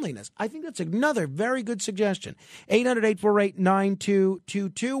 loneliness. I think that's another very good suggestion.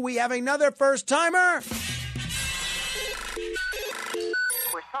 800-848-9222. We have another first-timer.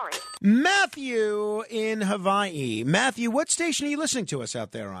 We're sorry. Matthew in Hawaii. Matthew, what station are you listening to us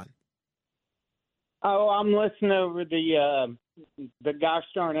out there on? Oh, I'm listening over the gosh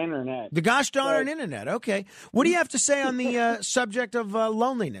darn internet. The gosh darn internet. Okay. What do you have to say on the subject of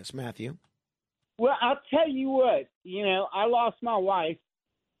loneliness, Matthew? Well, I'll tell you what. I lost my wife,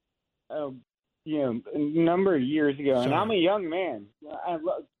 a number of years ago, and I'm a young man. At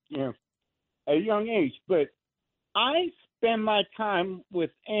a young age, but I spend my time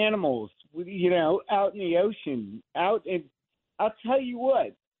with animals, out in the ocean, I'll tell you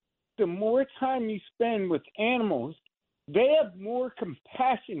what, the more time you spend with animals, they have more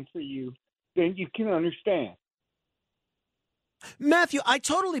compassion for you than you can understand. Matthew, I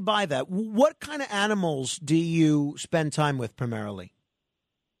totally buy that. What kind of animals do you spend time with primarily?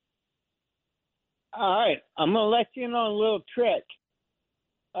 All right, I'm going to let you in on a little trick.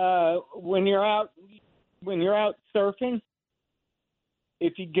 When you're out surfing,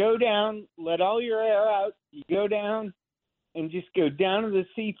 if you go down, let all your air out, you go down and just go down to the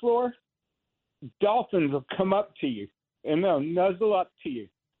seafloor, dolphins will come up to you and they'll nuzzle up to you.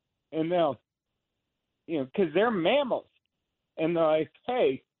 And they'll, because they're mammals. And they're like,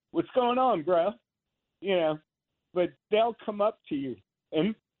 hey, what's going on, bro? But they'll come up to you.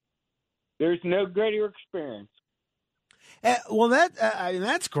 And there's no greater experience. Well,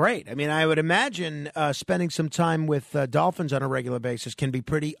 that's great. I mean, I would imagine spending some time with dolphins on a regular basis can be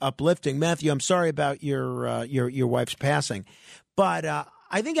pretty uplifting. Matthew, I'm sorry about your wife's passing, but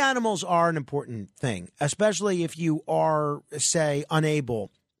I think animals are an important thing, especially if you are, say,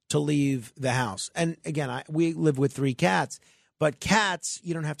 unable to leave the house. And again, we live with 3 cats, but cats,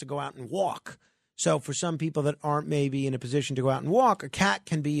 you don't have to go out and walk. So for some people that aren't maybe in a position to go out and walk, a cat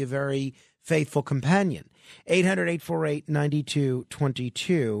can be a very faithful companion.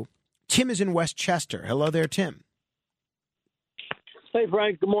 800-848-9222. Tim is in Westchester. Hello there, Tim. Hey,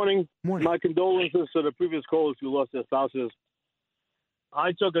 Frank. Good morning. Morning. My condolences to the previous callers who lost their spouses.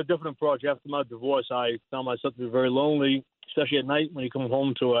 I took a different approach. After my divorce, I found myself to be very lonely, especially at night when you come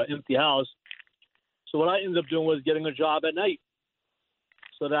home to an empty house. So what I ended up doing was getting a job at night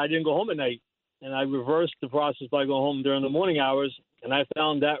so that I didn't go home at night. And I reversed the process by going home during the morning hours. And I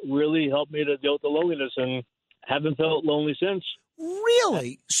found that really helped me to deal with the loneliness and haven't felt lonely since.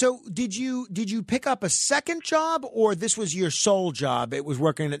 Really? So did you pick up a second job, or this was your sole job? It was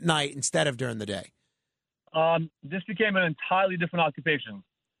working at night instead of during the day? This became an entirely different occupation.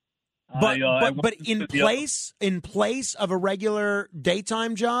 But in place of a regular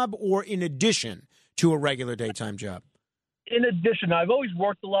daytime job, or in addition to a regular daytime job? In addition, I've always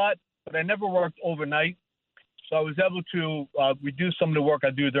worked a lot, but I never worked overnight. So I was able to reduce some of the work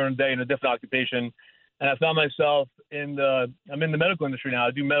I do during the day in a different occupation. And I found myself I'm in the medical industry now.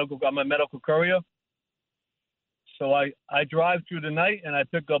 I'm a medical courier. So I drive through the night and I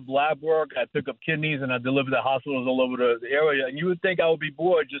pick up lab work, I pick up kidneys, and I deliver to hospitals all over the area. And you would think I would be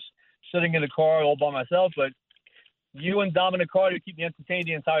bored just sitting in the car all by myself, but you and Dominic Carter keep me entertained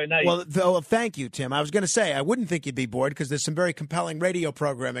the entire night. Well, thank you, Tim. I was going to say, I wouldn't think you'd be bored because there's some very compelling radio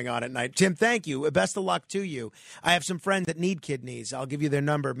programming on at night. Tim, thank you. Best of luck to you. I have some friends that need kidneys. I'll give you their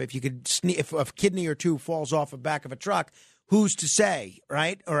number. If you could, if a kidney or two falls off the back of a truck, who's to say,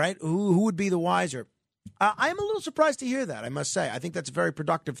 right? All right. Who would be the wiser? I'm a little surprised to hear that, I must say. I think that's a very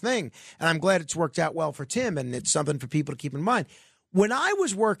productive thing, and I'm glad it's worked out well for Tim, and it's something for people to keep in mind. When I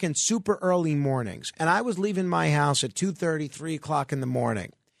was working super early mornings, and I was leaving my house at 2:30, 3 o'clock in the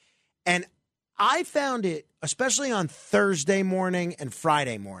morning, and I found it, especially on Thursday morning and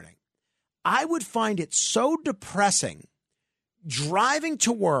Friday morning, I would find it so depressing driving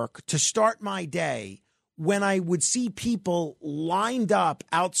to work to start my day when I would see people lined up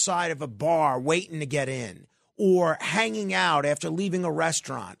outside of a bar waiting to get in, or hanging out after leaving a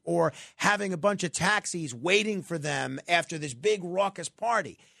restaurant, or having a bunch of taxis waiting for them after this big raucous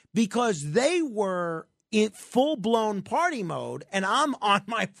party, because they were in full-blown party mode and I'm on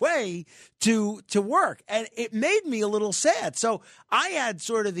my way to work. And it made me a little sad. So I had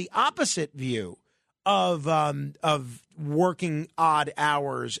sort of the opposite view of working odd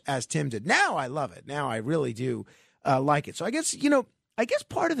hours as Tim did. Now I love it. Now I really do like it. So I guess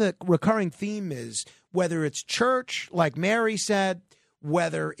part of the recurring theme is whether it's church, like Mary said,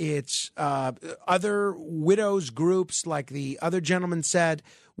 whether it's other widows groups, like the other gentleman said,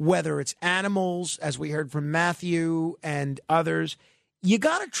 whether it's animals, as we heard from Matthew and others. you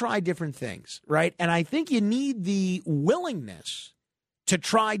got to try different things, right? And I think you need the willingness to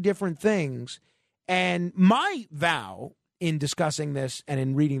try different things. And my vow in discussing this and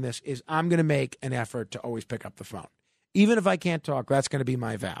in reading this is I'm going to make an effort to always pick up the phone. Even if I can't talk, that's going to be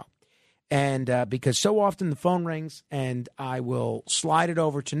my vow. And because so often the phone rings and I will slide it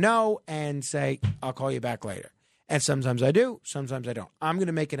over to no and say, I'll call you back later. And sometimes I do, sometimes I don't. I'm going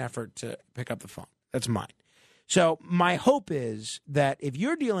to make an effort to pick up the phone. That's mine. So my hope is that if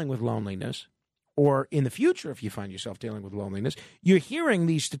you're dealing with loneliness, or in the future, if you find yourself dealing with loneliness, you're hearing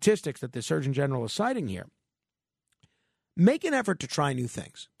these statistics that the Surgeon General is citing here. Make an effort to try new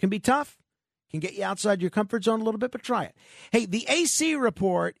things. Can be tough, can get you outside your comfort zone a little bit, but try it. Hey, the AC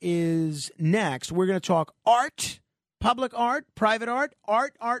report is next. We're going to talk art, public art, private art,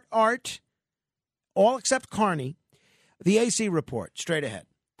 art, all except Carney. The AC report, straight ahead.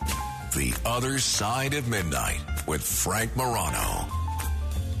 The Other Side of Midnight with Frank Morano.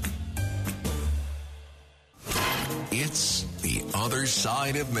 It's The Other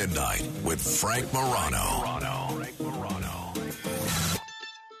Side of Midnight with Frank Morano.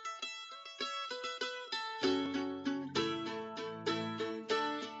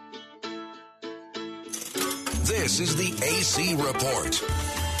 This is the AC Report.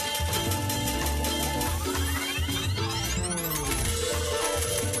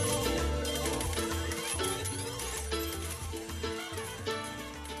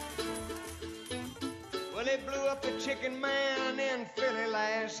 Well, they blew up the Chicken Man in Philly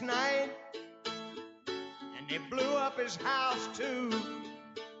last night, and they blew up his house too.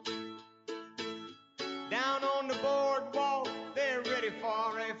 Down on the boardwalk, they're ready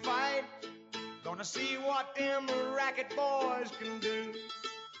for a fight. Gonna see what them racket boys can do.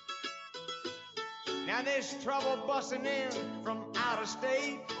 Now there's trouble busting in from out of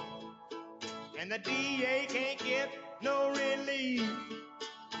state, and the DA can't get no relief.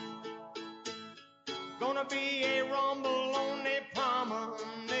 Gonna be a rumble on the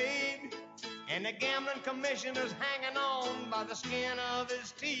promenade, and the gambling commissioner's hanging on by the skin of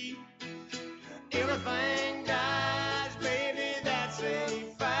his teeth. Everything dies, baby, that's a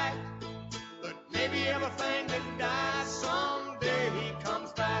fact. But maybe everything that dies someday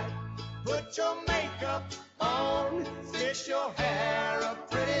comes back. Put your makeup on, fix your hair up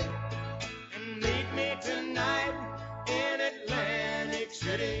pretty, and meet me tonight in Atlantic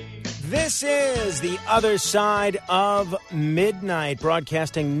City. This is The Other Side of Midnight,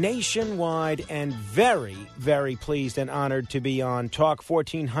 broadcasting nationwide, and very, very pleased and honored to be on Talk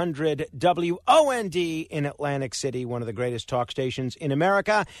 1400 WOND in Atlantic City, one of the greatest talk stations in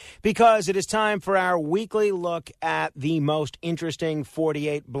America, because it is time for our weekly look at the most interesting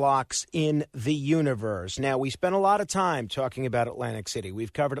 48 blocks in the universe. Now, we spent a lot of time talking about Atlantic City.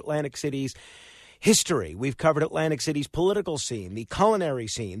 We've covered Atlantic City's history. We've covered Atlantic City's political scene, the culinary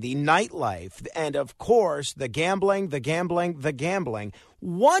scene, the nightlife, and, of course, the gambling.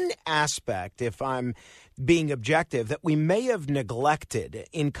 One aspect, if I'm being objective, that we may have neglected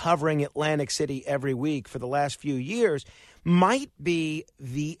in covering Atlantic City every week for the last few years might be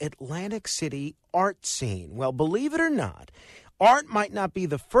the Atlantic City art scene. Well, believe it or not, art might not be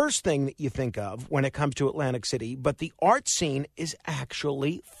the first thing that you think of when it comes to Atlantic City, but the art scene is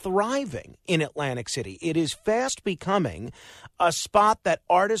actually thriving in Atlantic City. It is fast becoming a spot that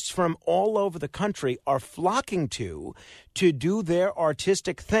artists from all over the country are flocking to do their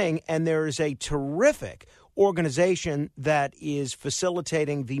artistic thing, and there is a terrific organization that is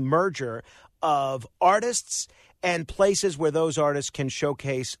facilitating the merger of artists and places where those artists can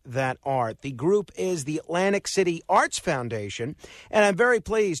showcase that art. The group is the Atlantic City Arts Foundation, and I'm very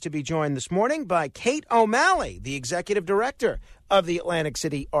pleased to be joined this morning by Kate O'Malley, the executive director of the Atlantic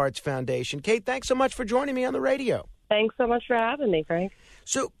City Arts Foundation. Kate, thanks so much for joining me on the radio. Thanks so much for having me, Frank.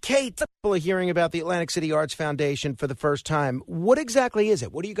 So, Kate, people are hearing about the Atlantic City Arts Foundation for the first time. What exactly is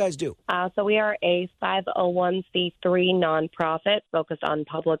it? What do you guys do? So we are a 501c3 nonprofit focused on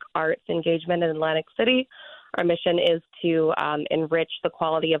public arts engagement in Atlantic City. Our mission is to enrich the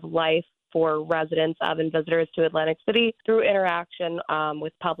quality of life for residents of and visitors to Atlantic City through interaction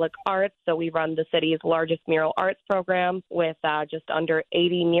with public arts. So we run the city's largest mural arts program with just under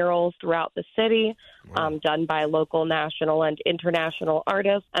 80 murals throughout the city, done by local, national, and international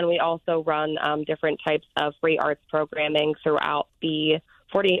artists. And we also run different types of free arts programming throughout the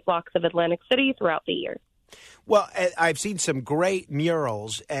 48 blocks of Atlantic City throughout the year. Well, I've seen some great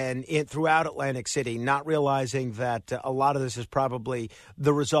murals throughout Atlantic City, not realizing that a lot of this is probably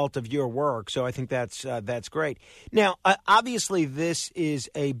the result of your work. So I think that's great. Now, obviously, this is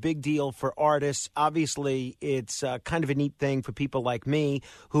a big deal for artists. Obviously, it's kind of a neat thing for people like me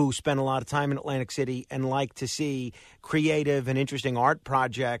who spend a lot of time in Atlantic City and like to see creative and interesting art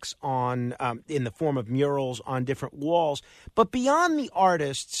projects in the form of murals on different walls. But beyond the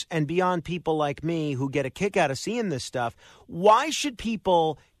artists and beyond people like me who get a kick out of seeing this stuff, why should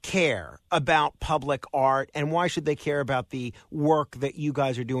people care about public art, and why should they care about the work that you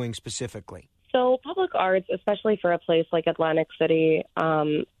guys are doing specifically? So public arts, especially for a place like Atlantic City,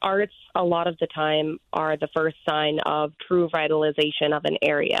 arts a lot of the time are the first sign of true revitalization of an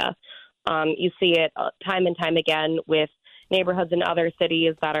area. You see it time and time again with neighborhoods in other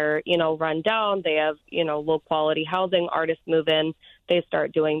cities that are, run down. They have, low quality housing. Artists move in. They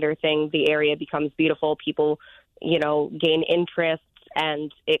start doing their thing. The area becomes beautiful. People, gain interest,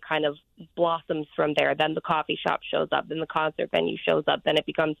 and it kind of blossoms from there. Then the coffee shop shows up. Then the concert venue shows up. Then it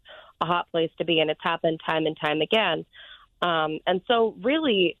becomes a hot place to be. And it's happened time and time again. And so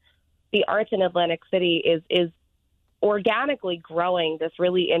really the arts in Atlantic City is organically growing this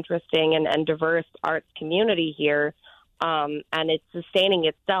really interesting and diverse arts community here. And it's sustaining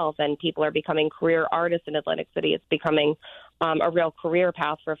itself, and people are becoming career artists in Atlantic City. It's becoming a real career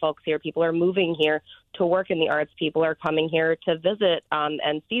path for folks here. People are moving here to work in the arts. People are coming here to visit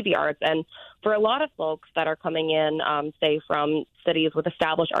and see the arts. And for a lot of folks that are coming in, say from cities with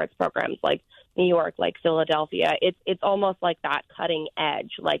established arts programs like New York, like Philadelphia, it's almost like that cutting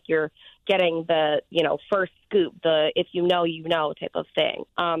edge, like you're getting the, first scoop, the if you know type of thing.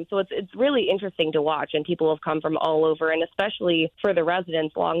 So it's really interesting to watch, and people have come from all over, and especially for the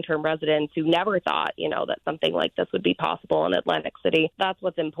residents, long-term residents who never thought, that something like this would be possible in Atlantic City. That's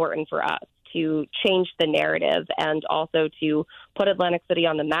what's important for us, to change the narrative and also to put Atlantic City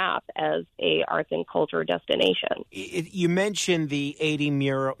on the map as a arts and culture destination. You mentioned the 80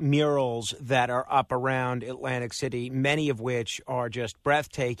 murals that are up around Atlantic City, many of which are just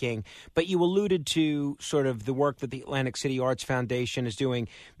breathtaking, but you alluded to sort of the work that the Atlantic City Arts Foundation is doing,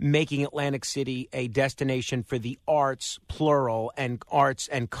 making Atlantic City a destination for the arts, plural, and arts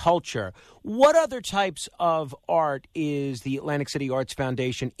and culture. What other types of art is the Atlantic City Arts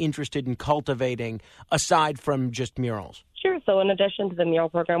Foundation interested in cultivating aside from just murals? Sure. So in addition to the mural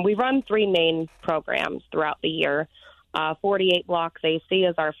program, we run 3 main programs throughout the year. 48 Blocks AC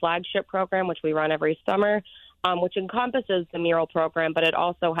is our flagship program, which we run every summer, which encompasses the mural program, but it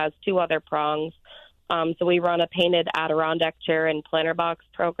also has 2 other prongs. So we run a painted Adirondack chair and planter box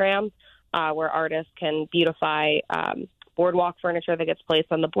program where artists can beautify boardwalk furniture that gets placed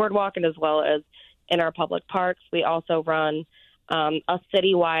on the boardwalk, and as well as in our public parks. We also run a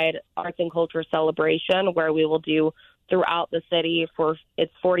citywide arts and culture celebration where we will do throughout the city for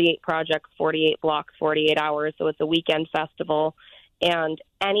it's 48 projects, 48 blocks, 48 hours. So it's a weekend festival. And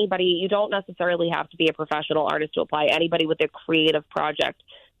anybody, you don't necessarily have to be a professional artist to apply. Anybody with a creative project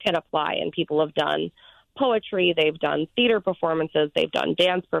can apply. And people have done poetry, they've done theater performances, they've done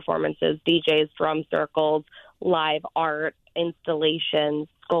dance performances, DJs, drum circles, live art, installations,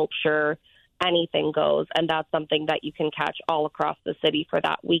 sculpture, anything goes. And that's something that you can catch all across the city for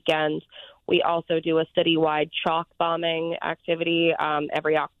that weekend. We also do a citywide chalk bombing activity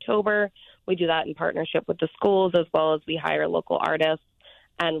every October. We do that in partnership with the schools, as well as we hire local artists,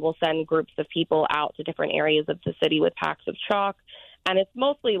 and we'll send groups of people out to different areas of the city with packs of chalk. And it's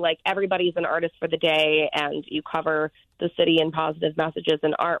mostly like everybody's an artist for the day, and you cover the city in positive messages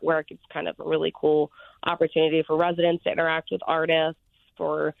and artwork. It's kind of a really cool opportunity for residents to interact with artists,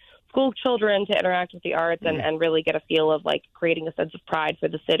 for school children to interact with the arts, and really get a feel of like creating a sense of pride for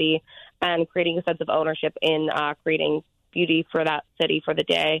the city and creating a sense of ownership in creating beauty for that city for the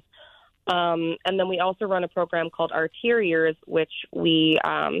day. And then we also run a program called Arteriors, which we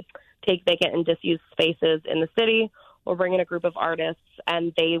take vacant and disused spaces in the city. We'll bring in a group of artists,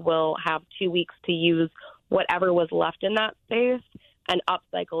 and they will have 2 weeks to use whatever was left in that space and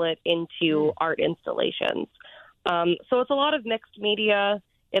upcycle it into art installations. So it's a lot of mixed media.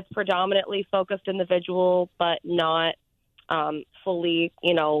 It's predominantly focused in the visual, but not fully,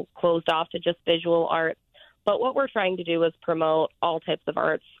 closed off to just visual art. But what we're trying to do is promote all types of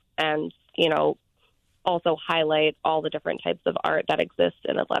arts and, also highlight all the different types of art that exist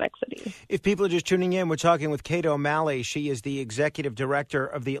in Atlantic City. If people are just tuning in, we're talking with Kate O'Malley. She is the executive director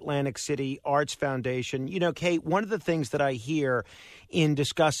of the Atlantic City Arts Foundation. Kate, one of the things that I hear in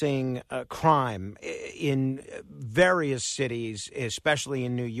discussing crime in various cities, especially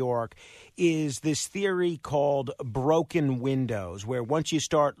in New York, is this theory called broken windows, where once you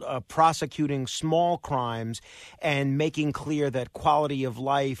start prosecuting small crimes and making clear that quality of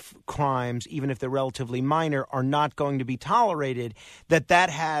life crimes, even if they're relatively minor, are not going to be tolerated, that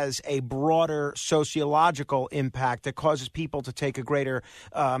has a broader sociological impact that causes people to take a greater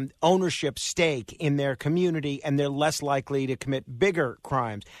ownership stake in their community, and they're less likely to commit bigger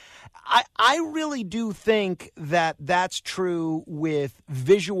crimes. I really do think that that's true with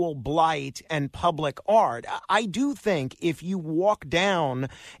visual blight and public art. I do think if you walk down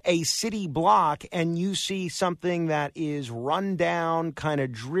a city block and you see something that is run down, kind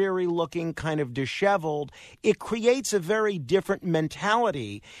of dreary looking, kind of disheveled, it creates a very different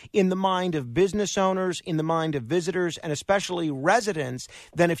mentality in the mind of business owners, in the mind of visitors, and especially residents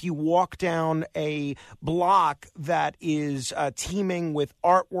than if you walk down a block that is teeming with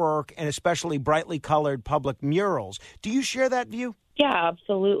artwork and especially brightly colored public murals. Do you share that view? Yeah,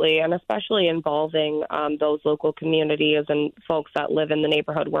 absolutely, and especially involving those local communities and folks that live in the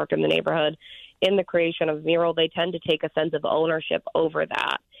neighborhood, work in the neighborhood. In the creation of a mural, they tend to take a sense of ownership over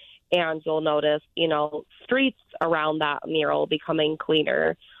that. And you'll notice, streets around that mural becoming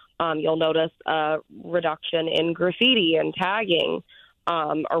cleaner. You'll notice a reduction in graffiti and tagging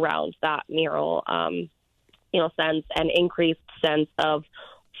around that mural, sense an increased sense of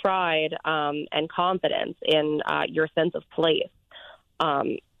pride and confidence in your sense of place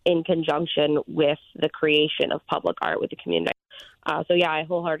in conjunction with the creation of public art with the community. I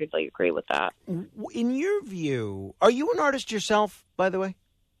wholeheartedly agree with that. In your view, are you an artist yourself, by the way?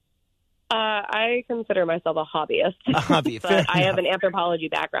 I consider myself a hobbyist. But I have an anthropology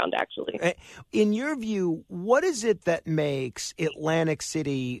background, actually. In your view, what is it that makes Atlantic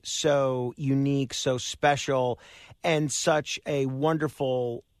City so unique, so special, and such a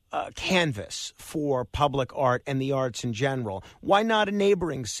wonderful canvas for public art and the arts in general? Why not a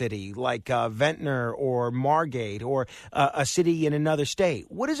neighboring city like Ventnor or Margate or a city in another state?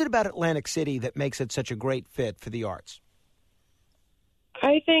 What is it about Atlantic City that makes it such a great fit for the arts?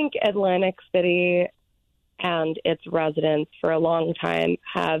 I think Atlantic City and its residents for a long time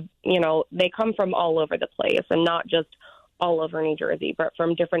have, they come from all over the place, and not just all over New Jersey, but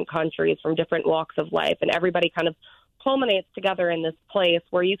from different countries, from different walks of life, and everybody kind of culminates together in this place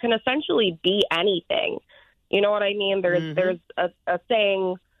where you can essentially be anything. You know what I mean? There's a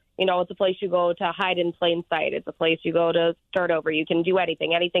saying, it's a place you go to hide in plain sight. It's a place you go to start over. You can do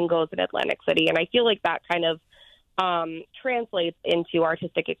anything. Anything goes in Atlantic City. And I feel like that kind of translates into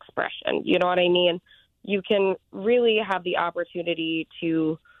artistic expression. You know what I mean? You can really have the opportunity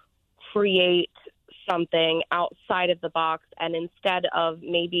to create something outside of the box, and instead of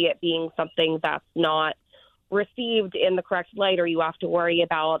maybe it being something that's not received in the correct light, or you have to worry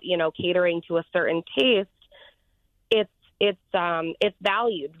about, catering to a certain taste, it's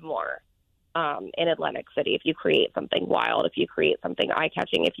valued more in Atlantic City if you create something wild, if you create something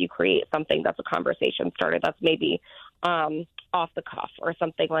eye-catching, if you create something that's a conversation starter that's maybe off the cuff or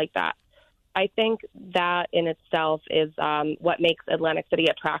something like that. I think that in itself is what makes Atlantic City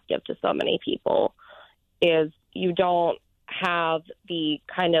attractive to so many people, is you don't have the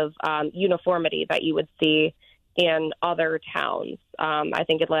kind of uniformity that you would see in other towns. I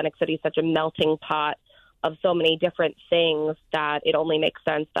think Atlantic City is such a melting pot of so many different things that it only makes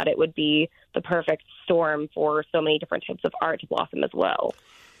sense that it would be the perfect storm for so many different types of art to blossom as well.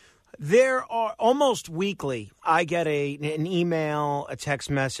 There are almost weekly, I get an email, a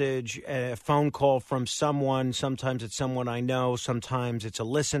text message, a phone call from someone. Sometimes it's someone I know. Sometimes it's a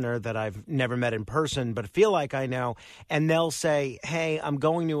listener that I've never met in person, but feel like I know. And they'll say, hey, I'm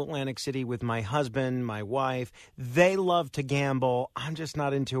going to Atlantic City with my husband, my wife. They love to gamble. I'm just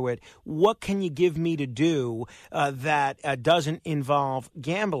not into it. What can you give me to do that doesn't involve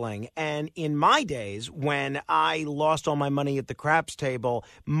gambling? And in my days, when I lost all my money at the craps table,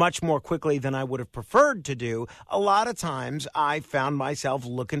 much more quickly than I would have preferred to do, a lot of times I found myself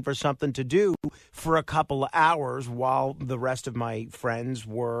looking for something to do for a couple of hours while the rest of my friends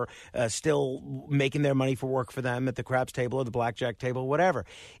were still making their money for work for them at the craps table or the blackjack table, whatever.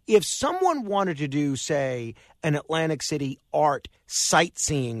 If someone wanted to do, say, an Atlantic City art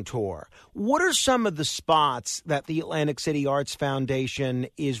sightseeing tour, what are some of the spots that the Atlantic City Arts Foundation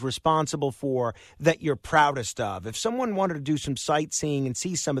is responsible for that you're proudest of? If someone wanted to do some sightseeing and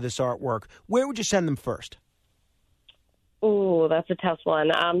see some of this artwork, where would you send them first? Oh, that's a tough one.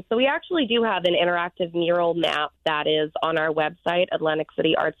 So we actually do have an interactive mural map that is on our website,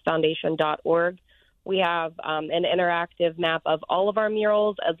 AtlanticCityArtsFoundation.org. We have an interactive map of all of our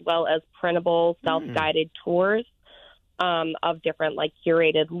murals, as well as printable self-guided tours. of different like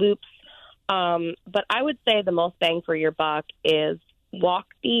curated loops. But I would say the most bang for your buck is walk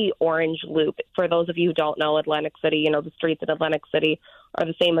the Orange Loop. For those of you who don't know Atlantic City, the streets in Atlantic City are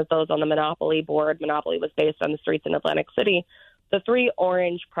the same as those on the Monopoly board. Monopoly was based on the streets in Atlantic City. The three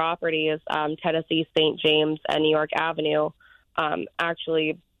orange properties, Tennessee, St. James, and New York Avenue,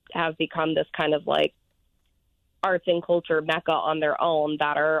 actually have become this kind of like arts and culture mecca on their own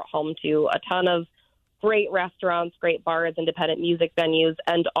that are home to a ton of great restaurants, great bars, independent music venues,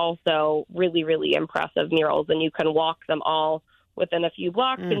 and also really, really impressive murals. And you can walk them all within a few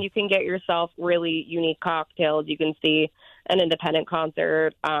blocks, and you can get yourself really unique cocktails. You can see an independent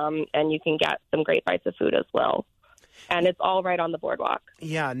concert, and you can get some great bites of food as well. And it's all right on the boardwalk.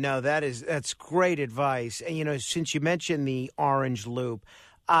 Yeah, no, that's great advice. And, since you mentioned the Orange Loop,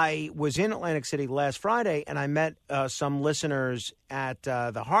 I was in Atlantic City last Friday, and I met some listeners at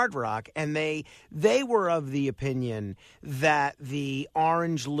the Hard Rock, and they were of the opinion that the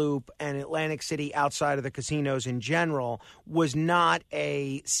Orange Loop and Atlantic City outside of the casinos in general was not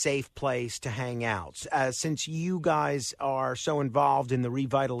a safe place to hang out. Since you guys are so involved in the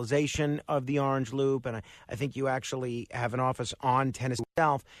revitalization of the Orange Loop, and I think you actually have an office on Tennessee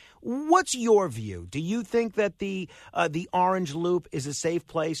itself, what's your view? Do you think that the Orange Loop is a safe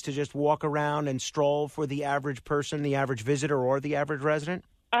place to just walk around and stroll for the average person, the average visitor, or the average resident?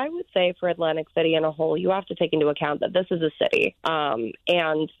 I would say for Atlantic City in a whole, you have to take into account that this is a city,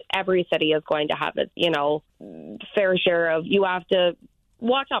 and every city is going to have its, fair share of, you have to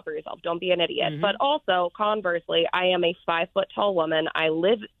watch out for yourself. Don't be an idiot. Mm-hmm. But also, conversely, I am a 5-foot-tall woman. I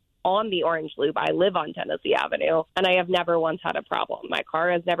live on the Orange Loop. I live on Tennessee Avenue, and I have never once had a problem. My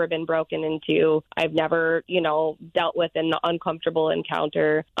car has never been broken into. I've never, dealt with an uncomfortable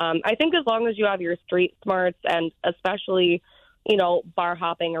encounter. I think as long as you have your street smarts, and especially, bar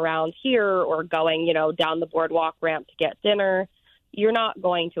hopping around here or going, down the boardwalk ramp to get dinner, you're not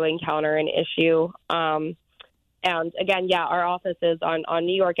going to encounter an issue. And again, our office is on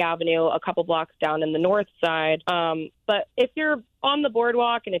New York Avenue, a couple blocks down in the north side. But if you're on the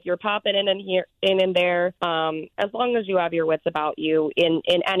boardwalk and if you're popping in and there, as long as you have your wits about you in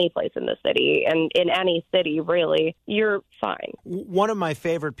any place in the city and in any city, really, you're fine. One of my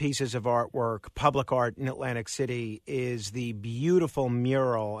favorite pieces of artwork, public art in Atlantic City, is the beautiful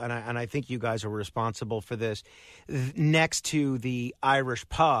mural, and I think you guys are responsible for this, next to the Irish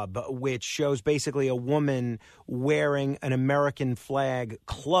pub, which shows basically a woman wearing an American flag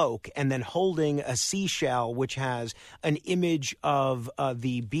cloak and then holding a seashell, which has an image of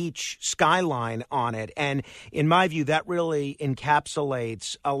the beach skyline on it. And in my view, that really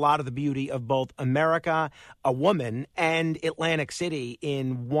encapsulates a lot of the beauty of both America, a woman, and Atlantic City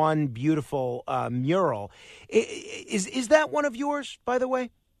in one beautiful mural. Is that one of yours, by the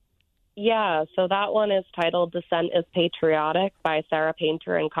way? Yeah, so that one is titled Descent is Patriotic by Sarah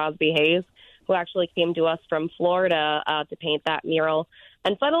Painter and Cosby Hayes, who actually came to us from Florida to paint that mural.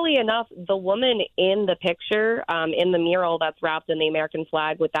 And funnily enough, the woman in the picture, in the mural that's wrapped in the American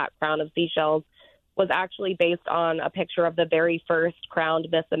flag with that crown of seashells, was actually based on a picture of the very first crowned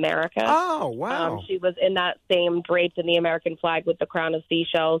Miss America. Oh, wow. She was in that same draped in the American flag with the crown of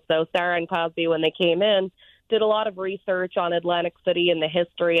seashells. So Sarah and Cosby, when they came in, did a lot of research on Atlantic City and the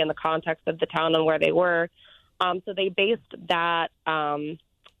history and the context of the town and where they were. So they based that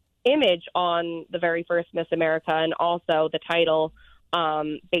image on the very first Miss America, and also the title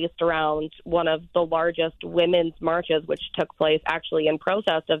based around one of the largest women's marches, which took place actually in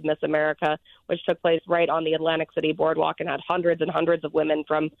protest of Miss America, which took place right on the Atlantic City boardwalk and had hundreds and hundreds of women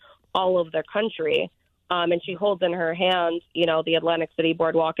from all over the country. And she holds in her hand, the Atlantic City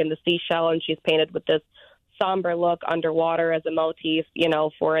boardwalk and the seashell, and she's painted with this somber look underwater as a motif,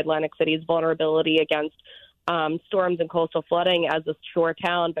 for Atlantic City's vulnerability against storms and coastal flooding as a shore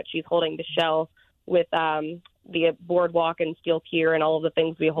town. But she's holding the shell with the boardwalk and steel pier and all of the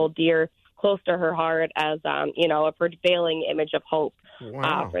things we hold dear close to her heart as, a prevailing image of hope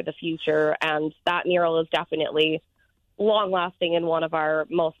for the future. And that mural is definitely long-lasting and one of our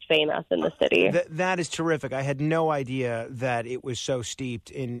most famous in the city. That is terrific. I had no idea that it was so steeped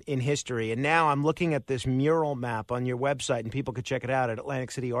in history. And now I'm looking at this mural map on your website, and people could check it out at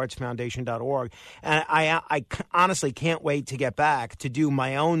AtlanticCityArtsFoundation.org. And I honestly can't wait to get back to do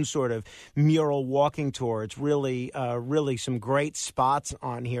my own sort of mural walking tour. It's really some great spots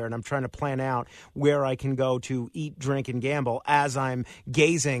on here, and I'm trying to plan out where I can go to eat, drink, and gamble as I'm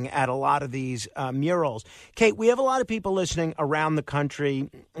gazing at a lot of these murals. Kate, we have a lot of people listening around the country,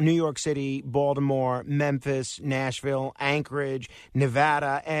 New York City, Baltimore, Memphis, Nashville, Anchorage,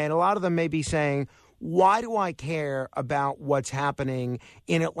 Nevada, and a lot of them may be saying, why do I care about what's happening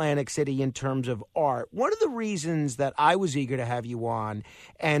in Atlantic City in terms of art? One of the reasons that I was eager to have you on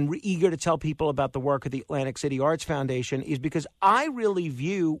and eager to tell people about the work of the Atlantic City Arts Foundation is because I really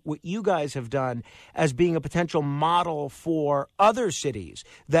view what you guys have done as being a potential model for other cities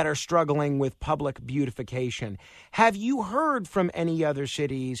that are struggling with public beautification. Have you heard from any other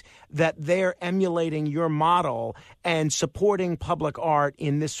cities that they're emulating your model and supporting public art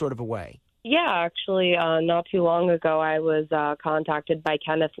in this sort of a way? Yeah, actually, not too long ago, I was contacted by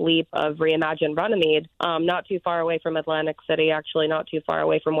Kenneth Leap of Reimagine Runnymede, not too far away from Atlantic City, actually not too far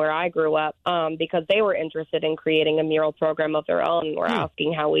away from where I grew up, because they were interested in creating a mural program of their own. We're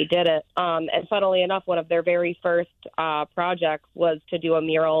asking how we did it. And funnily enough, one of their very first projects was to do a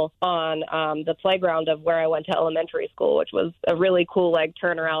mural on the playground of where I went to elementary school, which was a really cool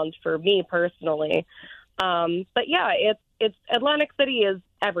turnaround for me personally. But yeah, it's Atlantic City is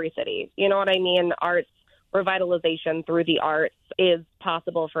every city. You know what I mean? Arts revitalization through the arts is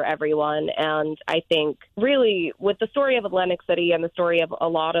possible for everyone. And I think really with the story of Atlantic City and the story of a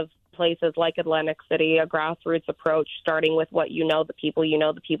lot of places like Atlantic City, a grassroots approach, starting with what you know, the people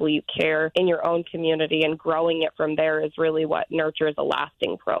you care in your own community and growing it from there is really what nurtures a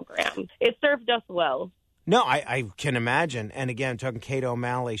lasting program. It served us well. No, I can imagine. And again, I'm talking Kate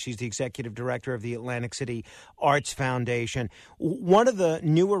O'Malley. She's the executive director of the Atlantic City Arts Foundation. One of the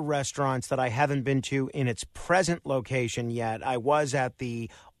newer restaurants that I haven't been to in its present location yet, I was at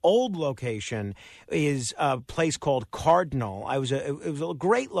the old location, is a place called Cardinal. It was a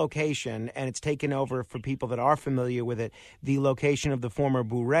great location, and it's taken over, for people that are familiar with it, the location of the former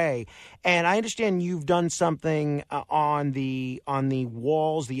Bourrée. And I understand you've done something on the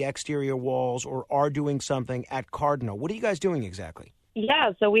walls, the exterior walls, or are doing something at Cardinal. What are you guys doing exactly?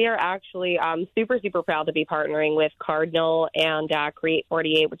 Yeah, so we are actually super, super proud to be partnering with Cardinal and Create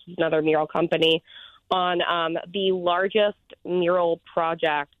 48, which is another mural company, on the largest mural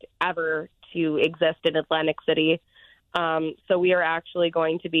project ever to exist in Atlantic City. So we are actually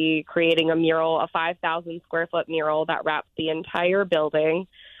going to be creating a mural, a 5,000 square foot mural that wraps the entire building,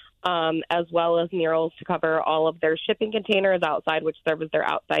 as well as murals to cover all of their shipping containers outside, which serve as their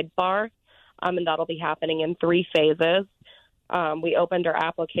outside bar. And that'll be happening in 3 phases. We opened our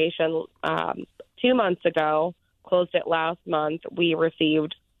application 2 months ago, closed it last month. We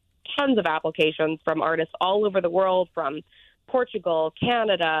received tons of applications from artists all over the world, from Portugal,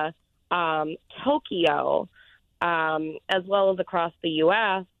 Canada, Tokyo, as well as across the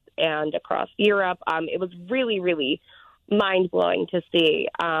U.S. and across Europe. It was really, really mind-blowing to see.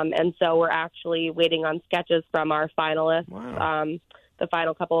 And so we're actually waiting on sketches from our finalists, the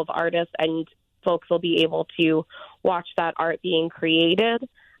final couple of artists, and folks will be able to watch that art being created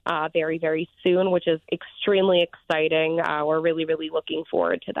very, very soon, which is extremely exciting. We're really, really looking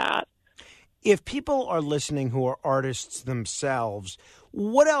forward to that. If people are listening who are artists themselves,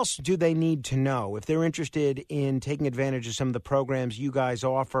 what else do they need to know if they're interested in taking advantage of some of the programs you guys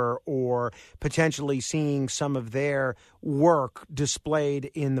offer, or potentially seeing some of their work displayed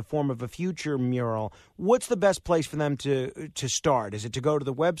in the form of a future mural? What's the best place for them to start? Is it to go to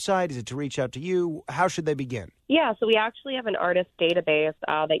the website? Is it to reach out to you? How should they begin? Yeah, so we actually have an artist database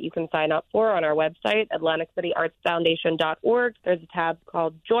that you can sign up for on our website, AtlanticCityArtsFoundation.org. There's a tab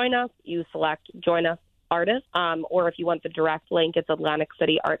called Join Us. You select Join Us Artist, or if you want the direct link, it's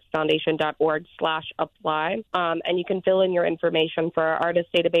AtlanticCityArtsFoundation.org/apply. And you can fill in your information for our artist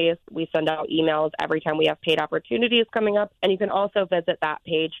database. We send out emails every time we have paid opportunities coming up. And you can also visit that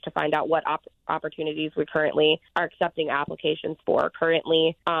page to find out what opportunities we currently are accepting applications for.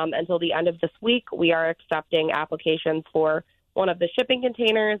 Currently, until the end of this week, we are accepting applications for one of the shipping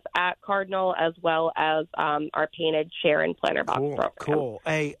containers at Cardinal, as well as our painted share and planter box program. Cool.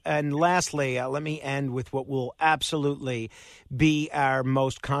 Hey, and lastly, let me end with what will absolutely be our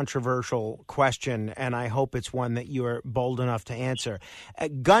most controversial question, and I hope it's one that you're bold enough to answer.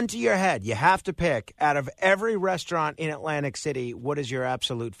 Gun to your head, you have to pick, out of every restaurant in Atlantic City, what is your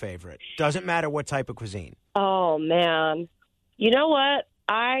absolute favorite? Doesn't matter what type of cuisine. Oh, man. You know what?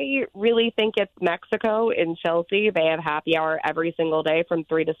 I really think it's Mexico in Chelsea. They have happy hour every single day from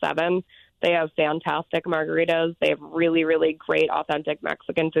 3 to 7. They have fantastic margaritas. They have really, really great, authentic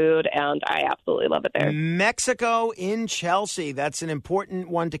Mexican food, and I absolutely love it there. Mexico in Chelsea. That's an important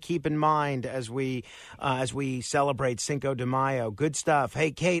one to keep in mind as we celebrate Cinco de Mayo. Good stuff.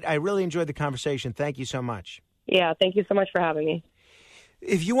 Hey, Kate, I really enjoyed the conversation. Thank you so much. Yeah, thank you so much for having me.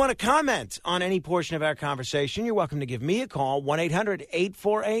 If you want to comment on any portion of our conversation, you're welcome to give me a call,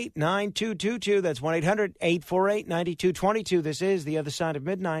 1-800-848-9222. That's 1-800-848-9222. This is The Other Side of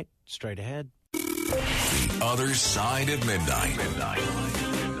Midnight. Straight ahead. The Other Side of Midnight.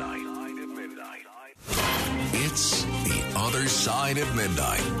 It's The Other Side of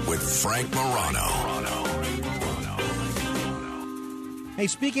Midnight with Frank Morano. Hey,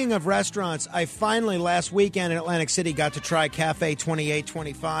 speaking of restaurants, I finally last weekend in Atlantic City got to try Cafe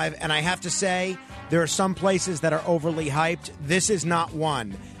 2825, and I have to say there are some places that are overly hyped. This is not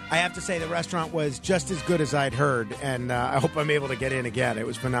one. I have to say the restaurant was just as good as I'd heard, and I hope I'm able to get in again. It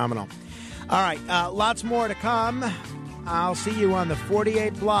was phenomenal. All right, lots more to come. I'll see you on the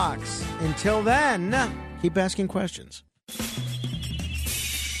 48 blocks. Until then, keep asking questions.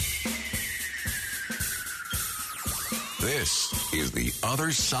 This is The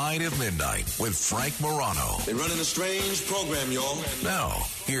Other Side of Midnight with Frank Morano. They're running a strange program, y'all. Now,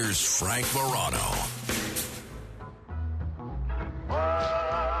 here's Frank Morano.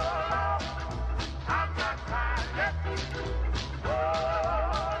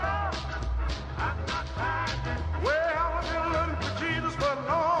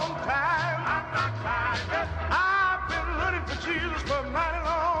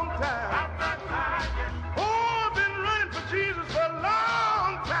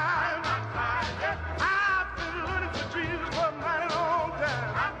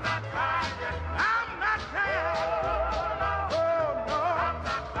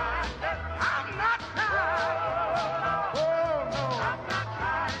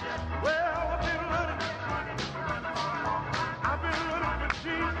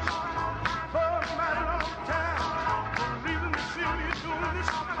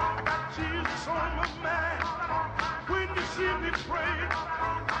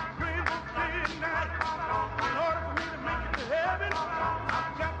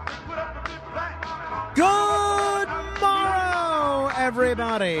 Good morrow,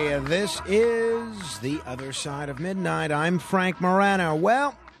 everybody. This is The Other Side of Midnight. I'm Frank Morano.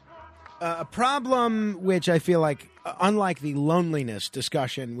 Well, a problem which I feel like, unlike the loneliness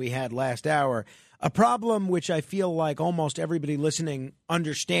discussion we had last hour, a problem which I feel like almost everybody listening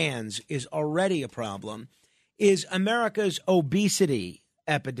understands is already a problem, is America's obesity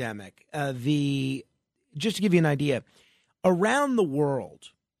epidemic. Just to give you an idea, around the world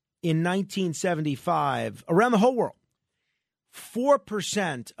in 1975, around the whole world,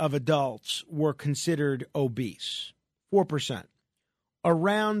 4% of adults were considered obese. 4%.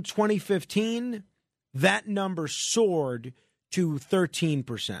 Around 2015, that number soared to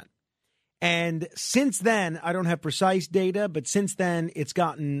 13%. And since then, I don't have precise data, but since then, it's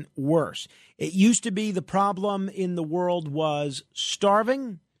gotten worse. It used to be the problem in the world was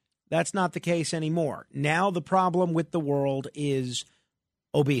starving. That's not the case anymore. Now the problem with the world is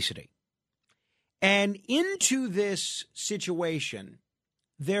obesity. And into this situation,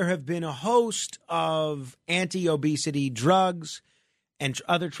 there have been a host of anti-obesity drugs and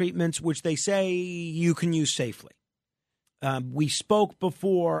other treatments which they say you can use safely. We spoke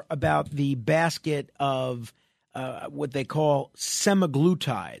before about the basket of what they call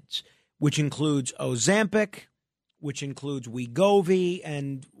semaglutides, which includes Ozempic, which includes Wegovy,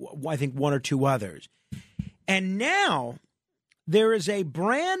 and I think one or two others. And now there is a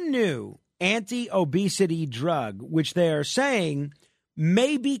brand new anti-obesity drug, which they are saying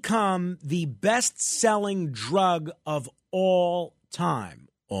may become the best-selling drug of all time.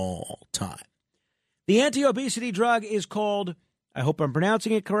 All time. The anti-obesity drug is called, I hope I'm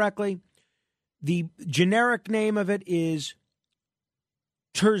pronouncing it correctly, the generic name of it is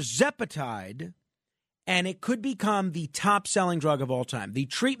tirzepatide, and it could become the top-selling drug of all time. The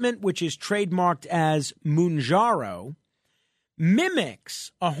treatment, which is trademarked as Mounjaro,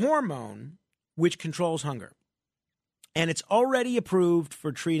 mimics a hormone which controls hunger. And it's already approved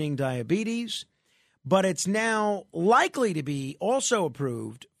for treating diabetes, but it's now likely to be also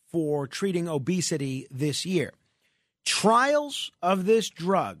approved for treating obesity this year. Trials of this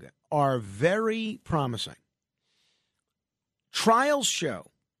drug are very promising. Trials show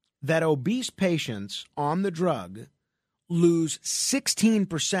that obese patients on the drug lose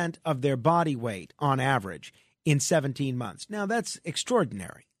 16% of their body weight on average in 17 months. Now, that's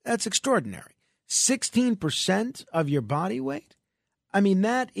extraordinary. That's extraordinary. 16% of your body weight? I mean,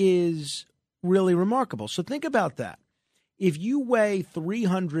 that is really remarkable. So think about that. If you weigh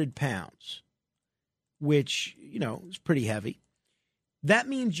 300 pounds, which, is pretty heavy, that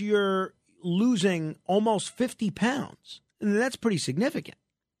means you're losing almost 50 pounds. And that's pretty significant.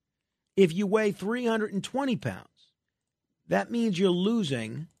 If you weigh 320 pounds, that means you're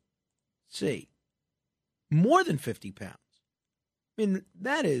losing, more than 50 pounds. I mean,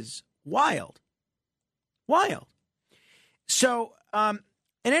 that is wild. Wild. So, in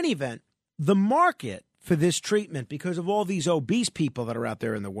any event, the market for this treatment, because of all these obese people that are out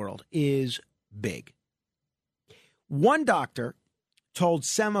there in the world, is big. One doctor told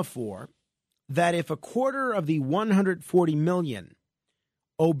Semaphore that if a quarter of the 140 million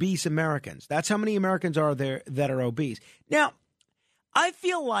obese Americans, that's how many Americans are there that are obese. Now, I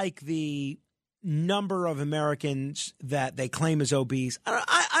feel like the number of Americans that they claim as obese,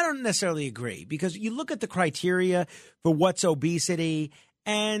 I don't necessarily agree, because you look at the criteria for what's obesity,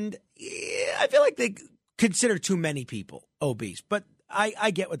 and I feel like they consider too many people obese. But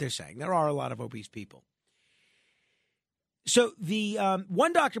I get what they're saying. There are a lot of obese people. So the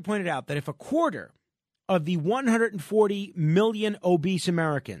one doctor pointed out that if a quarter of the 140 million obese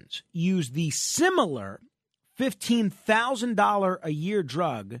Americans use the similar $15,000 a year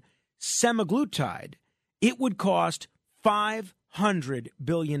drug, semaglutide, it would cost $500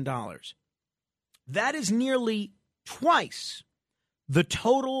 billion. That is nearly twice the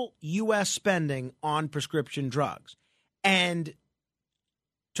total U.S. spending on prescription drugs. And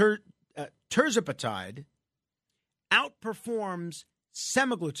tirzepatide outperforms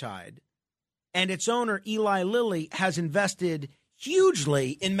semaglutide, and its owner, Eli Lilly, has invested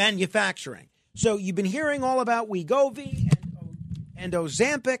hugely in manufacturing. So you've been hearing all about Wegovy and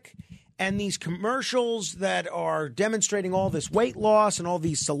Ozempic and these commercials that are demonstrating all this weight loss and all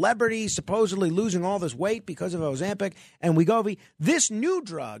these celebrities supposedly losing all this weight because of Ozempic and Wegovy. This new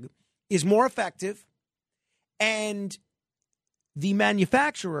drug is more effective, and the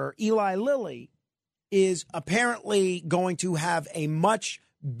manufacturer, Eli Lilly, is apparently going to have a much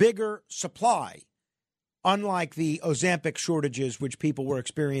bigger supply, unlike the Ozempic shortages which people were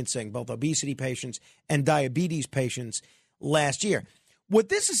experiencing, both obesity patients and diabetes patients last year. What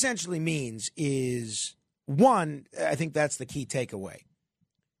this essentially means is, one, I think that's the key takeaway.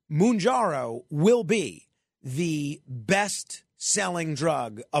 Mounjaro will be the best-selling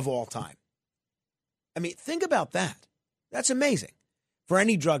drug of all time. I mean, think about that. That's amazing for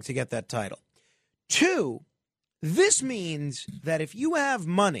any drug to get that title. Two, this means that if you have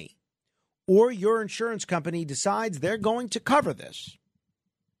money or your insurance company decides they're going to cover this,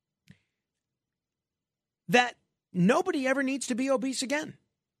 that nobody ever needs to be obese again.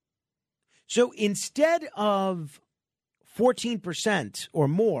 So instead of 14% or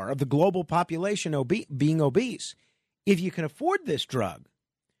more of the global population being obese, if you can afford this drug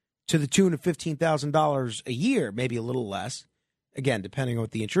to the tune of $15,000 a year, maybe a little less, again, depending on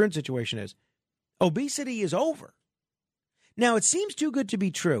what the insurance situation is, obesity is over. Now, it seems too good to be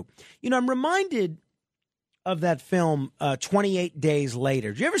true. You know, I'm reminded of that film, 28 Days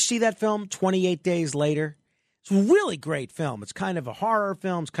Later. Did you ever see that film, 28 Days Later? It's a really great film. It's kind of a horror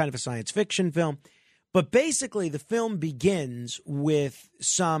film. It's kind of a science fiction film. But basically, the film begins with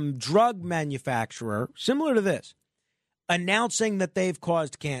some drug manufacturer, similar to this, announcing that they've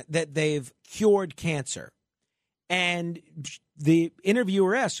cured cancer. And the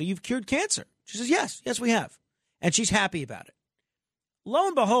interviewer asks, so you've cured cancer? She says, yes, we have. And she's happy about it. Lo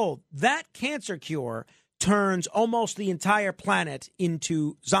and behold, that cancer cure turns almost the entire planet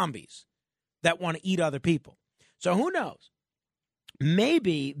into zombies that want to eat other people. So who knows?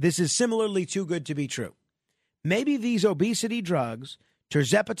 Maybe this is similarly too good to be true. Maybe these obesity drugs,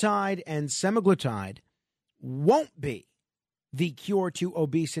 tirzepatide and semaglutide, won't be the cure to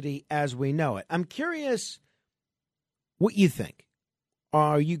obesity as we know it. I'm curious what you think.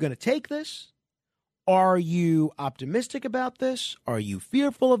 Are you going to take this? Are you optimistic about this? Are you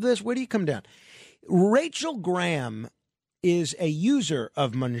fearful of this? Where do you come down? Rachel Graham is a user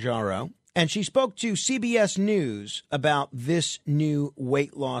of Mounjaro, and she spoke to CBS News about this new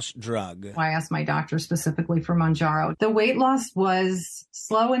weight loss drug. I asked my doctor specifically for Mounjaro. The weight loss was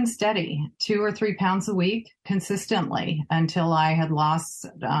slow and steady, 2 or 3 pounds a week consistently until I had lost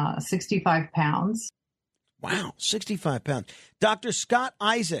 65 pounds. Wow, 65 pounds. Dr. Scott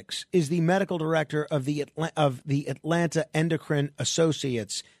Isaacs is the medical director of the Atlanta Endocrine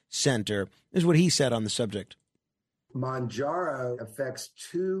Associates Center. This is what he said on the subject. Mounjaro affects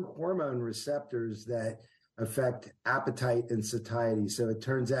 2 hormone receptors that affect appetite and satiety. So it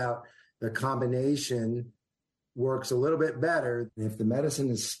turns out the combination works a little bit better. If the medicine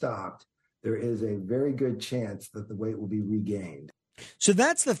is stopped, there is a very good chance that the weight will be regained. So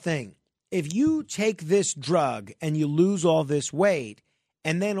that's the thing. If you take this drug and you lose all this weight,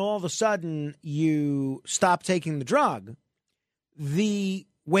 and then all of a sudden you stop taking the drug, the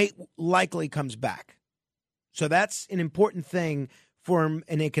weight likely comes back. So that's an important thing from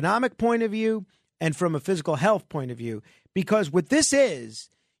an economic point of view and from a physical health point of view. Because what this is,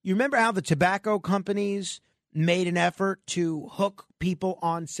 you remember how the tobacco companies made an effort to hook people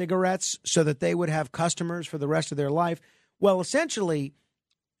on cigarettes so that they would have customers for the rest of their life? Well, essentially,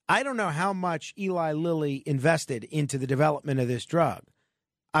 I don't know how much Eli Lilly invested into the development of this drug.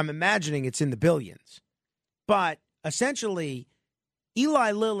 I'm imagining it's in the billions. But essentially,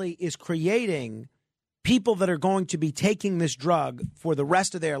 Eli Lilly is creating people that are going to be taking this drug for the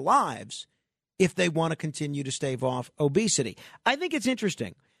rest of their lives if they want to continue to stave off obesity. I think it's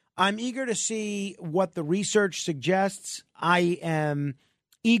interesting. I'm eager to see what the research suggests. I am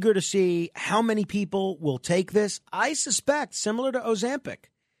eager to see how many people will take this. I suspect, similar to Ozempic,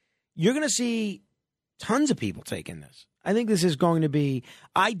 you're going to see tons of people taking this. I think this is going to be,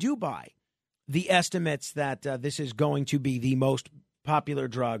 I do buy the estimates that this is going to be the most popular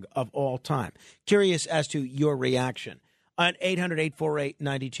drug of all time. Curious as to your reaction. On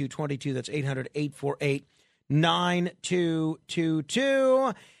 800-848-9222, that's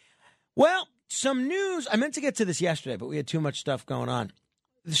 800-848-9222. Well, some news. I meant to get to this yesterday, but we had too much stuff going on.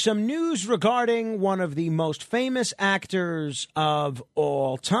 Some news regarding one of the most famous actors of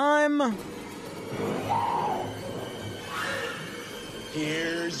all time.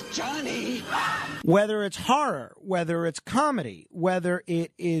 Here's Johnny. Whether it's horror, whether it's comedy, whether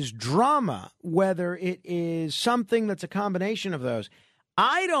it is drama, whether it is something that's a combination of those,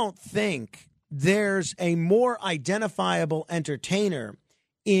 I don't think there's a more identifiable entertainer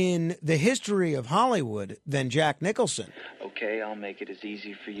in the history of Hollywood than Jack Nicholson. Okay, I'll make it as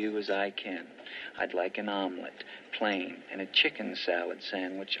easy for you as I can. I'd like an omelet, plain, and a chicken salad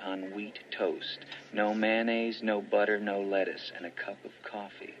sandwich on wheat toast. No mayonnaise, no butter, no lettuce, and a cup of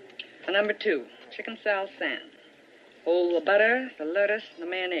coffee. For number 2, chicken salad sandwich. Hold the butter, the lettuce, the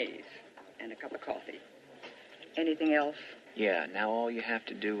mayonnaise, and a cup of coffee. Anything else? Yeah, now all you have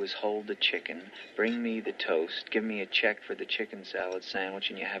to do is hold the chicken, bring me the toast, give me a check for the chicken salad sandwich,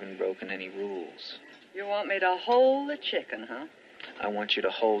 and you haven't broken any rules. You want me to hold the chicken, huh? I want you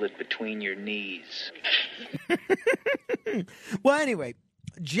to hold it between your knees. Well, anyway,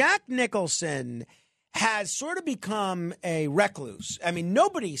 Jack Nicholson has sort of become a recluse. I mean,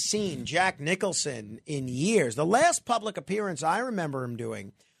 nobody's seen Jack Nicholson in years. The last public appearance I remember him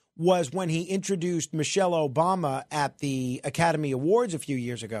doing was when he introduced Michelle Obama at the Academy Awards a few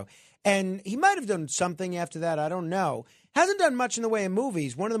years ago. And he might have done something after that. I don't know. Hasn't done much in the way of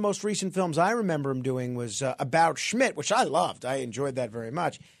movies. One of the most recent films I remember him doing was About Schmidt, which I loved. I enjoyed that very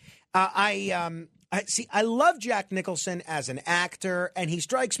much. I love Jack Nicholson as an actor, and he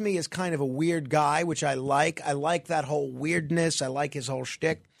strikes me as kind of a weird guy, which I like. I like that whole weirdness. I like his whole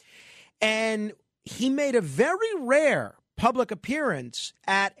shtick. And he made a very rare public appearance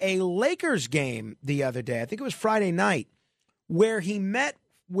at a Lakers game the other day. I think it was Friday night, where he met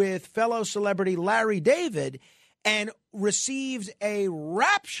with fellow celebrity Larry David and received a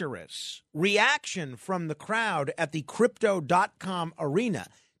rapturous reaction from the crowd at the Crypto.com arena.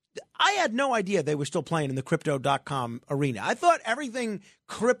 I had no idea they were still playing in the Crypto.com arena. I thought everything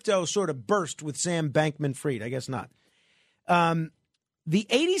crypto sort of burst with Sam Bankman-Fried. I guess not. The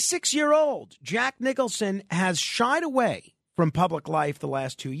 86-year-old Jack Nicholson has shied away from public life the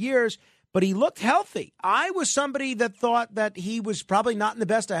last 2 years, but he looked healthy. I was somebody that thought that he was probably not in the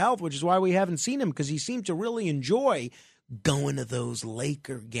best of health, which is why we haven't seen him, because he seemed to really enjoy going to those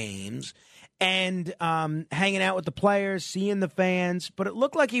Laker games and hanging out with the players, seeing the fans. But it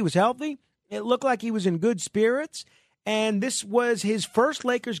looked like he was healthy. It looked like he was in good spirits. And this was his first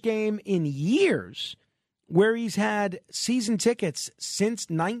Lakers game in years, where he's had season tickets since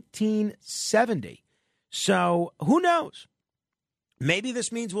 1970. So who knows? Maybe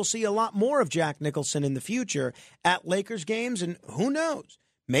this means we'll see a lot more of Jack Nicholson in the future at Lakers games, and who knows?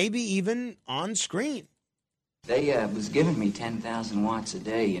 Maybe even on screen. They was giving me 10,000 watts a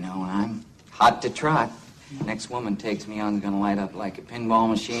day, you know, and I'm hot to trot. Next woman takes me on is going to light up like a pinball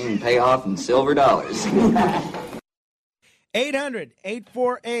machine and pay off in silver dollars.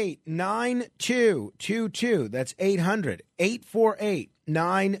 800-848-9222. That's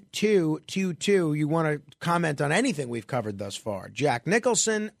 800-848-9222. You want to comment on anything we've covered thus far. Jack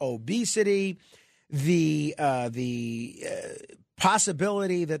Nicholson, obesity, the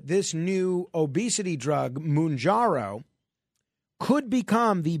possibility that this new obesity drug, Mounjaro, could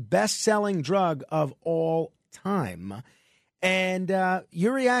become the best-selling drug of all time. And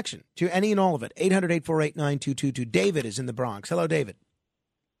your reaction to any and all of it, 800-848-9222. David is in the Bronx. Hello, David.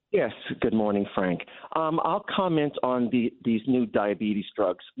 Yes, good morning, Frank. I'll comment on these new diabetes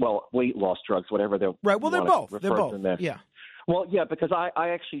drugs, well, weight loss drugs, whatever they're right. Well, they're both. They're both. Yeah. Well, yeah, because I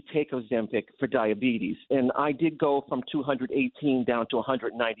actually take Ozempic for diabetes, and I did go from 218 down to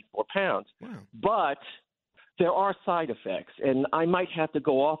 194 pounds. Wow. But there are side effects, and I might have to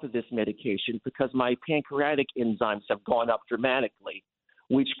go off of this medication because my pancreatic enzymes have gone up dramatically,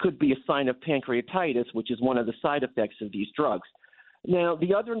 which could be a sign of pancreatitis, which is one of the side effects of these drugs. Now,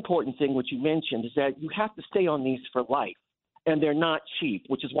 the other important thing, which you mentioned, is that you have to stay on these for life, and they're not cheap,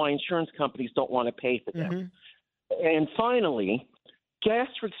 which is why insurance companies don't want to pay for them. Mm-hmm. And finally,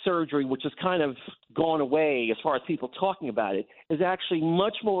 gastric surgery, which has kind of gone away as far as people talking about it, is actually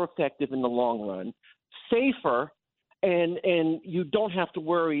much more effective in the long run, safer, and you don't have to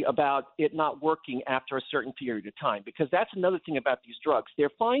worry about it not working after a certain period of time, because that's another thing about these drugs.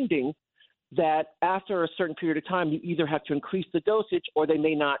 They're finding that after a certain period of time, you either have to increase the dosage or they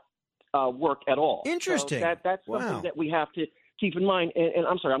may not work at all. Interesting. So that's something that we have to keep in mind. And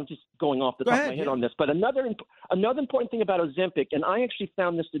I'm sorry, I'm just going off the top of my head on this. But another important thing about Ozempic, and I actually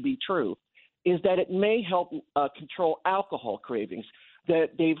found this to be true, is that it may help control alcohol cravings.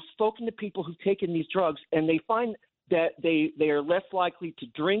 That they've spoken to people who've taken these drugs, and they find that they are less likely to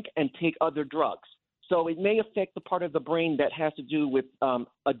drink and take other drugs. So it may affect the part of the brain that has to do with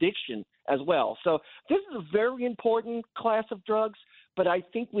addiction as well. So this is a very important class of drugs, but I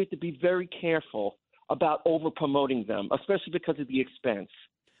think we have to be very careful about over-promoting them, especially because of the expense.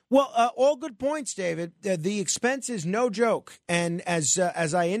 Well, all good points, David. The expense is no joke. And as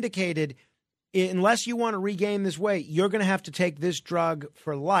I indicated, unless you want to regain this weight, you're going to have to take this drug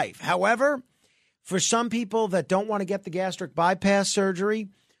for life. However, for some people that don't want to get the gastric bypass surgery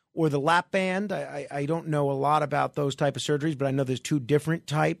or the lap band, I don't know a lot about those type of surgeries, but I know there's two different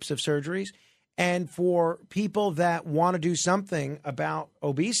types of surgeries. And for people that want to do something about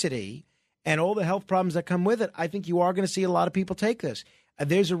obesity and all the health problems that come with it, I think you are going to see a lot of people take this.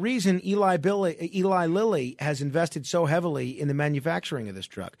 There's a reason Eli Lilly has invested so heavily in the manufacturing of this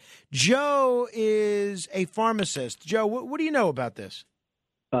drug. Joe is a pharmacist. Joe, what do you know about this?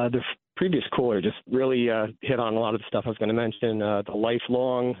 The previous caller just really hit on a lot of the stuff I was going to mention. The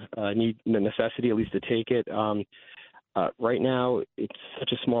lifelong need, the necessity at least to take it. Right now, it's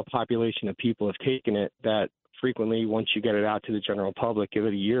such a small population of people have taken it that frequently, once you get it out to the general public, give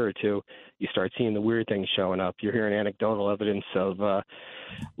it a year or two, you start seeing the weird things showing up. You're hearing anecdotal evidence of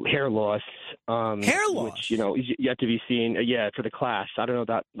hair loss. Hair loss? Which, yet to be seen. For the class. I don't know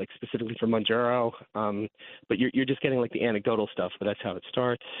that, like, specifically for Mounjaro, but you're just getting, like, the anecdotal stuff, but that's how it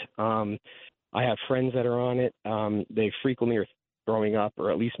starts. I have friends that are on it. They frequently are throwing up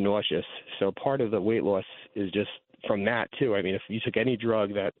or at least nauseous. So part of the weight loss is just from that, too. I mean, if you took any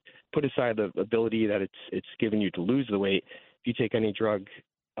drug that, put aside the ability that it's given you to lose the weight, if you take any drug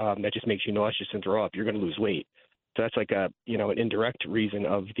that just makes you nauseous and throw up, you're going to lose weight. So that's like an indirect reason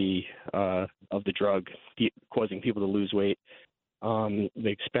of the drug causing people to lose weight. The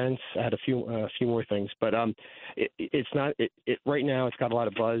expense, I had a few more things, but it's not right now. It's got a lot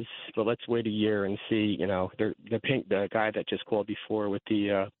of buzz, but let's wait a year and see. The guy that just called before with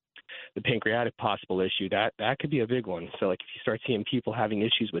the pancreatic possible issue, that could be a big one. So, like, if you start seeing people having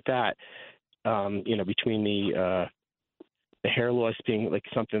issues with that, between the hair loss being like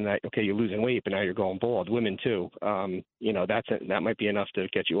something that, okay, you're losing weight, but now you're going bald. Women too, that might be enough to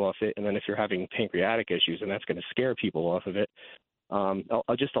get you off it. And then if you're having pancreatic issues, and that's going to scare people off of it.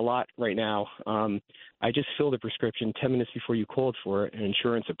 Just a lot right now. I just filled a prescription 10 minutes before you called for it, and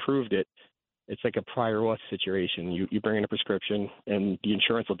insurance approved it. It's like a prior auth situation. You bring in a prescription, and the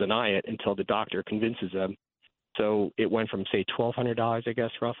insurance will deny it until the doctor convinces them. So it went from, say, $1,200, I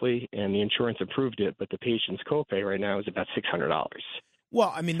guess, roughly, and the insurance approved it, but the patient's copay right now is about $600.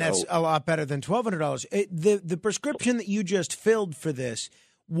 Well, I mean, that's a lot better than $1,200. The prescription that you just filled for this,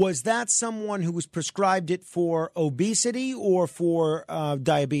 was that someone who was prescribed it for obesity or for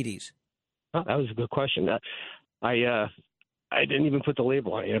diabetes? Oh, that was a good question. I didn't even put the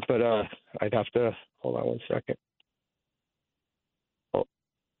label on it, but I'd have to hold on one second. Oh.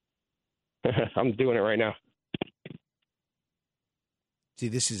 I'm doing it right now. See,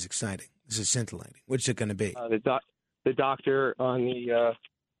 this is exciting. This is scintillating. What's it going to be? The doctor on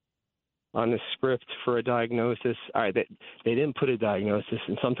the script for a diagnosis. All right, they didn't put a diagnosis,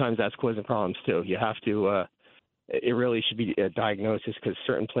 and sometimes that's causing problems too. You have to. It really should be a diagnosis, because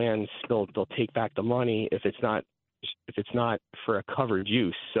certain plans they'll take back the money if it's not for a covered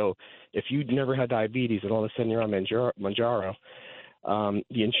use. So if you never had diabetes and all of a sudden you're on Mounjaro,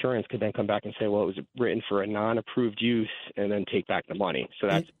 the insurance could then come back and say, well, it was written for a non-approved use, and then take back the money. So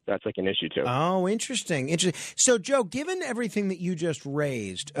that's like an issue too. Oh, interesting. So, Joe, given everything that you just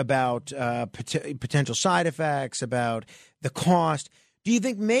raised about potential side effects, about the cost, do you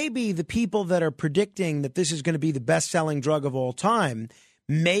think maybe the people that are predicting that this is going to be the best-selling drug of all time,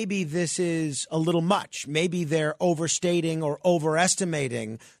 maybe this is a little much? Maybe they're overstating or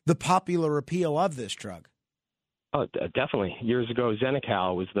overestimating the popular appeal of this drug. Oh, definitely. Years ago,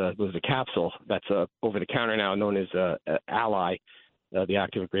 Xenical was the capsule that's over the counter now, known as Ally, the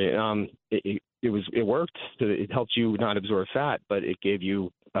active ingredient. It worked. It helped you not absorb fat, but it gave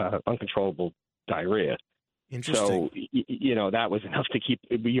you uncontrollable diarrhea. Interesting. So that was enough to keep.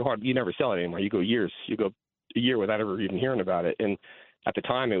 You never sell it anymore. You go a year without ever even hearing about it, and at the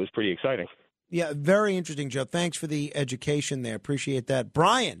time, it was pretty exciting. Yeah, very interesting, Joe. Thanks for the education there. Appreciate that.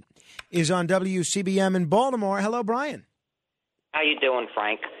 Brian is on WCBM in Baltimore. Hello, Brian. How you doing,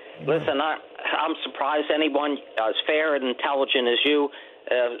 Frank? Listen, I'm surprised anyone as fair and intelligent as you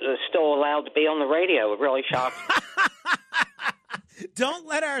is still allowed to be on the radio. It really shocks me. Don't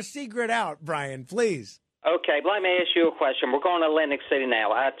let our secret out, Brian, please. Okay, let me ask you a question. We're going to Atlantic City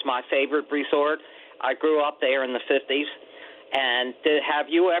now. That's my favorite resort. I grew up there in the 50s. And have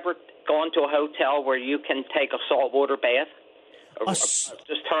you ever gone to a hotel where you can take a saltwater bath? Just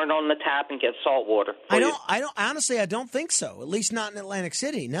turn on the tap and get salt water. Honestly, I don't think so. At least not in Atlantic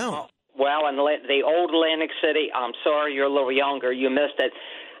City, no. Well, in the old Atlantic City, I'm sorry you're a little younger. You missed it.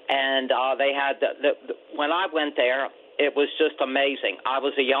 And they had when I went there, it was just amazing. I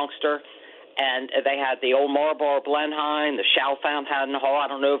was a youngster, and they had the old Marlboro Blenheim, the Chalfountain Hall. I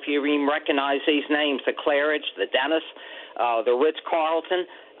don't know if you even recognize these names, the Claridge, the Dennis, the Ritz-Carlton.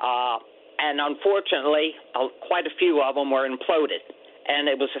 And unfortunately, quite a few of them were imploded. And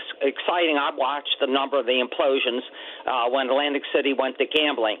it was exciting. I watched the number of the implosions when Atlantic City went to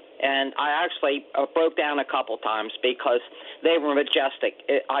gambling. And I actually broke down a couple times because they were majestic.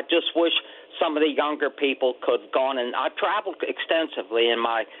 I just wish some of the younger people could have gone. And I've traveled extensively in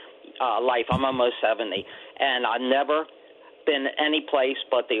my life. I'm almost 70. And I've never been any place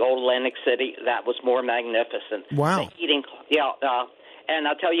but the old Atlantic City that was more magnificent. Wow. The eating, and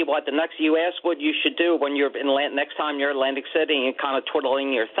I'll tell you what, you ask what you should do when you're next time you're in Atlantic City and you're kind of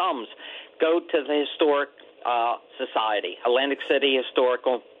twiddling your thumbs, go to the Historic Society, Atlantic City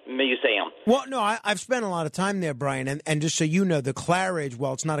Historical Museum. Well, no, I've spent a lot of time there, Brian, and just so you know, the Claridge,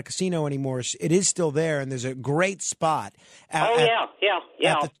 well, it's not a casino anymore. It is still there, and there's a great spot. At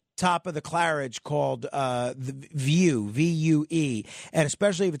the top of the Claridge called the View, V-U-E, and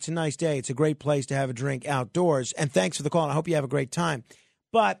especially if it's a nice day, it's a great place to have a drink outdoors. And thanks for the call, and I hope you have a great time.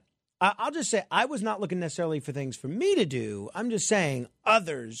 But I'll just say I was not looking necessarily for things for me to do. I'm just saying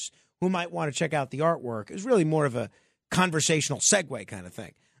others who might want to check out the artwork is really more of a conversational segue kind of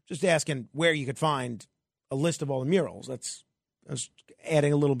thing. Just asking where you could find a list of all the murals. That's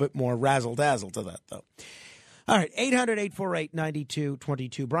adding a little bit more razzle-dazzle to that, though. All right,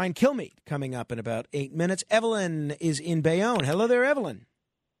 800-848-9222. Brian Kilmeade coming up in about 8 minutes. Evelyn is in Bayonne. Hello there, Evelyn.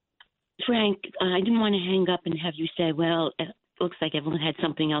 Frank, I didn't want to hang up and have you say, well, it looks like Evelyn had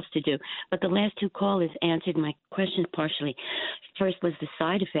something else to do. But the last two callers answered my questions partially. First was the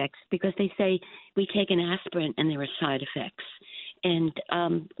side effects, because they say we take an aspirin and there are side effects. And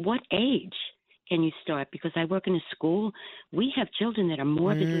what age can you start? Because I work in a school. We have children that are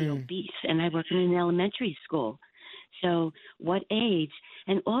morbidly obese, and I work in an elementary school. So what age?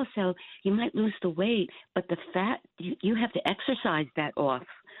 And also, you might lose the weight, but the fat, you have to exercise that off.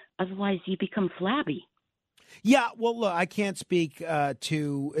 Otherwise, you become flabby. Yeah, well, look, I can't speak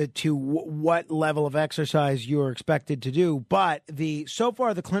to what level of exercise you're expected to do, but so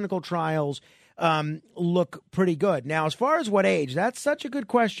far the clinical trials look pretty good. Now, as far as what age, that's such a good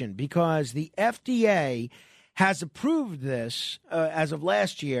question, because the FDA has approved this as of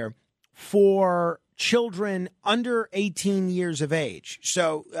last year for children under 18 years of age.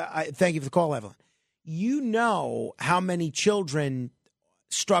 So thank you for the call, Evelyn. You know how many children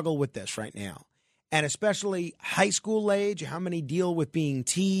struggle with this right now, and especially high school age, how many deal with being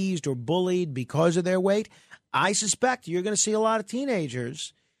teased or bullied because of their weight. I suspect you're going to see a lot of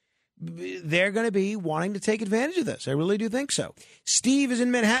teenagers. They're going to be wanting to take advantage of this. I really do think so. Steve is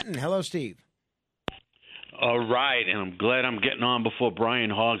in Manhattan. Hello, Steve. All right, and I'm glad I'm getting on before Brian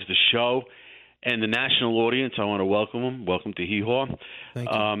hogs the show. And the national audience, I want to welcome them. Welcome to Hee Haw.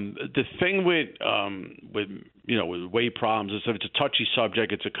 The thing with weight problems is that it's a touchy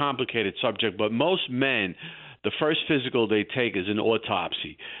subject. It's a complicated subject, but most men, the first physical they take is an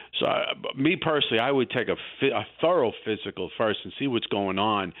autopsy. So me personally, I would take a thorough physical first and see what's going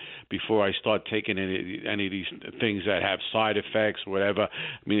on before I start taking any of these things that have side effects or whatever.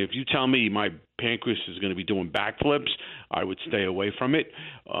 I mean, if you tell me my pancreas is going to be doing backflips, I would stay away from it.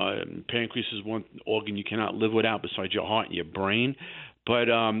 Pancreas is one organ you cannot live without besides your heart and your brain. But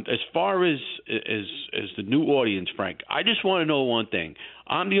as far as the new audience, Frank, I just want to know one thing.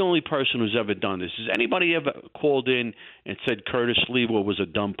 I'm the only person who's ever done this. Has anybody ever called in and said Curtis Lewa was a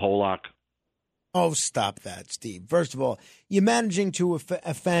dumb Polak? Oh, stop that, Steve. First of all, you're managing to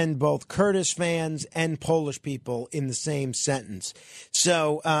offend both Curtis fans and Polish people in the same sentence.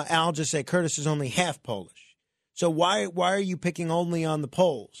 So I'll just say Curtis is only half Polish. So why are you picking only on the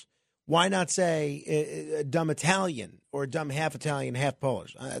Poles? Why not say a dumb Italian or a dumb half Italian, half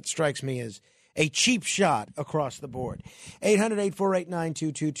Polish? That strikes me as a cheap shot across the board.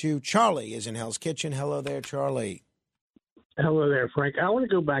 800-848-9222. Charlie is in Hell's Kitchen. Hello there, Charlie. Hello there, Frank. I want to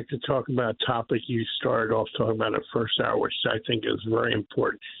go back to talk about a topic you started off talking about in the first hour, which I think is very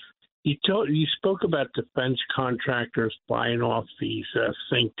important. You spoke about defense contractors buying off these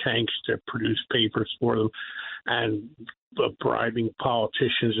think tanks to produce papers for them and bribing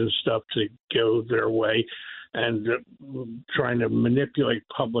politicians and stuff to go their way and trying to manipulate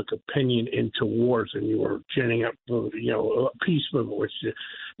public opinion into wars. And you were ginning up, a peace movement, which is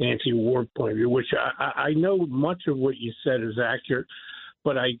the anti-war point of view, which I know much of what you said is accurate,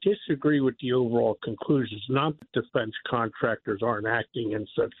 but I disagree with the overall conclusions. Not that defense contractors aren't acting in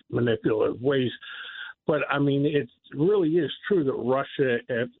such manipulative ways, but I mean, it really is true that Russia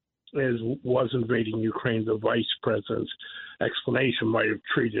was invading Ukraine. The vice president's explanation might have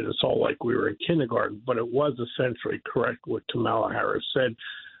treated us all like we were in kindergarten, but it was essentially correct what Kamala Harris said,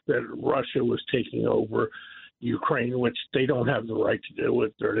 that Russia was taking over Ukraine, which they don't have the right to do.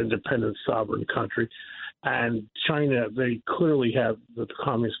 They're an independent, sovereign country. And China, they clearly have, the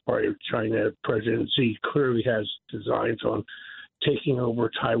Communist Party of China, President Xi clearly has designs on taking over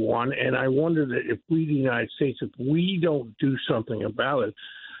Taiwan. And I wonder that if we, the United States, if we don't do something about it,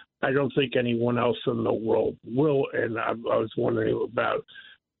 I don't think anyone else in the world will. And I was wondering about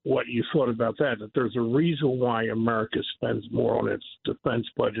what you thought about that there's a reason why America spends more on its defense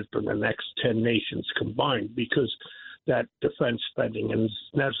budget than the next 10 nations combined, because that defense spending is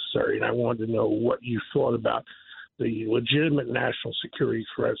necessary. And I wanted to know what you thought about the legitimate national security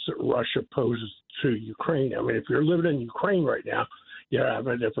threats that Russia poses to Ukraine. I mean, if you're living in Ukraine right now, you have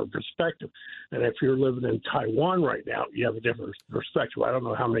a different perspective. And if you're living in Taiwan right now, you have a different perspective. I don't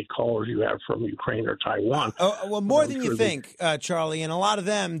know how many callers you have from Ukraine or Taiwan. Well, more than you think, Charlie, and a lot of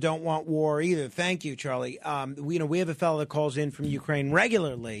them don't want war either. Thank you, Charlie. We have a fellow that calls in from Ukraine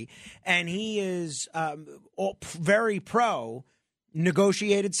regularly, and he is very pro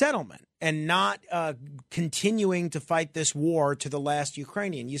negotiated settlement and not continuing to fight this war to the last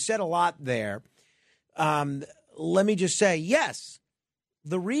Ukrainian. You said a lot there. Let me just say, yes,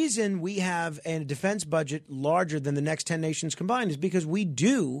 the reason we have a defense budget larger than the next 10 nations combined is because we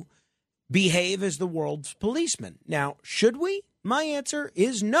do behave as the world's policemen. Now, should we? My answer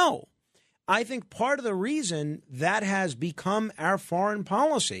is no. I think part of the reason that has become our foreign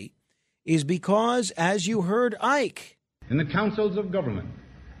policy is because, as you heard Ike, in the councils of government,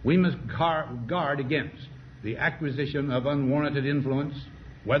 we must guard against the acquisition of unwarranted influence,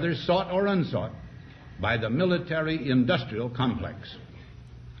 whether sought or unsought, by the military-industrial complex.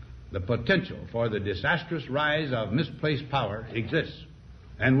 The potential for the disastrous rise of misplaced power exists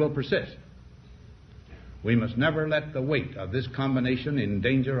and will persist. We must never let the weight of this combination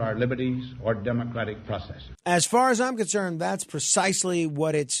endanger our liberties or democratic process. As far as I'm concerned, that's precisely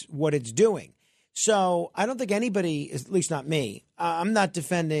what it's doing. So I don't think anybody, at least not me, I'm not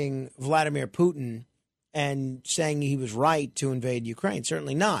defending Vladimir Putin and saying he was right to invade Ukraine.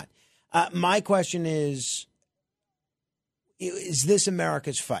 Certainly not. My question is this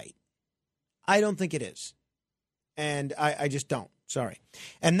America's fight? I don't think it is. And I just don't. Sorry.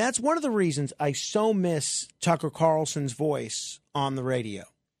 And that's one of the reasons I so miss Tucker Carlson's voice on the radio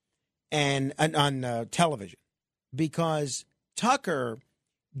and on television, because Tucker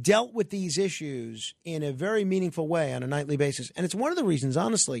dealt with these issues in a very meaningful way on a nightly basis. And it's one of the reasons,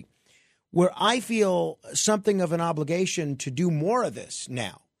 honestly, where I feel something of an obligation to do more of this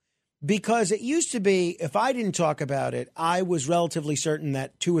now. Because it used to be, if I didn't talk about it, I was relatively certain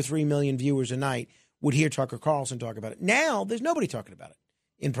that 2 or 3 million viewers a night would hear Tucker Carlson talk about it. Now, there's nobody talking about it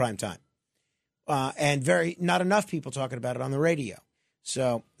in prime time. And not enough people talking about it on the radio.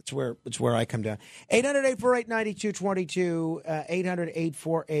 So it's where I come down. 800-848-9222,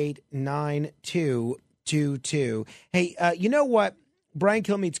 800-848-9222. Hey, you know what? Brian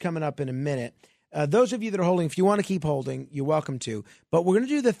Kilmeade's coming up in a minute. Those of you that are holding, if you want to keep holding, you're welcome to. But we're going to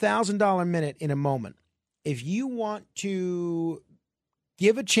do the $1,000 minute in a moment. If you want to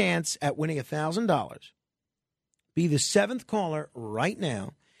give a chance at winning $1,000, be the 7th caller right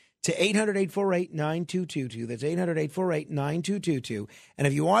now to 800-848-9222. That's 800-848-9222. And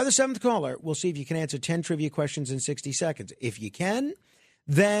if you are the 7th caller, we'll see if you can answer 10 trivia questions in 60 seconds. If you can,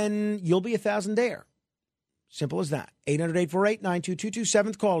 then you'll be $1,000 there. Simple as that. 800-848-9222,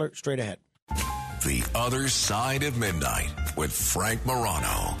 7th caller, straight ahead. The Other Side of Midnight with Frank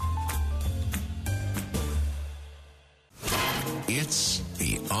Morano. It's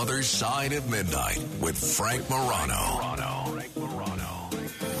The Other Side of Midnight with Frank Morano.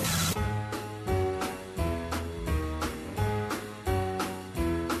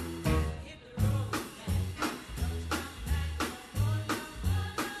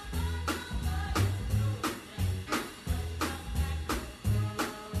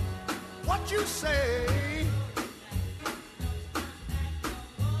 What you say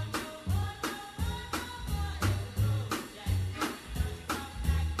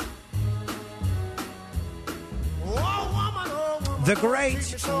The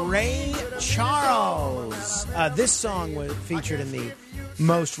great Ray Charles. This song was featured in the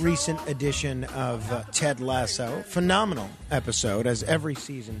most recent edition of Ted Lasso. Phenomenal episode, as every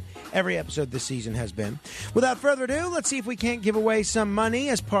episode this season has been. Without further ado, let's see if we can't give away some money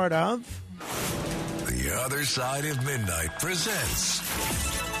as part of The Other Side of Midnight presents.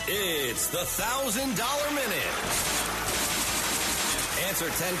 It's the $1,000 Minute. Answer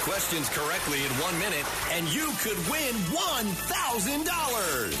 10 questions correctly in 1 minute, and you could win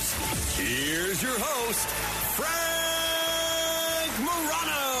 $1,000. Here's your host, Frank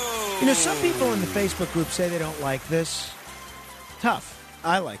Morano. You know, some people in the Facebook group say they don't like this. Tough.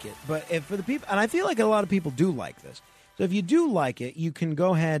 I like it. But for the people, and I feel like a lot of people do like this. So if you do like it, you can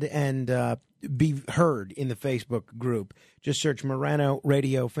go ahead and be heard in the Facebook group. Just search Morano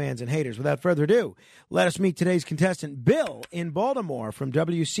Radio Fans and Haters. Without further ado, let us meet today's contestant, Bill in Baltimore from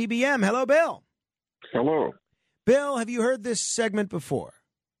WCBM. Hello, Bill. Hello. Bill, have you heard this segment before?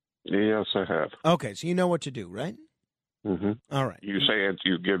 Yes, I have. Okay, so you know what to do, right? Mm-hmm. All right. You say it,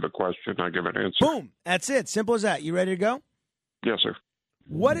 you give a question, I give an answer. Boom. That's it. Simple as that. You ready to go? Yes, sir.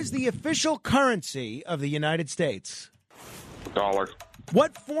 What is the official currency of the United States? Dollar.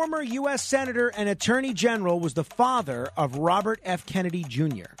 What former U.S. Senator and Attorney General was the father of Robert F. Kennedy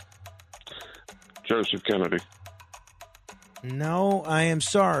Jr.? Joseph Kennedy. No, I am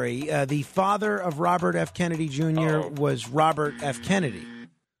sorry. The father of Robert F. Kennedy Jr. was Robert F. Kennedy.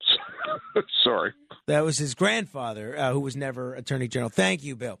 Sorry. That was his grandfather, who was never Attorney General. Thank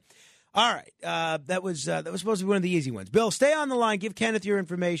you, Bill. All right, that was supposed to be one of the easy ones. Bill, stay on the line. Give Kenneth your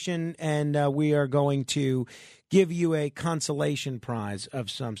information, and we are going to give you a consolation prize of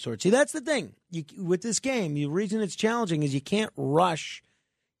some sort. See, that's the thing with this game. The reason it's challenging is you can't rush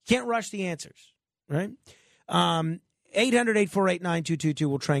the answers, right? 800-848-9222.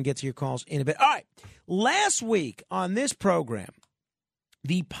 We'll try and get to your calls in a bit. All right, last week on this program,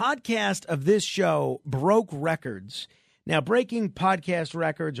 the podcast of this show broke records. Now, breaking podcast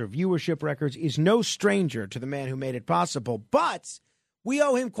records or viewership records is no stranger to the man who made it possible, but we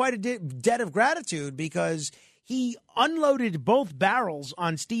owe him quite a debt of gratitude because he unloaded both barrels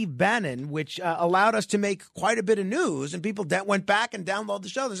on Steve Bannon, which allowed us to make quite a bit of news, and people went back and downloaded the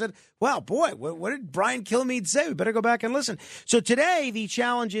show. They said, well, boy, what did Brian Kilmeade say? We better go back and listen. So today, the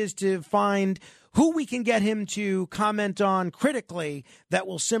challenge is to find who we can get him to comment on critically that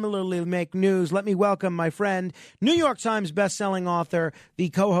will similarly make news. Let me welcome my friend, New York Times bestselling author, the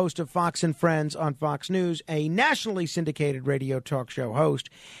co-host of Fox and Friends on Fox News, a nationally syndicated radio talk show host,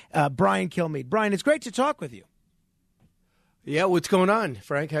 Brian Kilmeade. Brian, it's great to talk with you. Yeah, what's going on,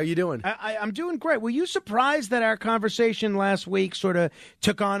 Frank? How you doing? I'm doing great. Were you surprised that our conversation last week sort of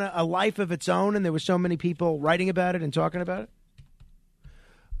took on a life of its own and there were so many people writing about it and talking about it?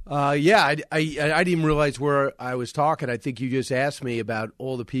 Yeah, I didn't even realize where I was talking. I think you just asked me about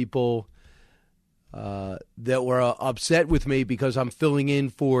all the people that were upset with me because I'm filling in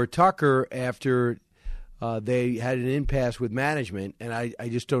for Tucker after they had an impasse with management, and I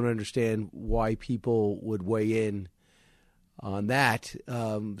just don't understand why people would weigh in on that.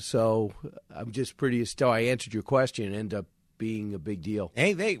 So I'm just pretty astounded. I answered your question and ended up being a big deal.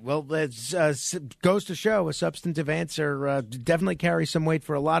 Hey, well, it goes to show a substantive answer definitely carries some weight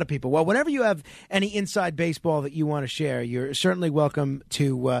for a lot of people. Well, whenever you have any inside baseball that you want to share, you're certainly welcome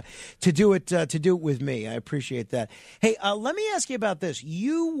to do it with me. I appreciate that. Hey, let me ask you about this.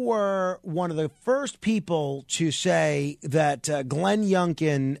 You were one of the first people to say that Glenn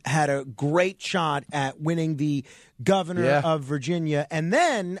Youngkin had a great shot at winning the governor of Virginia, and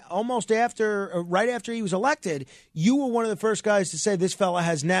then right after he was elected, you were one of the first guys to say this fella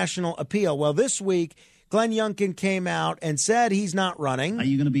has national appeal. Well, this week, Glenn Youngkin came out and said he's not running. Are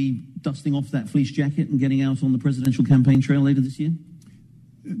you going to be dusting off that fleece jacket and getting out on the presidential campaign trail later this year?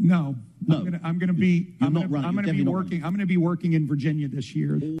 No. I'm going to be working in Virginia this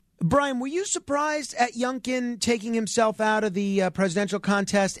year. Brian, were you surprised at Youngkin taking himself out of the presidential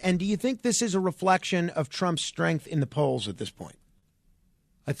contest? And do you think this is a reflection of Trump's strength in the polls at this point?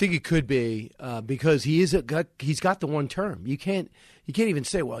 I think it could be because he's got the one term. You can't even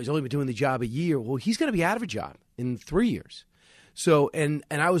say, well, he's only been doing the job a year. Well, he's going to be out of a job in 3 years. So, and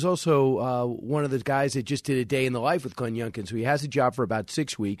I was also one of the guys that just did a day in the life with Glenn Youngkin. So he has a job for about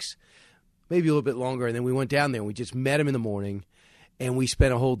 6 weeks, maybe a little bit longer. And then we went down there and we just met him in the morning. And we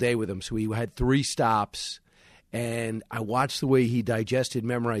spent a whole day with him. So we had 3 stops, and I watched the way he digested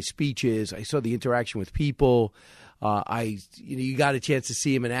memorized speeches. I saw the interaction with people. You got a chance to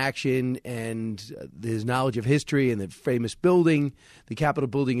see him in action and his knowledge of history and the famous building, the Capitol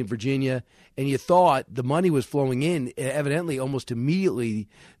building in Virginia. And you thought the money was flowing in. Evidently, almost immediately,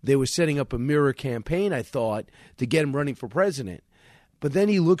 they were setting up a mirror campaign, I thought, to get him running for president. But then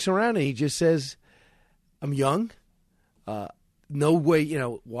he looks around and he just says, I'm young. No way,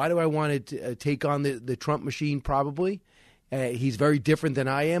 why do I want to take on the Trump machine probably? He's very different than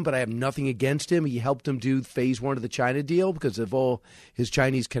I am, but I have nothing against him. He helped him do phase 1 of the China deal because of all his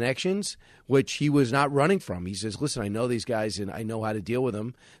Chinese connections, which he was not running from. He says, listen, I know these guys and I know how to deal with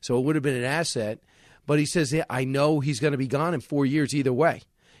them. So it would have been an asset. But he says, yeah, I know he's going to be gone in 4 years either way.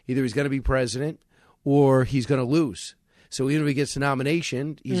 Either he's going to be president or he's going to lose. So even if he gets the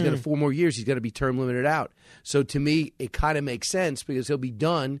nomination, he's going to 4 more years. He's going to be term limited out. So to me, it kind of makes sense because he'll be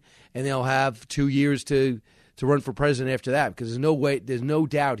done and they'll have 2 years to run for president after that because there's no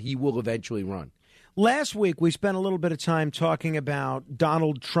doubt he will eventually run. Last week, we spent a little bit of time talking about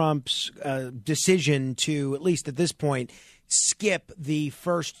Donald Trump's decision to, at least at this point, skip the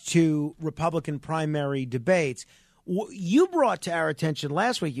first 2 Republican primary debates. You brought to our attention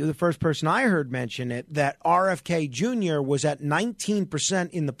last week, you're the first person I heard mention it, that RFK Jr. was at 19%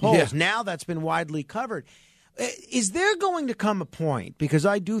 in the polls. Yeah. Now that's been widely covered. Is there going to come a point, because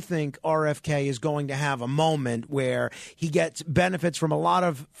I do think RFK is going to have a moment where he gets benefits from a lot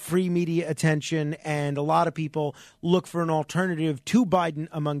of free media attention and a lot of people look for an alternative to Biden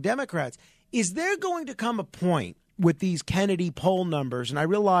among Democrats. Is there going to come a point with these Kennedy poll numbers, and I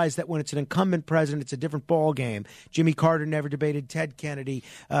realize that when it's an incumbent president, it's a different ball game. Jimmy Carter never debated Ted Kennedy.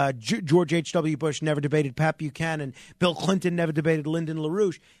 George H.W. Bush never debated Pat Buchanan. Bill Clinton never debated Lyndon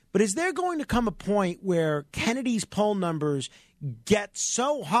LaRouche. But is there going to come a point where Kennedy's poll numbers get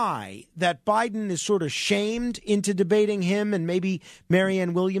so high that Biden is sort of shamed into debating him and maybe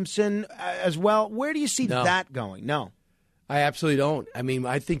Marianne Williamson as well? Where do you see that going? No. I absolutely don't. I mean,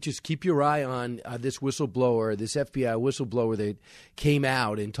 I think just keep your eye on this whistleblower, this FBI whistleblower that came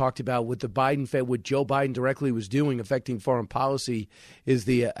out and talked about what what Joe Biden directly was doing affecting foreign policy is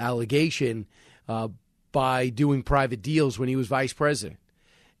the allegation by doing private deals when he was vice president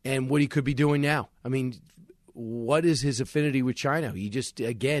and what he could be doing now. I mean, what is his affinity with China? He just,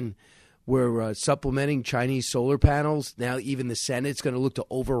 again, we're supplementing Chinese solar panels. Now even the Senate's going to look to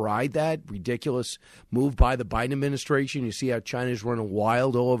override that ridiculous move by the Biden administration. You see how China's running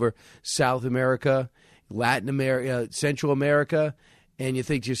wild all over South America, Latin America, Central America, and you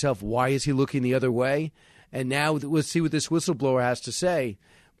think to yourself, why is he looking the other way? And now we'll see what this whistleblower has to say.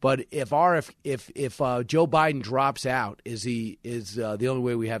 But if Joe Biden drops out, is the only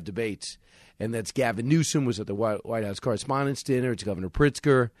way we have debates, and that's Gavin Newsom was at the White House Correspondents' Dinner. It's Governor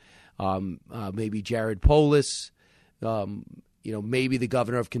Pritzker. Maybe Jared Polis, maybe the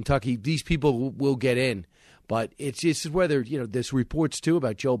governor of Kentucky. These people will get in. But it's just whether, there's reports, too,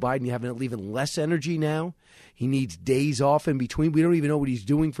 about Joe Biden having even less energy now. He needs days off in between. We don't even know what he's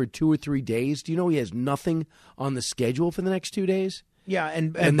doing for 2 or 3 days. Do you know he has nothing on the schedule for the next 2 days? Yeah,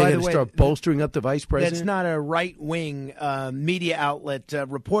 and by the way, start bolstering up the vice president. That's not a right-wing media outlet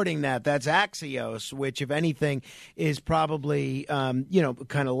reporting that. That's Axios, which, if anything, is probably kind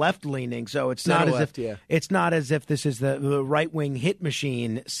of left-leaning. So it's not as if this is the right-wing hit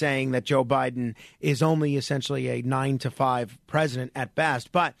machine saying that Joe Biden is only essentially a 9-to-5 president at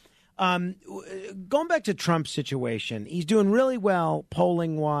best. But going back to Trump's situation, he's doing really well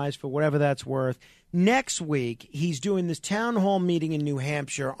polling-wise for whatever that's worth. Next week, he's doing this town hall meeting in New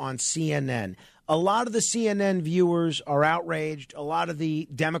Hampshire on CNN. A lot of the CNN viewers are outraged. A lot of the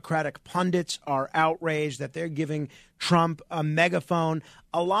Democratic pundits are outraged that they're giving Trump a megaphone.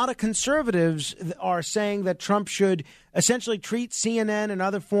 A lot of conservatives are saying that Trump should essentially treat CNN and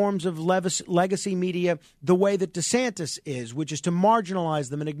other forms of legacy media the way that DeSantis is, which is to marginalize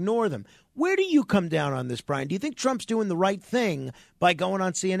them and ignore them. Where do you come down on this, Brian? Do you think Trump's doing the right thing by going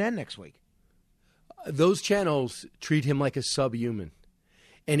on CNN next week? Those channels treat him like a subhuman.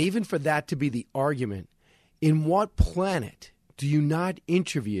 And even for that to be the argument, in what planet do you not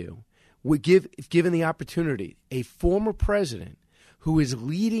interview, if given the opportunity, a former president who is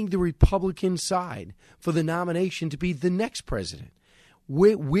leading the Republican side for the nomination to be the next president?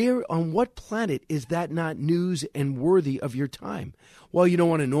 Where on what planet is that not news and worthy of your time? Well, you don't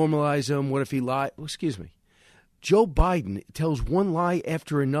want to normalize him. What if he lied? Well, excuse me. Joe Biden tells one lie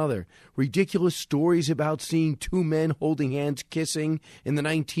after another. Ridiculous stories about seeing 2 men holding hands kissing in the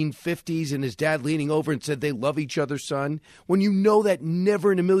 1950s and his dad leaning over and said they love each other, son. When you know that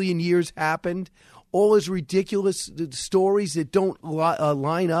never in a million years happened. All his ridiculous stories that don't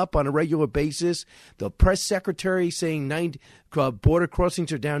line up on a regular basis. The press secretary saying border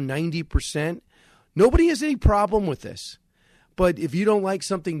crossings are down 90%. Nobody has any problem with this. But if you don't like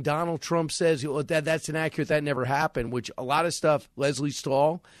something Donald Trump says, that's inaccurate, that never happened, which a lot of stuff, Leslie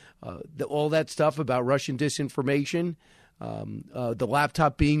Stahl, all that stuff about Russian disinformation, The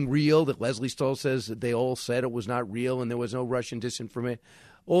laptop being real, that Leslie Stahl says that they all said it was not real and there was no Russian disinformation.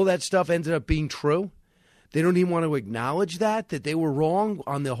 All that stuff ended up being true. They don't even want to acknowledge that they were wrong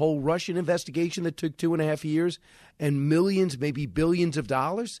on the whole Russian investigation that took 2.5 years and millions, maybe billions of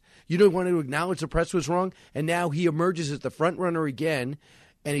dollars. You don't want to acknowledge the press was wrong. And now he emerges as the front runner again.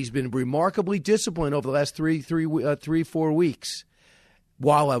 And he's been remarkably disciplined over the last 4 weeks.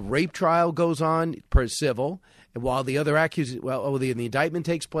 While a rape trial goes on per civil, and while the other the indictment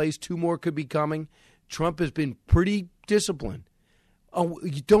takes place, 2 more could be coming. Trump has been pretty disciplined.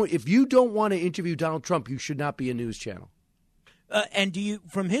 If you don't want to interview Donald Trump, you should not be a news channel. And do you,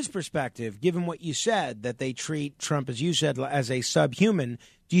 from his perspective, given what you said, that they treat Trump, as you said, as a subhuman,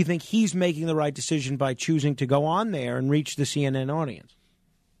 do you think he's making the right decision by choosing to go on there and reach the CNN audience?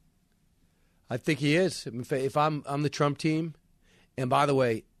 I think he is. If I'm the Trump team, and by the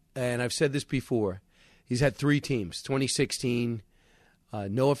way, and I've said this before, he's had 3 teams. 2016.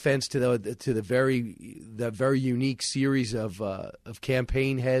 No offense to the very unique series of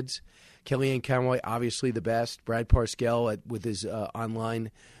campaign heads. Kellyanne Conway, obviously the best. Brad Parscale with his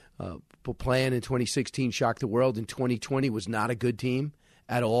online plan in 2016 shocked the world. In 2020 was not a good team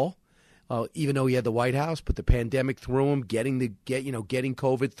at all. Even though he had the White House, but the pandemic threw him. Getting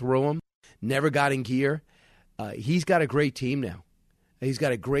COVID threw him. Never got in gear. He's got a great team now. He's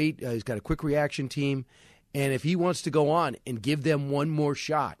got a quick reaction team. And if he wants to go on and give them one more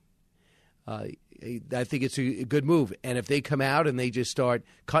shot, I think it's a good move. And if they come out and they just start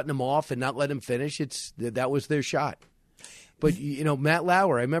cutting him off and not let him finish, that was their shot. But, Matt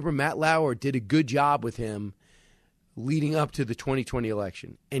Lauer, I remember Matt Lauer did a good job with him leading up to the 2020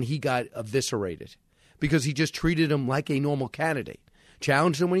 election. And he got eviscerated because he just treated him like a normal candidate.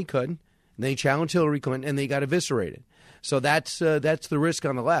 Challenged him when he could. And then he challenged Hillary Clinton, and they got eviscerated. So that's the risk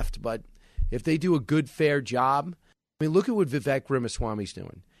on the left. But if they do a good, fair job, look at what Vivek Ramaswamy's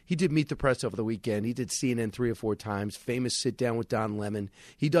doing. He did Meet the Press over the weekend. He did CNN 3 or 4 times, famous sit down with Don Lemon.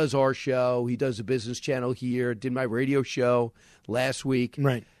 He does our show. He does a business channel here, did my radio show last week.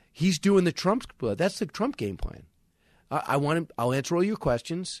 Right. He's doing the Trump, that's the Trump game plan. I want him, I'll answer all your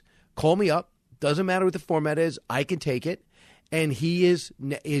questions. Call me up. Doesn't matter what the format is. I can take it. And he is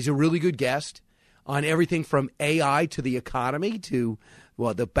a really good guest on everything from AI to the economy to,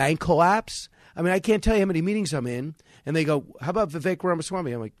 the bank collapse. I can't tell you how many meetings I'm in. And they go, how about Vivek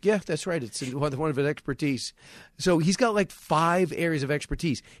Ramaswamy? I'm like, yeah, that's right. It's one of his expertise. So he's got like 5 areas of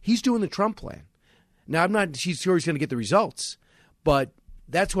expertise. He's doing the Trump plan. Now, I'm not sure he's going to get the results, but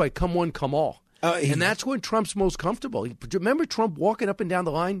that's why come one, come all. And that's when Trump's most comfortable. Remember Trump walking up and down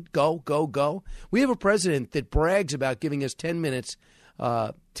the line? Go, go, go. We have a president that brags about giving us 10 minutes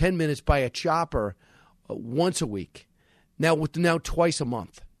by a chopper once a week. Now twice a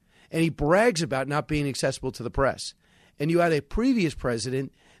month. And he brags about not being accessible to the press. And you had a previous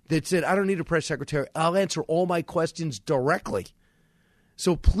president that said, I don't need a press secretary. I'll answer all my questions directly.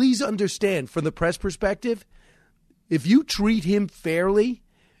 So please understand, from the press perspective, if you treat him fairly,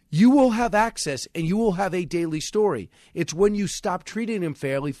 you will have access and you will have a daily story. It's when you stop treating him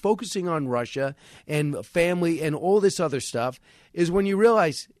fairly, focusing on Russia and family and all this other stuff, is when you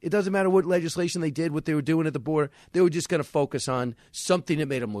realize it doesn't matter what legislation they did, what they were doing at the border. They were just going to focus on something that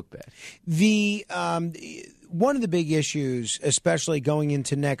made them look bad. One of the big issues, especially going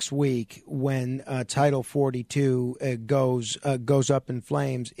into next week when Title 42 goes up in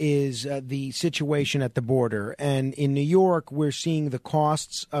flames, is the situation at the border. And in New York, we're seeing the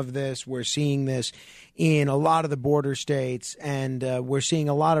costs of this. We're seeing this in a lot of the border states, and we're seeing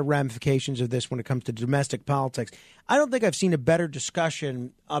a lot of ramifications of this when it comes to domestic politics. I don't think I've seen a better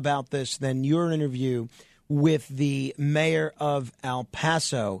discussion about this than your interview with the mayor of El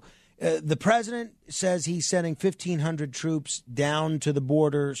Paso. The president says he's sending 1,500 troops down to the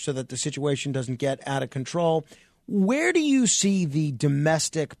border so that the situation doesn't get out of control. Where do you see the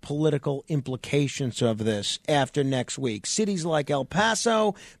domestic political implications of this after next week? Cities like El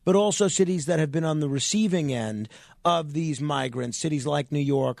Paso, but also cities that have been on the receiving end of these migrants, cities like New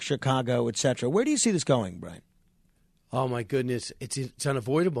York, Chicago, etc. Where do you see this going, Brian? Oh, my goodness. It's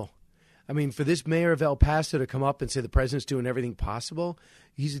unavoidable. For this mayor of El Paso to come up and say the president's doing everything possible,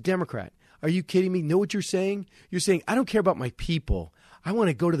 he's a Democrat. Are you kidding me? Know what you're saying? You're saying, I don't care about my people. I want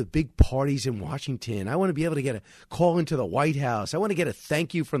to go to the big parties in Washington. I want to be able to get a call into the White House. I want to get a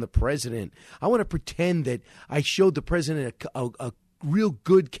thank you from the president. I want to pretend that I showed the president a real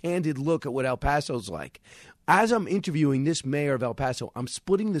good, candid look at what El Paso's like. As I'm interviewing this mayor of El Paso, I'm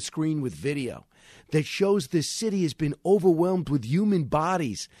splitting the screen with video that shows this city has been overwhelmed with human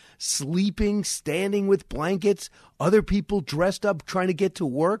bodies, sleeping, standing with blankets, other people dressed up trying to get to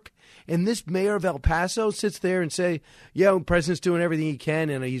work. And this mayor of El Paso sits there and say, yeah, the president's doing everything he can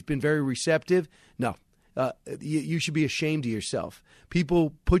and he's been very receptive. No, you should be ashamed of yourself.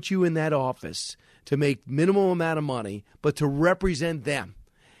 People put you in that office to make minimal amount of money, but to represent them.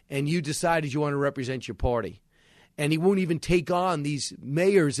 And you decided you want to represent your party. And he won't even take on these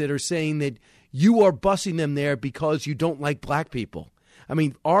mayors that are saying that you are busing them there because you don't like black people. I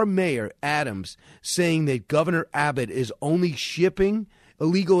mean, our mayor, Adams, saying that Governor Abbott is only shipping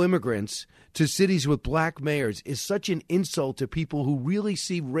illegal immigrants to cities with black mayors is such an insult to people who really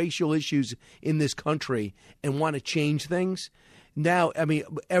see racial issues in this country and want to change things. Now, I mean,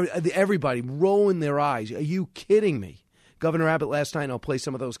 everybody rolling their eyes. Are you kidding me? Governor Abbott last night, and I'll play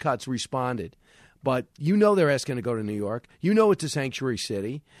some of those cuts, responded. But you know they're asking to go to New York. You know it's a sanctuary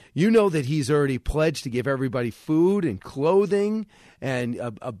city. You know that he's already pledged to give everybody food and clothing and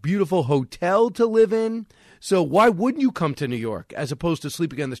a beautiful hotel to live in. So why wouldn't you come to New York as opposed to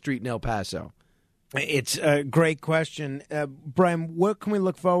sleeping on the street in El Paso? It's a great question. Brian, what can we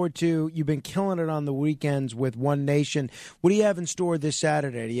look forward to? You've been killing it on the weekends with One Nation. What do you have in store this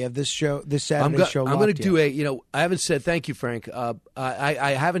Saturday? Do you have this Saturday show? I'm going to do I haven't said, thank you, Frank.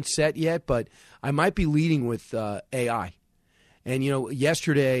 I haven't set yet, but I might be leading with AI. And,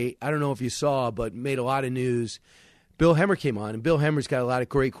 yesterday, I don't know if you saw, but made a lot of news. Bill Hemmer came on, and Bill Hemmer's got a lot of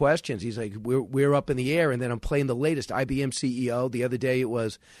great questions. He's like, we're up in the air, and then I'm playing the latest IBM CEO. The other day it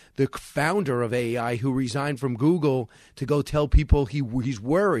was the founder of AI who resigned from Google to go tell people he's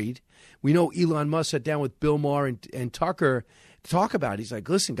worried. We know Elon Musk sat down with Bill Maher and Tucker to talk about it. He's like,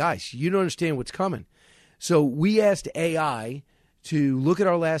 listen, guys, you don't understand what's coming. So we asked AI to look at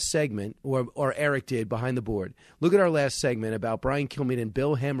our last segment, or Eric did behind the board, look at our last segment about Brian Kilmeade and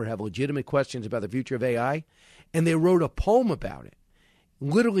Bill Hemmer have legitimate questions about the future of AI. And they wrote a poem about it,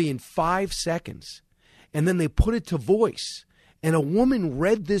 literally in 5 seconds. And then they put it to voice. And a woman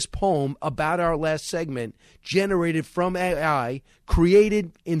read this poem about our last segment, generated from AI,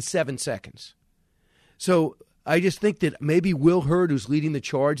 created in 7 seconds. So I just think that maybe Will Hurd, who's leading the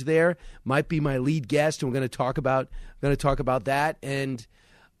charge there, might be my lead guest. And we're going to talk about that. And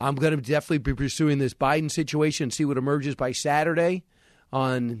I'm going to definitely be pursuing this Biden situation, see what emerges by Saturday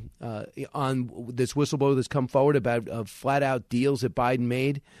on this whistleblower that's come forward about flat-out deals that Biden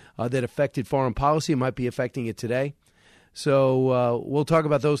made that affected foreign policy. It might be affecting it today. So we'll talk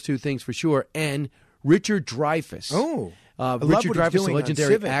about those two things for sure. And Richard Dreyfuss. Richard Dreyfuss, a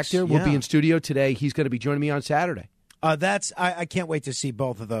legendary actor, will be in studio today. He's going to be joining me on Saturday. I can't wait to see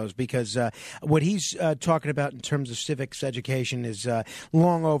both of those because what he's talking about in terms of civics education is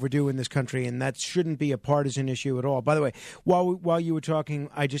long overdue in this country, and that shouldn't be a partisan issue at all. By the way, while you were talking,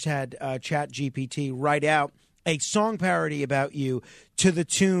 I just had ChatGPT write out a song parody about you to the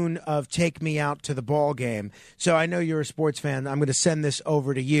tune of "Take Me Out to the Ball Game." So I know you're a sports fan. I'm going to send this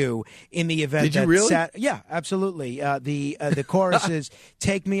over to you in the event. Did you really? Yeah, absolutely. The chorus is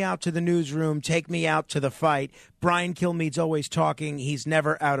 "Take me out to the newsroom, take me out to the fight. Brian Kilmeade's always talking. He's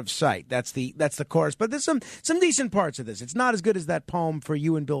never out of sight." That's the chorus. But there's some decent parts of this. It's not as good as that poem for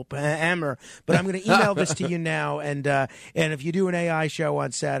you and Bill Hemmer. But I'm going to email this to you now. And if you do an AI show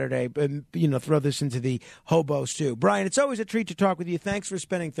on Saturday, throw this into the hobo stew. Brian, it's always a treat to talk with you. Thanks for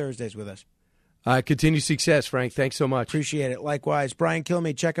spending Thursdays with us. Continued success, Frank. Thanks so much. Appreciate it. Likewise. Brian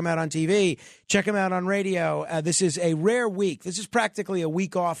Kilmeade, check him out on TV. Check him out on radio. This is a rare week. This is practically a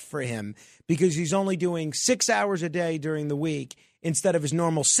week off for him because he's only doing 6 hours a day during the week instead of his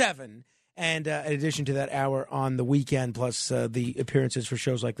normal 7. And in addition to that hour on the weekend, plus the appearances for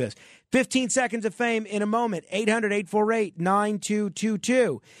shows like this. 15 seconds of fame in a moment.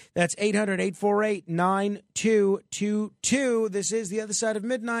 800-848-9222. That's 800-848-9222. This is The Other Side of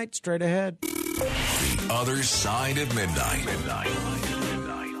Midnight. Straight ahead. The Other Side of Midnight.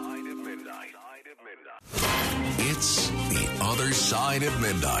 It's The Other Side of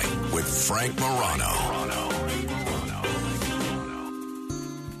Midnight with Frank Morano.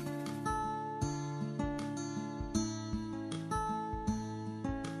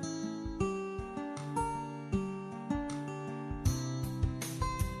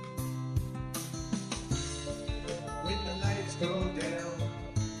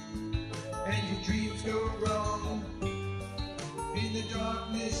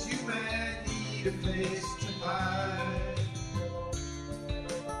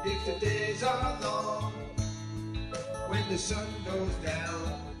 If the days are long, when the sun goes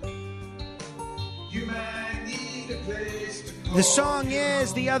down, you might need The song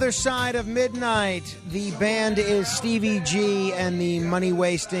is The Other Side of Midnight. The band is Stevie G and the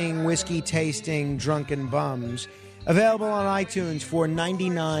money-wasting, whiskey-tasting Drunken Bums. Available on iTunes for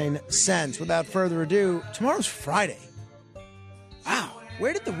 99 cents. Without further ado, tomorrow's Friday. Wow,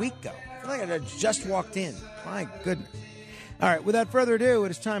 where did the week go? I feel like I just walked in. My goodness. All right, without further ado,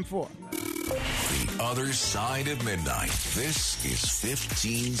 it is time for The Other Side of Midnight. This is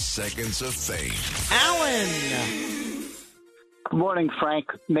 15 Seconds of Fame. Alan! Good morning, Frank.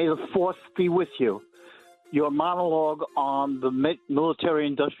 May the Fourth be with you. Your monologue on the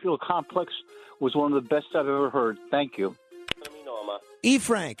military-industrial complex was one of the best I've ever heard. Thank you. E.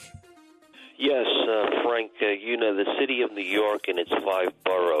 Frank. Yes, Frank, you know, the city of New York and its 5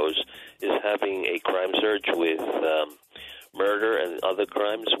 boroughs is having a crime surge with murder and other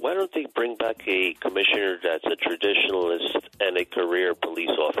crimes. Why don't they bring back a commissioner that's a traditionalist and a career police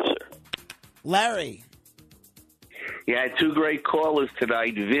officer? Larry. Yeah, 2 great callers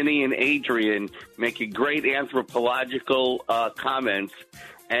tonight, Vinny and Adrian, making great anthropological comments.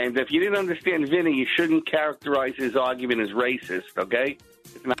 And if you didn't understand Vinny, you shouldn't characterize his argument as racist, okay?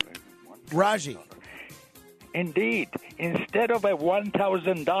 Raji. Indeed. Instead of a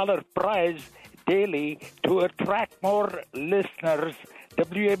 $1,000 prize daily to attract more listeners,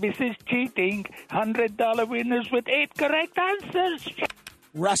 WABC is cheating $100 winners with 8 correct answers.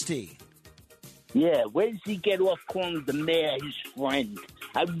 Rusty. Yeah, where does he get off calling the mayor his friend?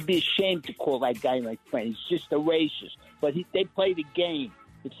 I would be ashamed to call that guy my friend. He's just a racist. But they play the game.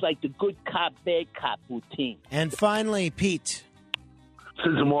 It's like the good cop, bad cop routine. And finally, Pete.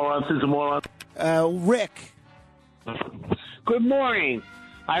 Since a moron. Rick. Good morning.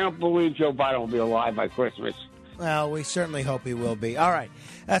 I don't believe Joe Biden will be alive by Christmas. Well, we certainly hope he will be. All right.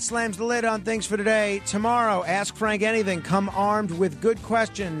 That slams the lid on things for today. Tomorrow, Ask Frank Anything. Come armed with good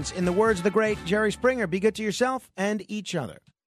questions. In the words of the great Jerry Springer, be good to yourself and each other.